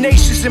 gauges to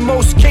nations in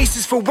most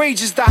cases for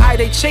wages, the high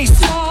they chase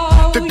it.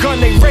 The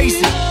gun they raise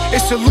it,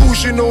 it's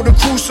illusional, the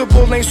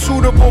crucible ain't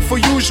suitable for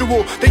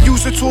usual. They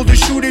use a tool to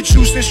shoot at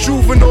you since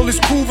juvenile is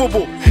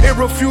provable.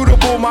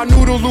 Irrefutable, my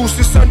noodle loose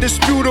is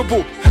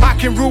undisputable. I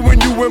can ruin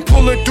you and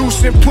pull a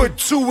deuce and put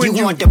two in you.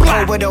 You want the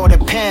poet or the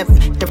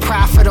pimp, the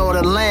prophet or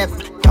the limp,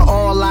 the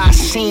all I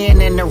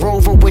seen in the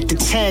rover with the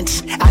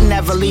tents. I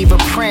never leave a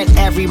print,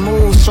 every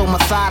move so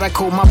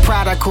methodical. My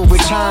prodigal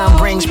return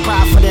brings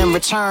profit in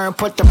return.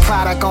 Put the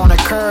product on the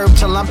curb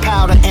till I'm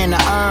powder in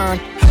the urn.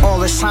 All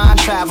this time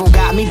travel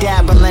got me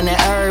dabbling in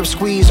herbs.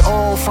 Squeeze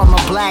oil from a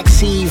black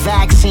seed,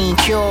 vaccine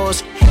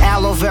cures.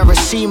 Aloe vera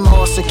sea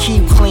moss to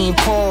keep clean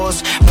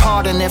pores.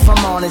 Pardon if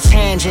I'm on a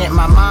tangent.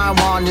 My mind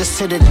wanders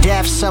to the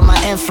depths of my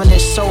infinite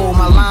soul.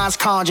 My lines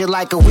conjure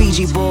like a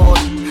Ouija board,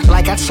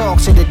 like I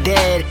talk to the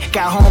dead.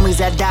 Got homies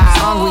that die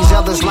hungry,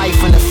 others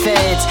life in the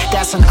feds.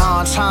 That's an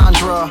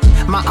entendre,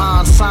 my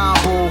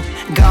ensemble.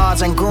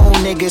 Guards and goon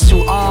niggas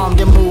who armed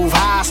and move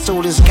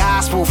hostile. This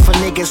gospel for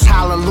niggas,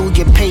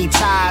 hallelujah, pay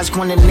tithes.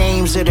 When the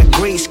names of the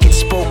greats get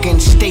spoken,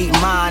 state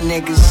my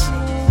niggas.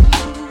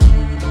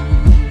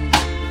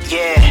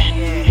 Yeah,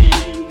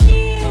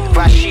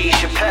 Rasheed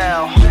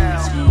Chappelle,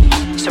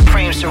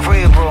 Supreme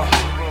Cerebral,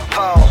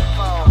 Poe.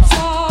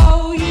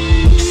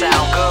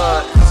 Sound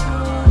good.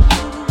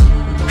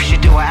 We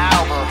should do an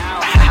album.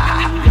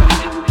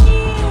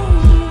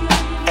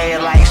 A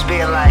likes,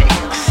 be like,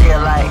 see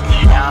like,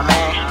 you know what I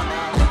mean?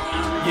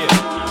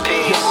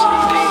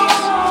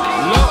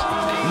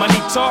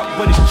 talk,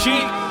 but it's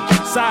cheap.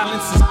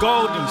 Silence is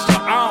golden, so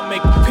I don't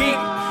make a peep.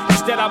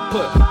 Instead, I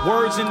put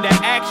words into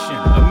action.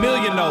 A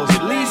million knows,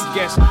 at least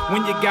guess.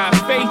 When you got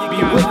faith, be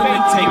willing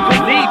to take a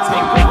leap.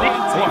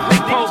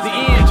 Oppose the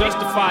end,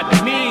 justify the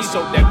means.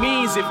 So that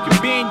means if you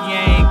been, you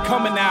ain't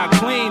coming out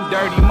clean.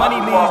 Dirty money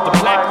leads to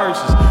black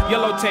hearses.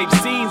 Yellow tape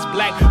scenes,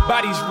 black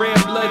bodies,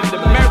 red-blooded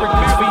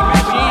Americans, feed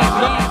machines.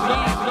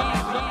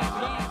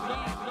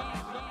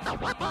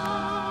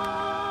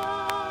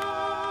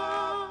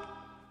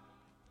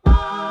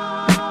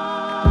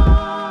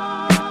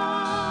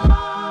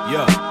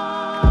 Yeah.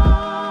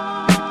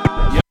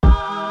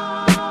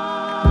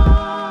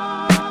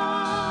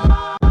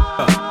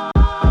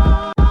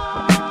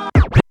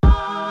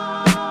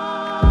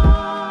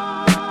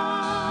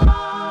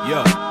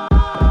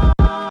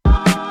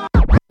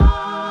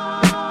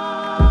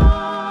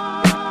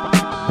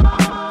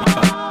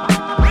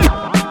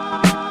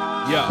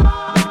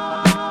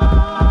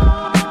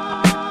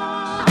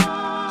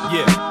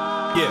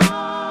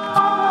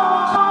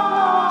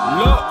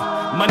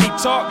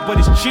 Talk, but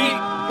it's cheap.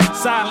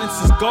 Silence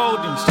is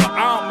golden, so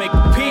I don't make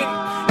a peep.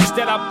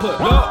 Instead, I put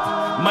look,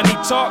 money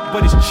talk,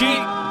 but it's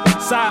cheap.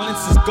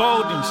 Silence is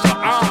golden, so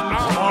I don't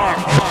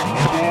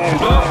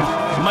look,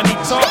 money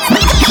talk, but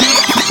it's cheap.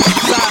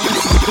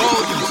 Silence is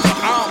golden, so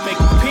I don't make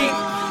a peep.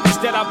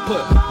 Instead, I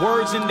put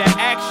words into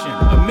action.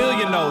 A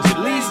million knows,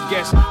 at least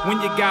guess. When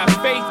you got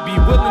faith, be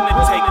willing to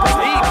take a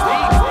leap.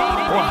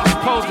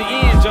 Oppose the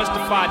end,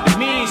 justify the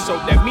means. So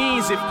that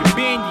means if you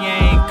been, you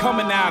ain't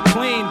coming out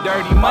clean.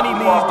 Dirty money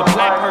leads to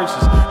black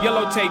hearses.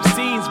 Yellow tape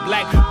scenes,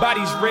 black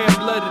bodies,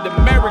 red-blooded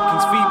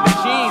Americans, feed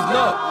machines.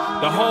 Look,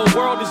 the whole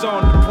world is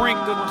on the brink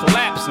of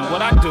collapse. And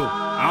what I do,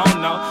 I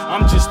don't know.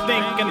 I'm just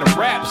thinking of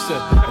raps. A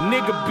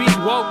nigga be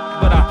woke,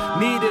 but I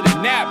needed a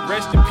nap.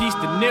 Rest in peace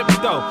to Nip,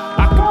 though.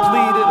 I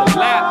completed a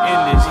lap,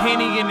 and this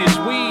Henny and this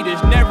weed is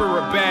never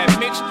a bad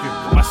mixture.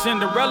 My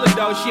Cinderella,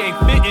 though, she ain't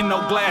fitting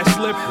no glass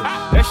slipper.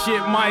 That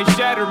shit might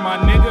shatter my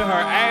nigga,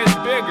 her ass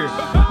bigger.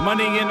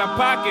 Money in her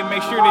pocket,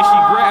 make sure that she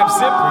grabs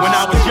zippers. When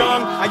I was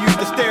young, I used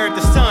to stare at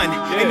the sun,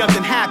 and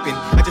nothing happened.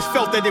 I just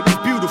felt that it was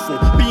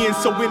beautiful, being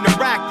so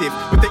interactive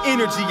with the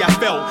energy I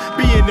felt,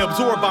 being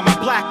absorbed by my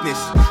blackness.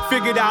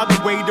 Figured out a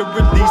way to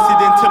release it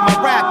into my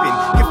rapping.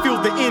 Can feel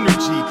the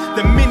energy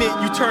the minute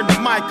you turn the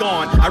mic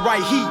on. I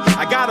write heat,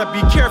 I gotta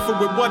be careful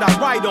with what I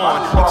write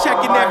on. I'm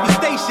checking every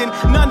station,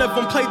 none of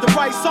them play the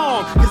right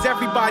song, cause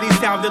everybody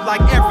sounded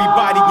like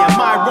everybody. Am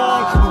I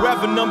wrong?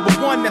 Whoever number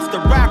one, that's the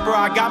rapper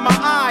I got my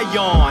eye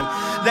on.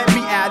 Let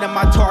me add in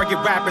my target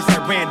rappers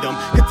at random.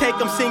 Could take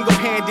them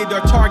single-handed or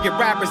target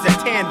rappers at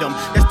tandem.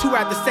 That's two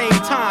at the same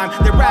time.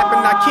 They're rapping,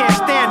 I can't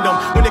stand them.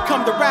 When it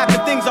come to rapping,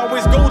 things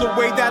always go the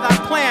way that I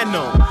plan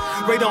them.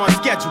 Right on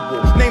schedule,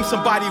 name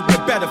somebody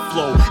with better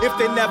flow. If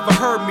they never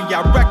heard me,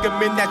 I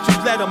recommend that you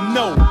let them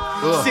know.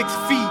 6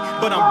 feet,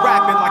 but I'm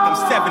rapping like I'm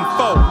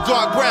 7'4".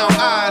 Dark brown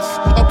eyes,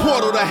 a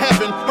portal to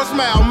heaven. Her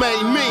smile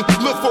made me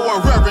look for a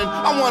reverend.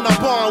 I wanna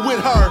bond with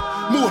her.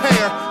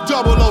 Mujer,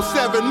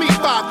 007, me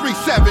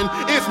 537.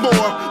 It's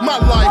more, my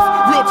life,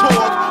 real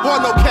talk, or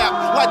no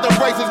cap. Like the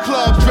Racers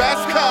Club dress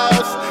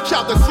codes.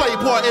 Shout the slave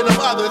boy and them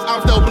others,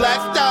 I'm still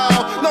black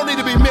style. No need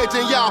to be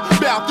mentioned, y'all,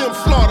 about them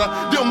slaughter,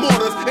 them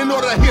mortars. In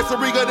order the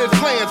history of this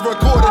land's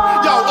recorded.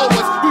 Y'all owe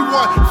us, we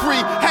want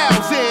free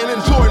housing and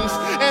Jordans.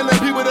 And the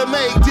people that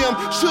made them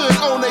should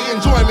own their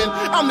enjoyment.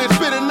 I'm just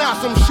spitting out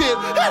some shit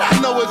that I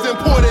know is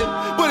important.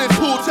 But it's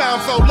pool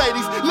time, so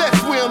ladies, let's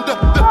swim. The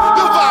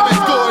vibe is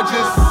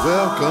gorgeous.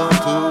 Welcome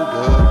to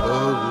the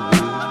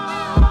Odyssey.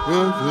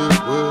 Welcome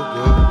to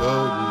the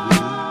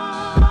Odyssey.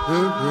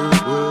 Welcome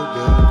to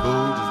the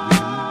Odyssey.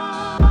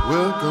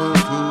 Welcome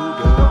to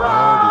the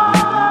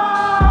Odyssey.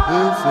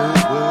 This is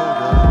where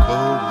the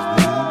code is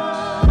be.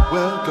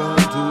 Welcome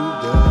to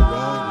the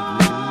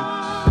Odyssey.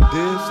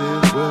 This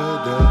is where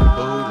the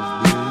code is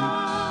be.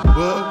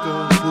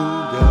 Welcome to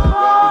the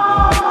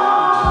Odyssey.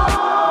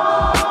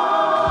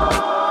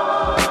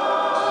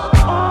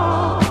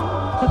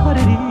 But what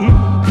it is?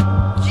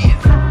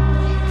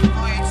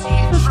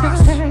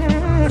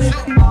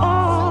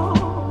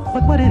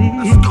 But what it is?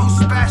 Let's go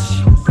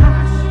special.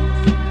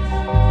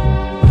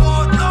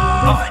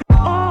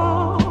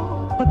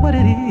 But what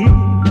it is?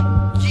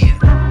 Yeah.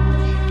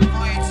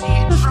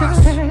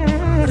 Trust.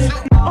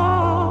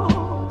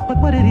 But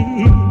what it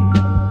is?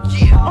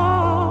 Yeah.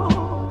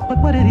 But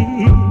what it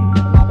is?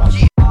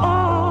 Yeah.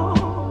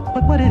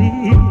 But what it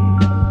is?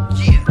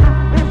 Yeah.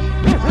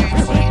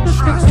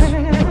 Trust.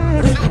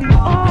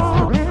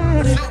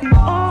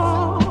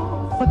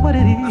 But what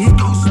it is? Let's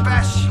go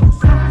special.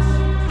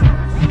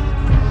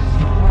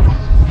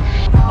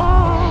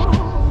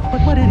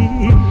 But what it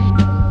is?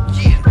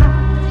 Yeah.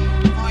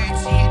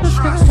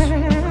 Trust.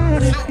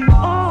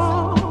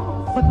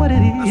 But what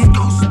it is? Let's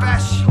go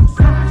special.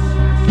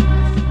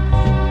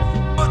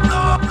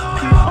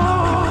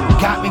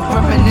 Got me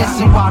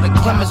reminiscing while the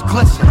glimmers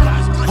glisten.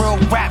 Real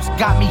raps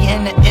got me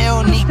in the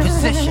ill, neat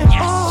position.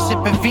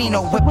 Sipping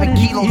vino, whipping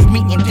kilos,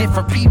 meeting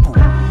different people.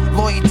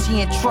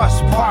 loyalty and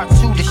trust. Part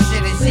 2, the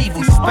shit is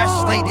evil.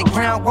 Special laid the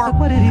groundwork.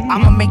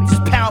 I'ma make this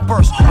pound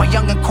burst. My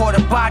youngin' caught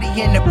a body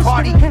in the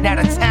party. Now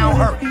the town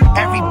hurt.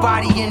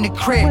 Everybody in the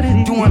crib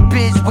doing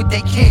biz with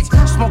their kids.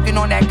 Smoking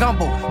on that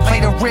gumbo.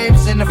 Play the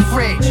ribs in the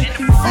fridge.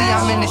 Flea,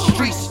 I'm in the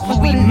streets.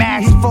 Louis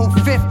Max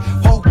 4/5.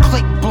 Whole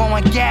clique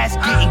blowing gas,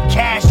 getting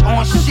cash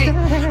on shit.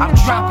 I'm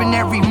dropping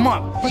every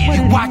month.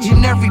 You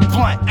watching every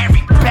blunt.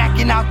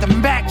 Backing out the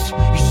max.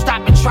 You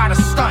stop and try to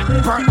stunt.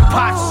 Burnt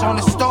pots on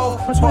the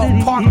stove.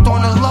 12 parked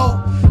on the low.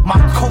 My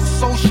coat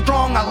so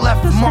strong, I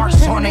left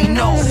marks on they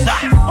nose.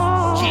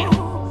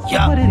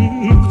 Yeah.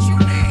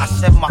 I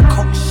said my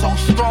coat so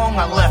strong,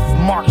 I left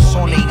marks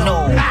on they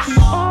nose.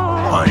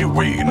 I ain't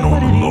waiting on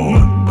the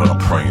Lord, but I'm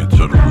praying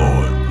to the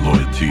Lord.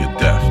 Loyalty or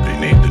death, they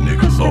named the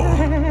nigga Lord.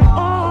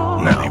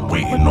 Now they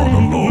waiting on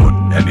the Lord,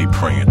 and they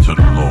praying to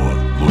the Lord.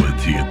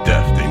 Loyalty or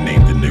death, they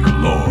named the nigga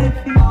Lord.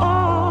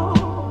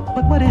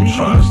 I'm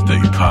trying to stay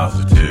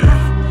positive,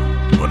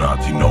 but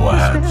auntie know I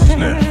had to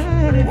sniff.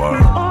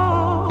 Word.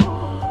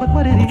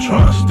 I'm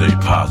trying to stay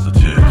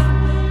positive,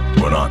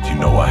 but auntie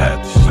know I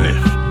had to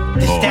sniff.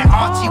 It's that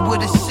auntie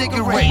with a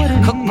cigarette.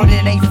 Cook, but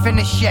it ain't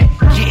finished yet.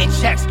 Getting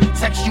checks.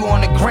 Text you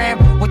on the gram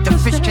with the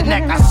fish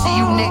connect. I see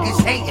you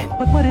niggas hating.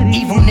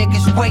 Evil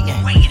niggas waiting.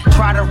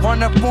 Try to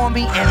run up on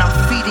me and I'm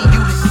feeding you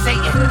to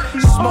Satan.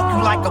 Smoke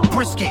you like a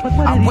brisket.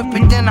 I whip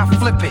it, then I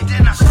flip it.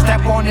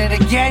 Step on it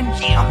again.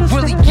 I'm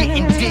really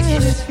getting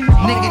digits.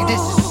 Nigga,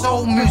 this is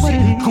soul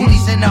music.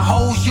 Goonies and the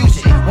hoes use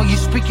it. When you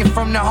speaking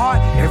from the heart,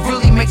 it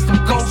really makes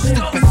them go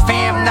stupid.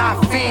 Fam, not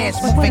fans.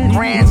 Moving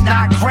grands,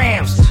 not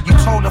grams. You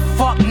told a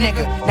fuck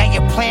nigga, now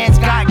your plans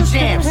got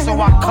jams. So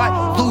I cut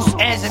loose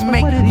ends and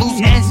make loose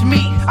ends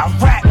meet. I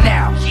rap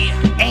now,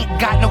 ain't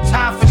got no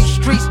time for these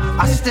streets.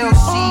 I still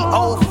see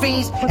old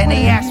fiends and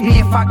they ask me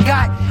if I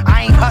got.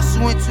 I ain't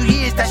hustling 2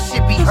 years, that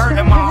shit be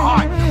hurting my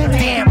heart.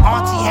 Damn,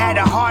 auntie had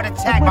a heart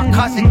attack, my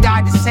cousin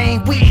died the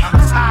same week.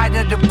 I'm tired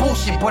of the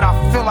bullshit, but I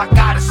feel I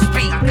gotta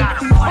speak. I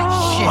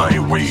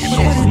ain't waiting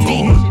on the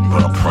Lord,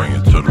 but I'm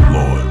praying to the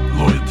Lord.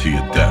 Loyalty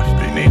or death,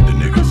 they named the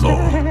nigga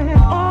Lord.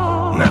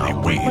 Now they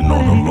waiting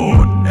on the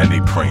Lord, and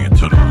they praying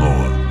to the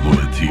Lord.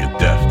 Loyalty or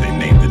death, they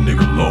named the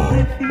nigga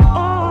Lord.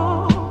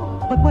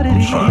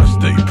 I'm trying to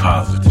stay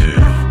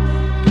positive,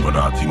 but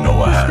auntie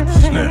know I had to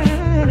sniff.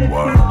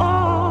 Word.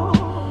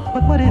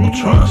 I'm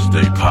trying to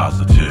stay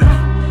positive,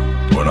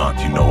 but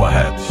auntie know I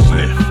had to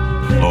sniff.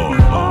 Lord,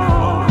 Lord,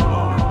 Lord,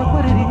 Lord,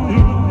 Lord.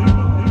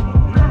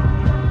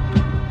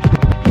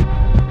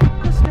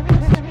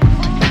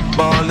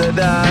 Ball the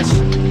dash.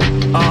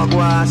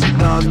 Hogwash,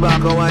 dogs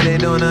back on why they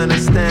don't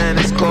understand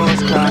this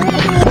course car.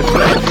 The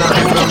flag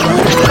flying from the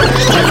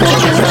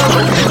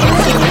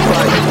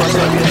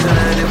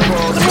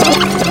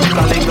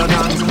Kalinga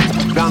gangs,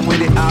 gang with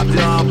the up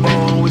jaw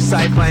bone. With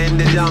cypher in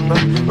the jungle,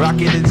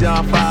 rocking the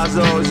jaw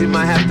files. You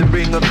might have to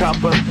bring a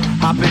couple.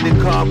 Hop in the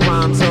car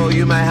pronto,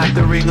 you might have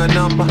to ring a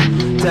number.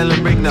 Tell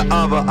them bring the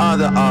other.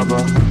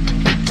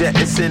 Jet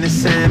is in the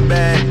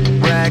sandbag,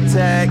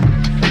 ragtag.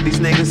 These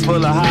niggas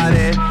full of hot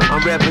air.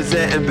 I'm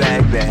representing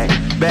bag.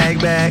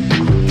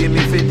 Give me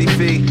 50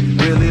 feet.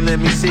 Really let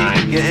me see.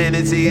 Your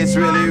energy is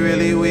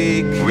really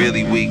weak.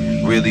 Really weak.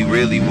 Really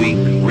weak. Really weak.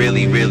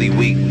 Really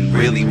weak.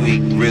 Really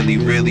weak. Really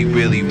weak. Really weak.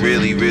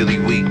 Really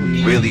weak.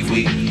 Really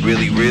weak.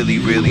 Really weak. Really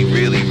weak.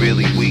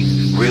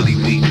 Really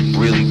weak. Really weak.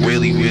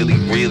 Really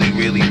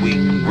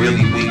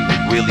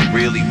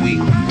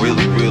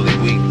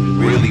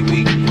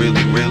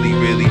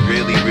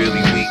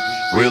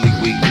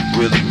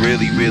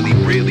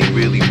weak.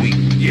 Really weak.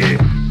 Yeah.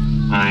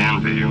 I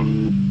envy you.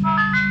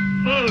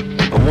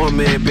 A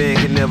one-man band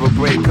can never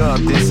break up.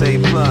 This A+,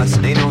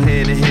 ain't no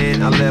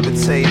hand-in-hand, I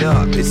levitate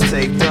up. It's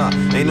taped up,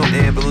 ain't no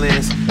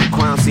ambulance.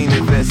 Crime scene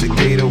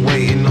investigator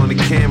waiting on the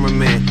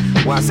cameraman.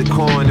 Watch the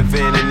car in the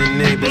van and the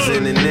neighbors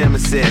and the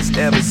nemesis.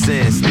 Ever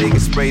since,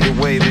 niggas sprayed the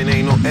wave and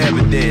ain't no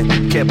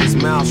evidence. Kept his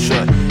mouth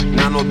shut,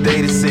 not no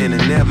data center,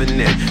 never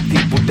net.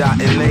 People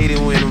dotting later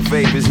when them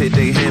vapors hit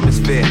their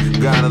hemisphere.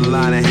 Got a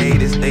lot of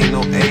haters, ain't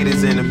no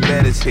haters and the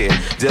betters here.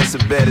 Just a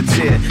better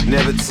tear,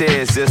 never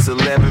tears, just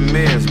 11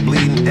 mirrors.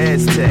 Bleeding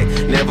Aztec,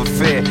 never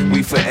fair,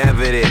 we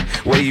forever there.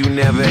 Where you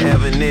never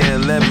ever near,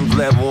 11th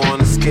level on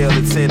the scale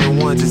of 10 to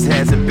 1 just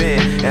hasn't been.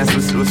 That's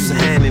what's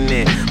happening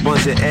there.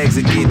 Bunch of eggs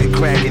that get the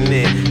cracking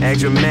in. Act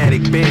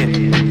dramatic bend.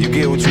 You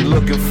get what you're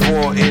looking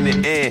for in the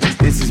end.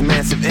 This is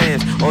massive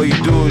ends. All you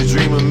do is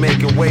dream of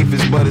making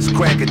wafers, but it's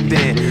cracker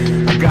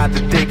thin. I got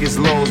the thickest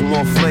lows,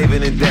 more flavor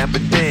than Dapper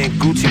Dan.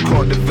 Gucci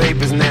caught the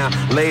vapors now.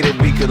 Later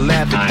we could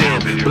laugh at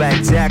them.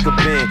 Black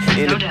Jacobin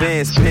in the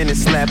Benz, pinning,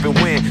 slapping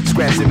wind.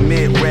 Scratching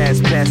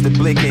mid-raps past the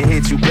blick and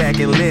hit you back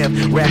and left.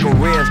 Rack of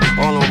ribs,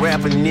 all on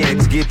rapper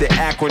nicks. Get the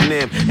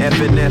acronym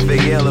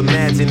FNFAL.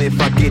 Imagine if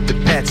I get the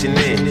patching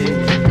in.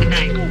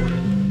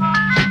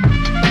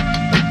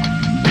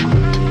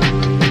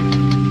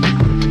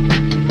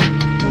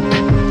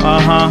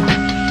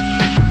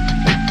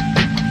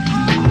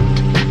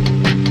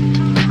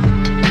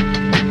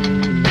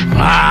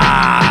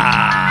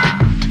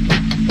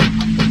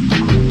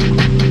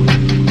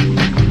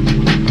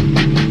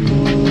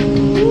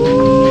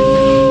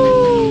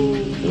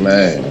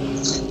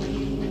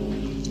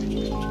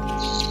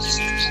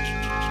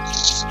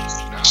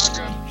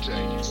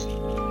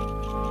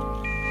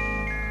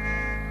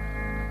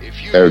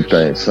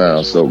 Everything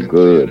sounds so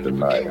good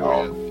tonight,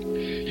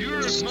 homie. You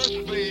must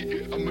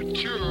be a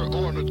mature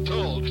or an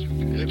adult.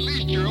 At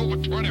least you're over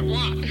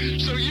 21.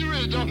 So you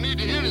really don't need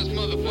to hear this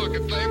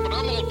motherfucking thing, but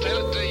I'm gonna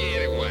tell it to you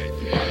anyway.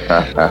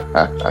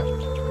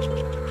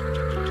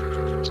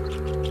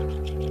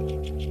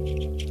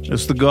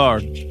 It's the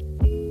Guard.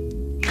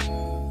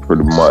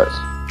 Pretty much.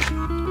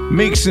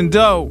 Meeks and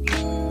Doe.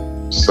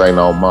 Say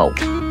no more.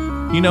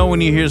 You know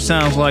when you hear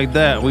sounds like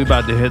that, we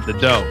about to hit the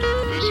dough.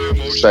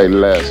 Say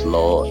less,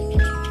 Lord.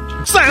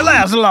 Say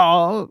less,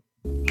 Lord.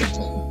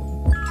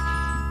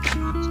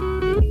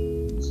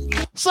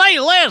 Say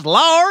less,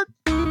 Lord.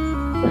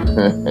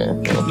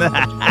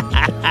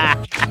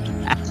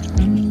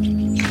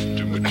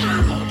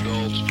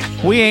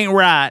 We ain't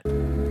right.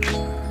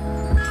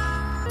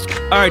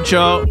 All right,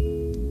 y'all.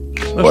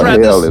 Well,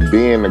 hell, if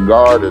being the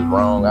Guard is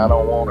wrong, I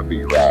don't want to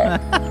be right.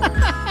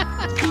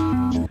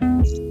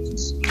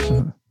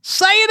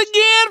 Say it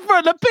again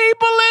for the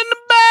people in the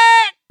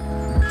back.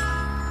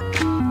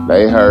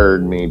 They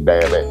heard me,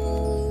 damn it.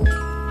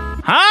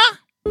 Huh?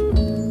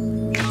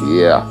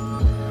 Yeah.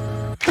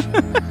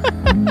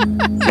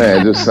 Man,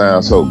 it just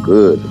sounds so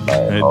good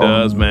tonight. It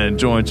does, man.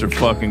 Joints are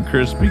fucking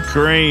Krispy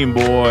Kreme,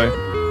 boy.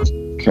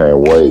 Can't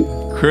wait.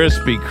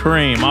 Krispy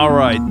Kreme. All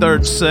right,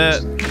 third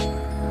set.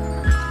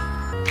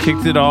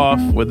 Kicked it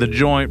off with a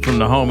joint from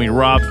the homie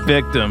Rob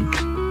Victim.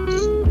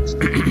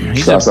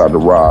 Shouts out to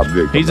Rob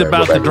Victim. He's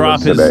about to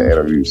drop his that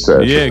interview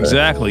session. Yeah,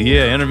 exactly.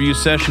 Yeah, interview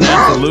session.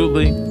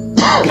 Absolutely.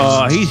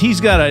 He's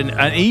got an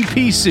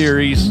EP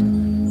series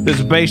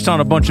that's based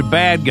on a bunch of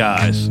bad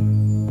guys,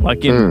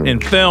 like in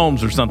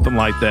films or something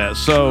like that.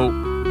 So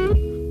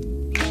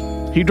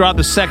he dropped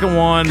the second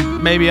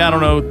one, maybe, I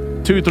don't know,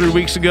 2-3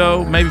 weeks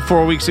ago, maybe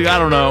 4 weeks ago. I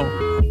don't know.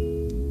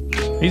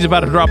 He's about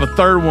to drop a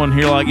third one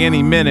here like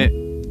any minute.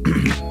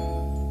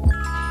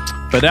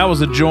 But that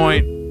was a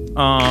joint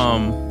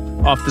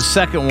off the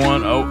second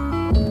one.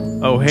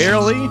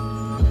 O'Harely?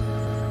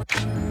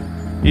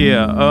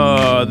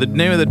 Yeah. The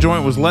name of the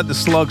joint was Let the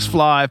Slugs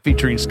Fly,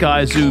 featuring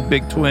Sky Zoo,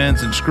 Big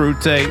Twins, and Screw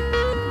Tape.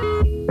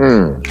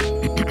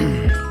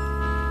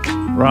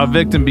 Rob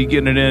Victim be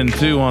getting it in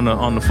too on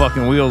the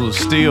fucking Wheels of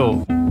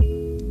Steel.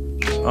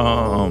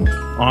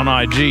 On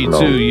IG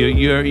too.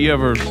 You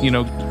ever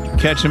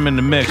catch him in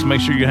the mix?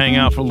 Make sure you hang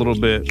out for a little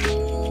bit.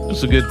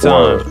 It's a good time.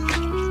 Word.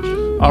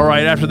 All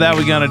right, after that,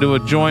 we got to do a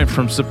joint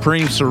from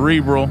Supreme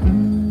Cerebral.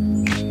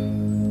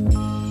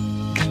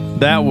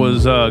 That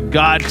was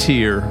God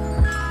Tier,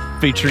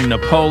 featuring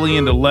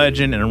Napoleon the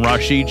Legend and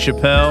Rashid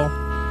Chappelle,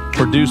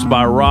 produced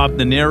by Rob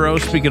De Niro.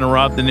 Speaking of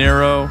Rob De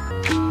Niro,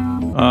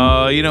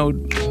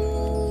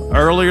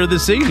 earlier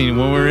this evening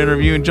when we were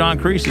interviewing John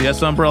Creasy,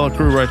 that's the Umbrella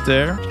Crew right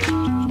there.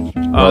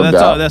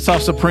 That's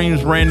off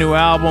Supreme's brand new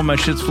album,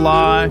 That Shit's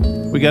Fly.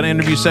 We got an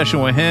interview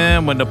session with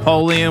him, with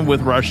Napoleon,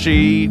 with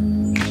Rashid.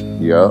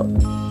 Yeah.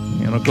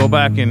 Go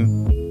back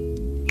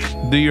and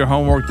do your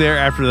homework there.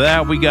 After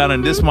that, we got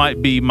in. This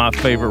might be my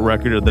favorite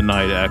record of the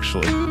night,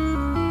 actually.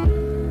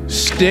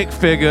 Stick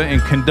Figure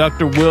and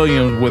Conductor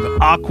Williams with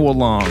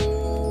Aqualung.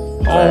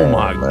 Oh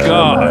my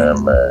God.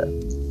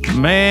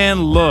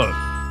 Man, look.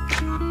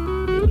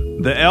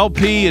 The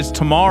LP is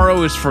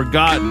Tomorrow is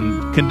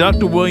Forgotten.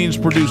 Conductor Williams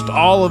produced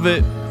all of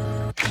it.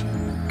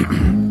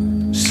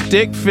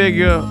 Stick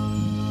Figure.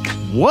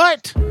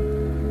 What?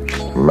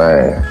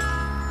 Man.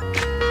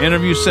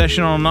 Interview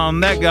session on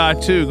that guy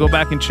too. Go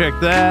back and check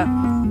that.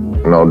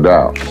 No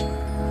doubt.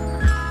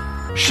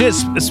 Shit,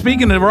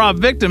 speaking of Rob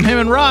Victim, him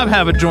and Rob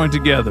have a joint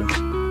together.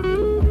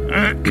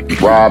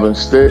 Rob and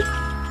Stick?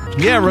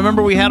 Yeah,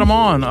 remember we had him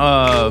on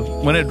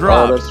when it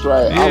dropped. Oh, that's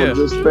right. Yeah. I was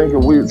just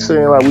thinking, we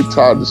seemed like we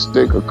talked to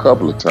Stick a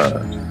couple of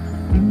times.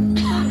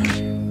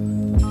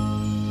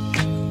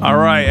 All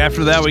right,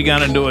 after that we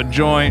got into a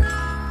joint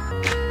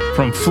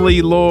from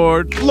Flea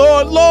Lord.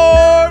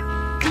 Lord!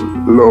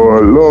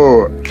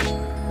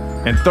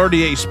 And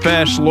 38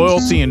 Special,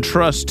 Loyalty and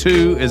Trust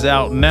 2 is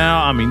out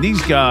now. I mean,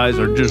 these guys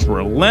are just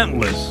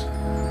relentless.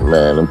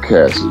 Man, them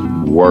cats is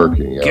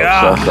working, yo.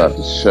 Shouts out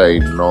to Shay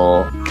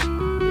Noir.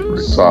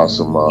 Saw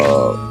some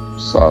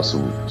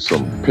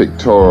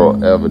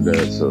pictorial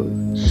evidence of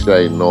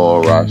Shay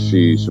Noir,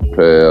 Rashid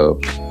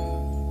Chappelle,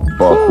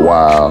 Buck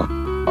Wild,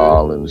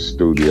 all in the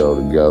studio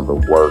together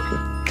working.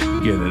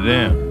 Getting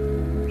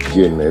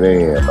it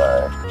in,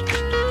 man.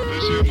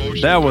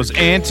 That was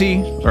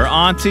Auntie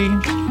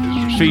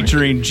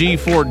featuring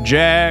G4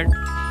 Jag.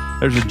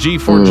 There's a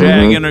G4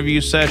 Jag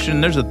interview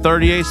session. There's a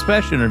 38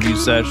 Special interview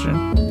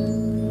session.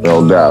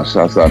 No doubt.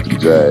 Shouts out to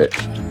Jag.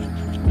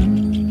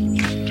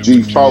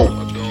 G4.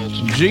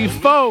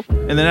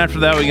 And then after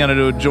that, we got to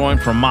do a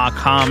joint from Mock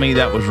Hami.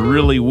 That was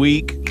really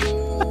weak.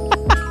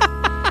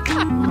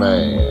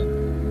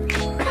 Man.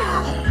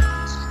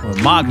 Well,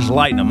 Mock is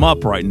lighting them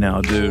up right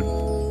now, dude.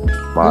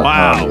 Mock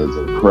Hami is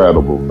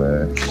incredible,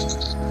 man.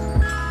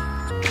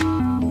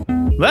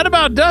 That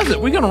about does it.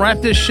 We're going to wrap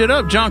this shit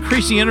up. John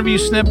Creasy interview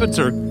snippets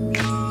are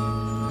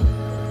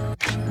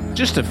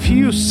just a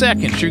few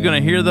seconds. You're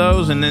going to hear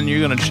those, and then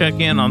you're going to check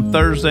in on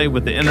Thursday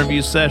with the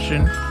interview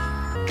session.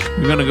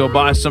 You're going to go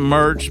buy some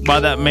merch, buy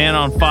that Man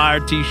on Fire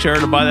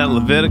t-shirt, or buy that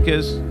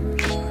Leviticus.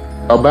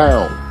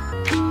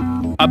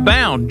 Abound.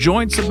 Abound.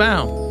 Joints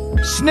abound.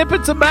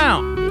 Snippets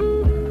abound.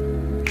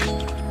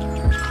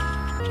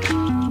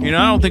 You know,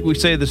 I don't think we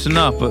say this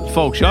enough, but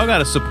folks, y'all got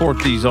to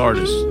support these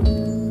artists.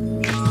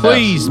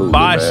 Please Absolutely,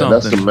 buy man. something.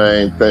 That's the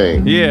main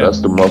thing. Yeah.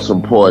 That's the most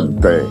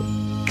important thing.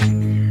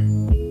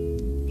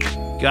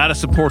 Got to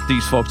support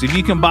these folks. If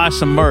you can buy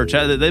some merch,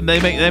 they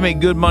make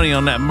good money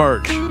on that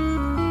merch.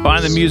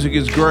 Buying the music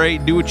is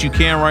great. Do what you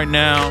can right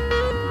now.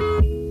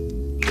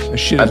 That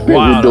shit is I think we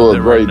wild do out a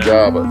there great right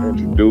job of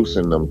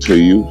introducing them to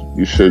you.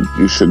 You should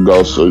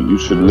go. So you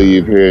should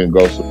leave here and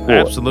go support.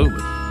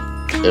 Absolutely.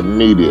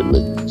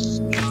 Immediately.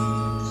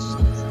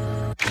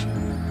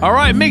 All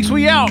right, Mix,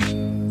 we out.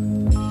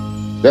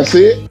 That's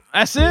it?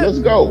 That's it. Let's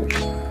go.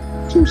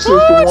 261.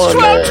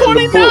 It's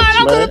 12:29.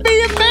 I'm going to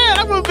be in bed.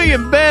 I'm going to be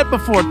in bed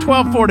before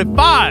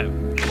 12:45.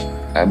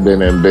 I've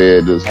been in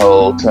bed this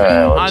whole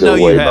time. I know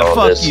you waiting have. on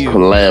Fuck this you.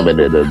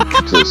 calamity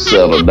to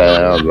settle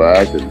down so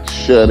I can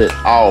shut it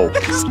off.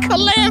 It's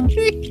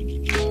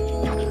calamity.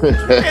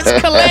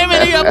 It's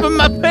calamity up in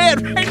my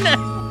bed right now.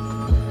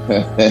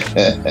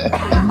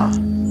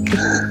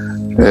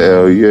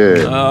 Hell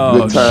yeah.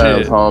 Oh, Good times,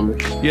 shit.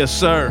 homie. Yes,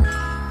 sir.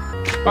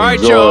 All right,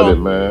 Enjoyed y'all. it,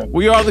 man.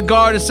 We are the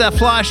Guard. It's that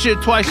fly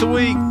shit twice a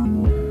week.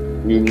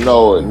 You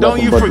know it. Don't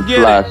Nothing you but forget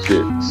the fly it.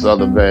 shit.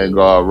 Southern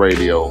Vanguard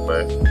Radio,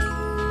 man.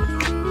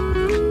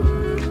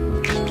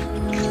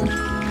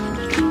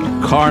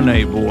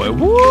 Carne boy.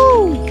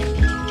 Woo!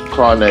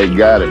 Carne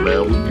got it,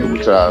 man. We'll get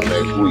with y'all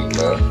next week,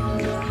 man.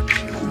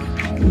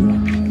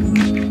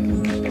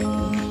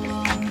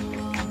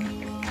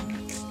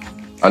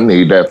 I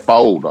need that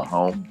folder,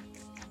 home.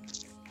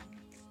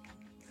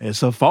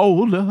 It's a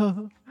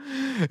folder.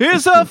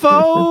 It's a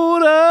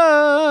folder.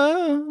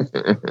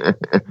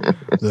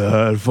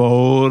 That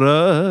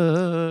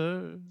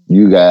folder.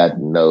 You got to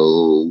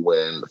know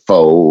when to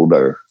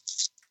folder.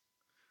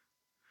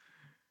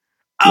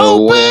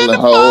 Know when to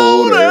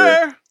hold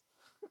her.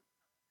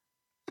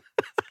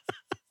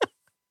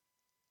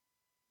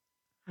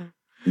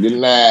 Good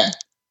night.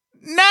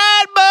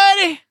 Night,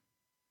 buddy.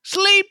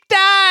 Sleep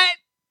tight.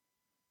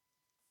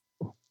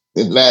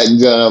 Good night,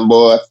 John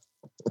boy.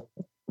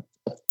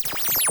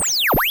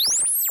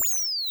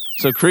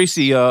 So,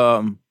 Creasy,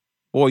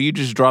 boy, you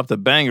just dropped a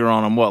banger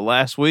on him. What,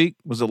 last week?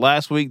 Was it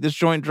last week this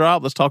joint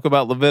dropped? Let's talk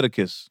about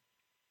Leviticus.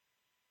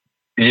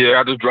 Yeah,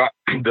 I just dropped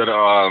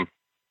that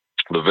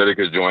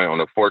Leviticus joint on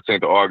the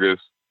 14th of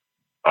August,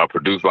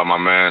 produced by my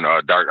man,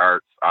 Dark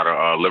Arts, out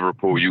of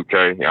Liverpool,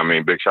 UK. I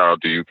mean, big shout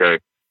out to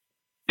UK.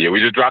 Yeah, we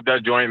just dropped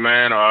that joint,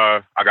 man.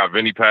 I got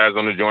Vinny Paz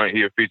on the joint.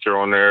 He a feature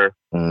on there.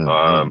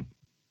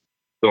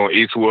 Doing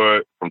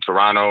Eastwood from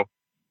Toronto.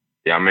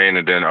 Yeah, I mean,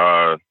 and then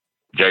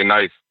Jay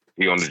Nice,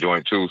 he on the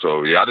joint too.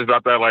 So yeah, I just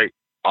dropped that like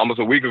almost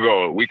a week and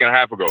a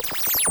half ago.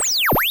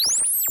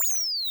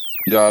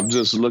 Yeah, I'm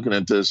just looking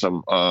at this.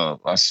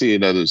 I see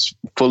that it's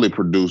fully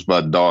produced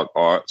by Dark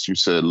Arts. You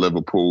said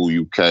Liverpool,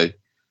 UK.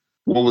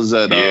 What was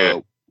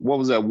that? What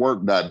was that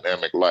work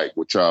dynamic like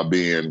with y'all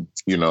being,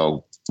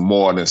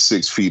 more than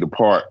 6 feet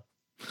apart?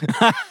 It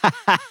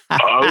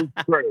was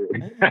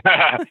crazy.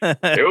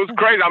 It was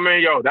crazy. I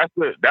mean, yo, that's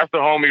the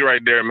homie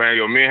right there, man.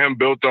 Yo, me and him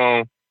built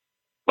on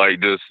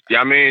like this.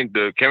 Yeah, I mean,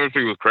 the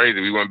chemistry was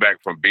crazy. We went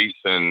back from beats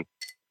and,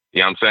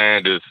 you know what I'm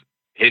saying, just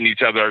hitting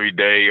each other every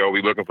day. Yo,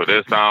 we looking for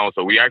this sound.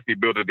 So we actually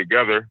built it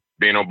together,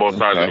 being on both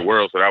sides of the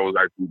world. So that was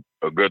actually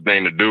a good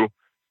thing to do.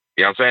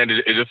 You know what I'm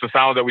saying? It's just the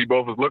sound that we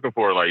both was looking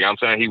for. Like, you know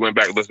what I'm saying? He went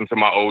back, listened to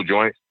my old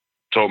joints,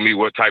 told me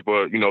what type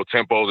of,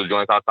 tempos of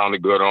joints I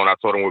sounded good on. I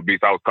told him what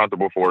beats I was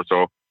comfortable for.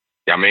 So,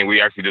 yeah, I mean,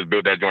 we actually just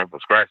built that joint from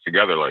scratch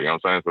together. Like, you know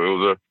what I'm saying? So it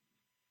was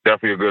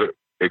definitely a good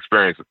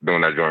experience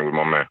doing that joint with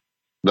my man.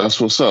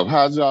 That's what's up.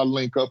 How'd y'all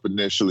link up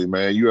initially,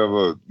 man? You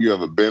ever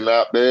been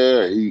out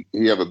there? He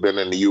ever been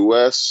in the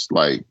US?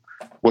 Like,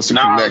 what's the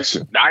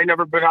connection? I ain't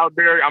never been out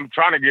there. I'm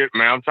trying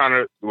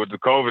to with the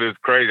COVID, it's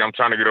crazy. I'm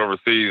trying to get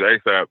overseas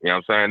ASAP. You know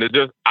what I'm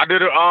saying? I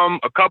did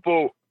a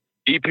couple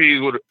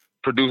EPs with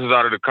producers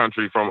out of the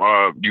country from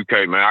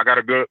UK, man. I got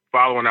a good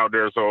following out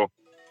there. So,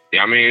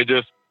 yeah, I mean, it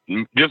just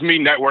me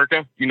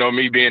networking,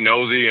 me being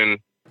nosy and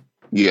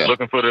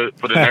looking for the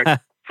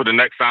next for the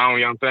next sound,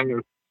 you know what I'm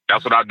saying?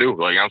 That's what I do.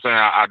 Like, you know what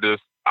I'm saying?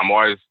 I'm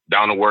always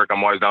down to work.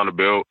 I'm always down to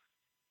build.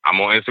 I'm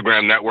on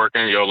Instagram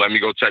networking. Yo, let me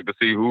go check to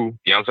see who,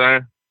 you know what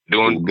I'm saying?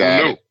 Doing who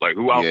new. Like,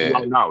 who out now,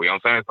 you know what I'm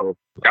saying? So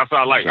that's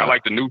what I like. I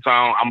like the new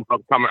town. I'm an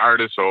upcoming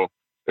artist, so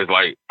it's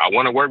like I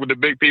want to work with the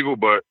big people,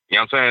 but, you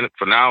know what I'm saying?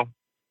 For now,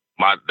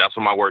 that's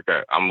where my work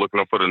at. I'm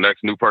looking for the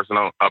next new person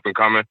up and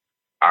coming.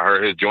 I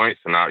heard his joints,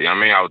 and you know what I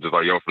mean? I was just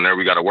like, yo, from there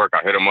we got to work.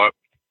 I hit him up,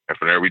 and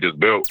from there we just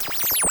built.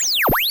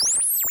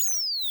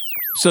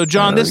 So,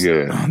 John,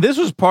 this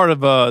was part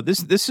of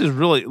this is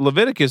really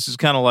Leviticus is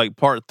kind of like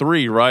part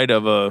 3, right,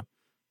 of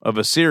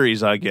a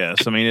series, I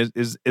guess. I mean,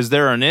 is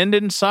there an end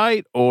in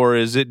sight, or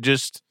is it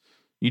just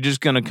you just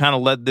going to kind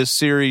of let this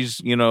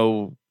series,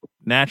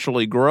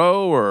 naturally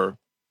grow, or?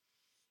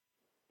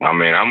 I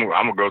mean, I'm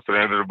gonna go to the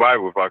end of the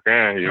Bible if I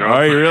can.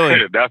 Are you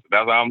really? That's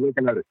how I'm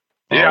looking at it.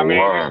 Yeah, I mean,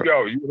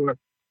 word.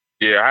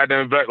 I had to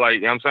invest, like,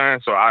 you know what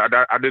I'm saying? So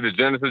I did the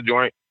Genesis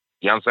joint,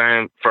 you know what I'm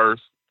saying,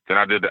 first. Then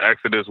I did the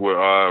Exodus with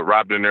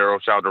Rob De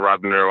Niro. Shout out to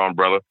Rob De Niro,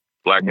 Umbrella,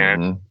 Black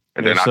Hand.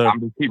 And then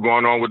I'm just keep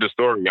going on with the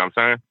story, you know what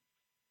I'm saying?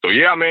 So,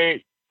 yeah, I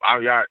mean,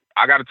 I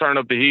got to turn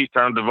up the heat,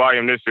 turn up the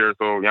volume this year.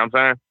 So, you know what I'm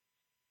saying?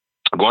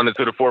 Going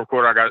into the fourth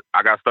quarter,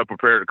 I got stuff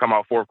prepared to come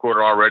out fourth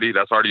quarter already.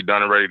 That's already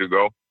done and ready to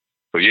go.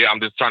 So, yeah, I'm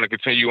just trying to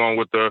continue on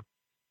with the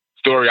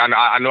story. I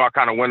know I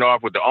kind of went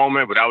off with the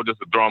Omen, but that was just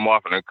to throw them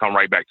off and then come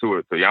right back to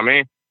it. So, you know what I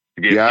mean?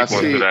 To get I people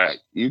see. into that.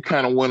 You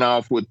kind of went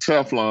off with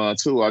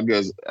Teflon, too. I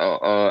guess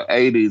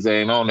 80s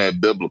ain't on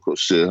that biblical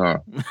shit, huh?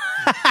 Yo,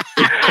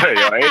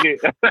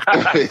 80s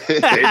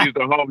the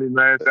homie,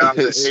 man. Shout out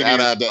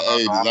to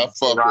 80s. I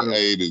fuck with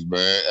 80s,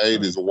 man.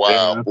 80s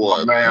wild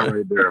boy. My man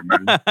right there,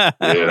 man.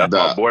 Yeah, that's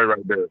my boy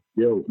right there.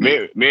 Yo, me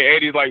and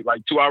 80s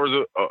like 2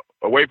 hours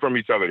away from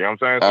each other. You know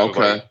what I'm saying?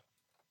 So okay.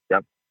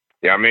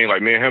 Yeah, I mean,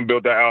 like me and him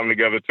built that album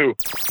together too.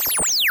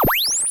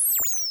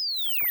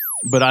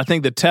 But I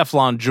think the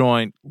Teflon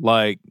joint,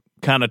 like,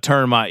 kind of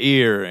turned my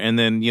ear. And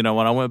then, you know,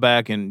 when I went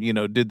back and, you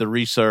know, did the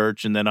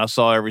research and then I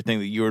saw everything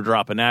that you were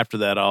dropping after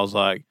that, I was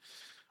like,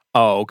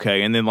 oh,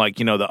 okay. And then, like,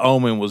 you know, the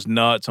Omen was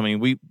nuts. I mean,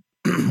 we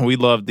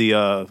loved the,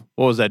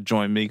 what was that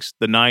joint, Meeks?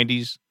 The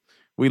 90s.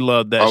 We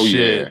loved that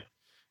shit. Yeah.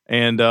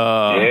 And,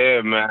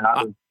 yeah,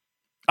 man.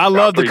 I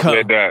love the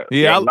that.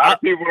 Yeah, a lot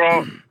of people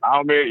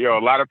a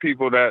lot of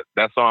people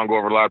that song go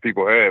over a lot of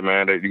people's head,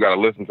 man. That you got to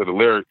listen to the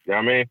lyrics. You know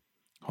what I mean?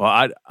 Well,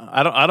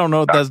 I don't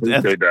know if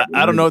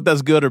I don't know if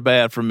that's good or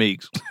bad for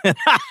Meeks.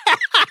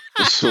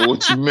 So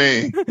what you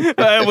mean?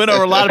 I went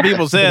over a lot of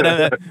people's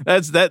head.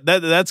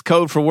 That's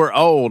code for we're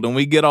old, and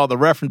we get all the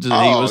references he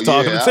was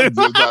talking to. I was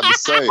just about to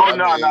say.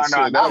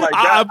 No.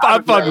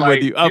 I'm fucking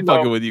with you. I'm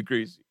fucking with you,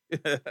 Creasy.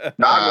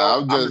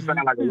 I'm just saying,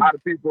 like, a lot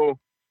of people,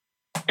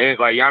 and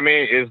like, I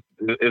mean,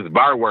 it's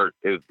bar work.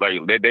 It's like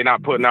they're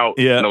not putting out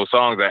no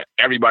songs that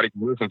everybody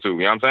can listen to. You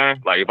know what I'm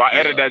saying? Like, if I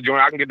edit that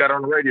joint, I can get that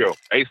on the radio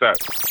ASAP.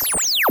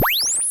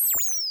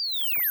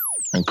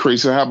 And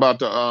Creasy, how about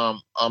the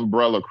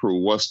Umbrella Crew?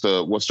 What's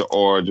the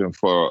origin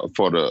for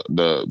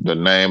the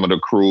name of the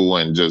crew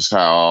and just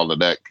how all of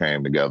that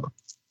came together?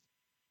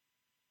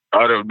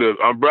 The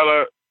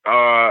Umbrella,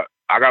 I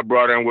got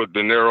brought in with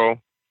De Niro.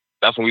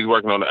 That's when we was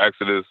working on the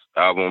Exodus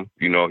album.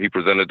 You know, he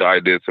presented the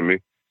idea to me.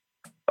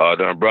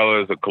 The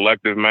Umbrella is a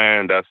collective,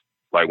 man. That's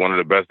like one of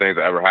the best things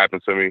that ever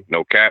happened to me.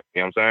 No cap,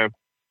 you know what I'm saying?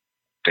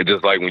 It's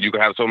just like when you can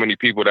have so many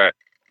people that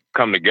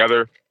come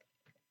together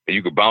and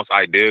you could bounce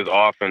ideas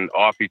off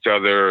each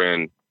other,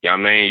 and you know what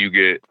I mean, you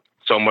get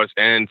so much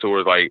in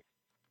towards, like,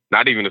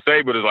 not even to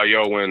say, but it's like,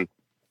 yo, when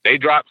they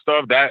drop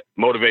stuff, that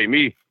motivate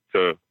me to,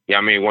 you know what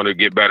I mean, want to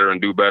get better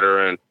and do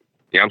better. And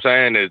you know what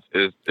I'm saying?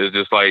 It's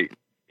just like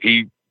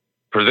he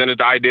presented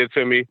the idea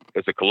to me.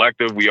 It's a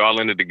collective. We all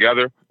in it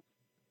together.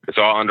 It's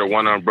all under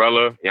one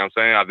umbrella. You know what I'm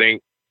saying? I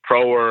think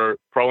Pro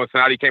and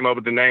Snotty came up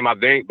with the name, I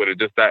think, but it's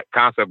just that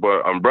concept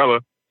of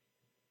umbrella.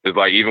 It's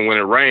like, even when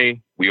it rains,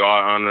 we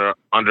all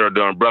under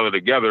the umbrella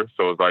together.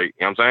 So it's like, you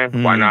know what I'm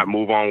saying? Why not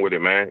move on with it,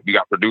 man? You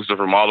got producers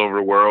from all over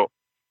the world.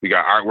 We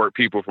got artwork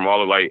people from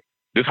all of, like,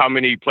 just how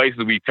many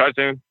places we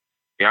touching.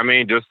 You know what I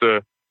mean?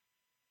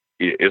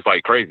 It's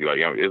like crazy. Like,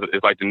 you know,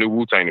 it's like the new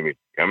Wu-Tang to me. You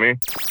know what I mean?